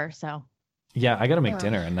supper, so. Yeah, I got to make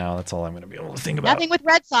dinner, and now that's all I'm going to be able to think about. Nothing with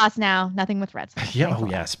red sauce now. Nothing with red sauce. Yeah,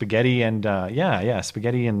 yeah, spaghetti and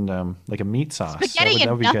spaghetti and like a meat sauce. Spaghetti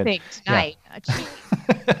and nothing tonight. Yeah.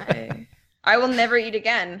 I will never eat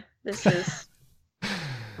again. This is.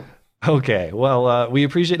 Okay, well, we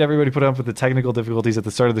appreciate everybody putting up with the technical difficulties at the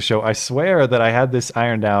start of the show. I swear that I had this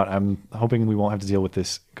ironed out. I'm hoping we won't have to deal with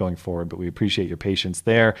this going forward, but we appreciate your patience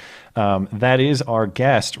there. That is our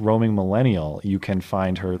guest, Roaming Millennial. You can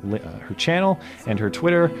find her channel and her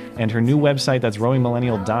Twitter and her new website. That's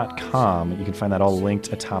roamingmillennial.com. You can find that all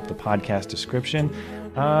linked atop the podcast description.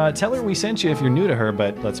 Tell her we sent you if you're new to her,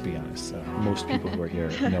 but let's be honest, most people who are here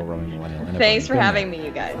know Roaming Millennial. Thanks for having me,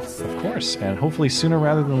 you guys. Of course, and hopefully sooner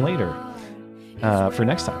rather than later for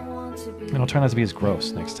next time. And I'll try not to be as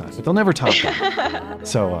gross next time, but they'll never top that.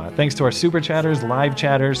 So thanks to our super chatters, live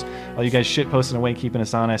chatters, all you guys shit posting away, keeping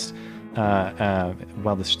us honest,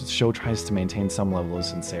 while the show tries to maintain some level of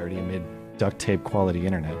sincerity amid duct tape quality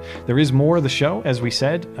internet. There is more of the show, as we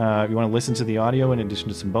said. If you want to listen to the audio in addition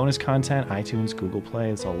to some bonus content, iTunes, Google Play,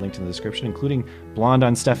 it's all linked in the description, including Blonde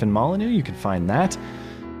on Stefan Molyneux. You can find that.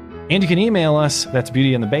 And you can email us. That's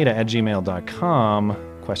beautyandthebeta@gmail.com.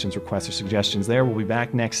 Questions, requests, or suggestions there. We'll be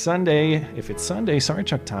back next Sunday. If it's Sunday, sorry,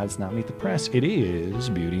 Chuck Todd's not Meet the Press. It is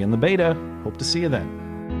Beauty and the Beta. Hope to see you then.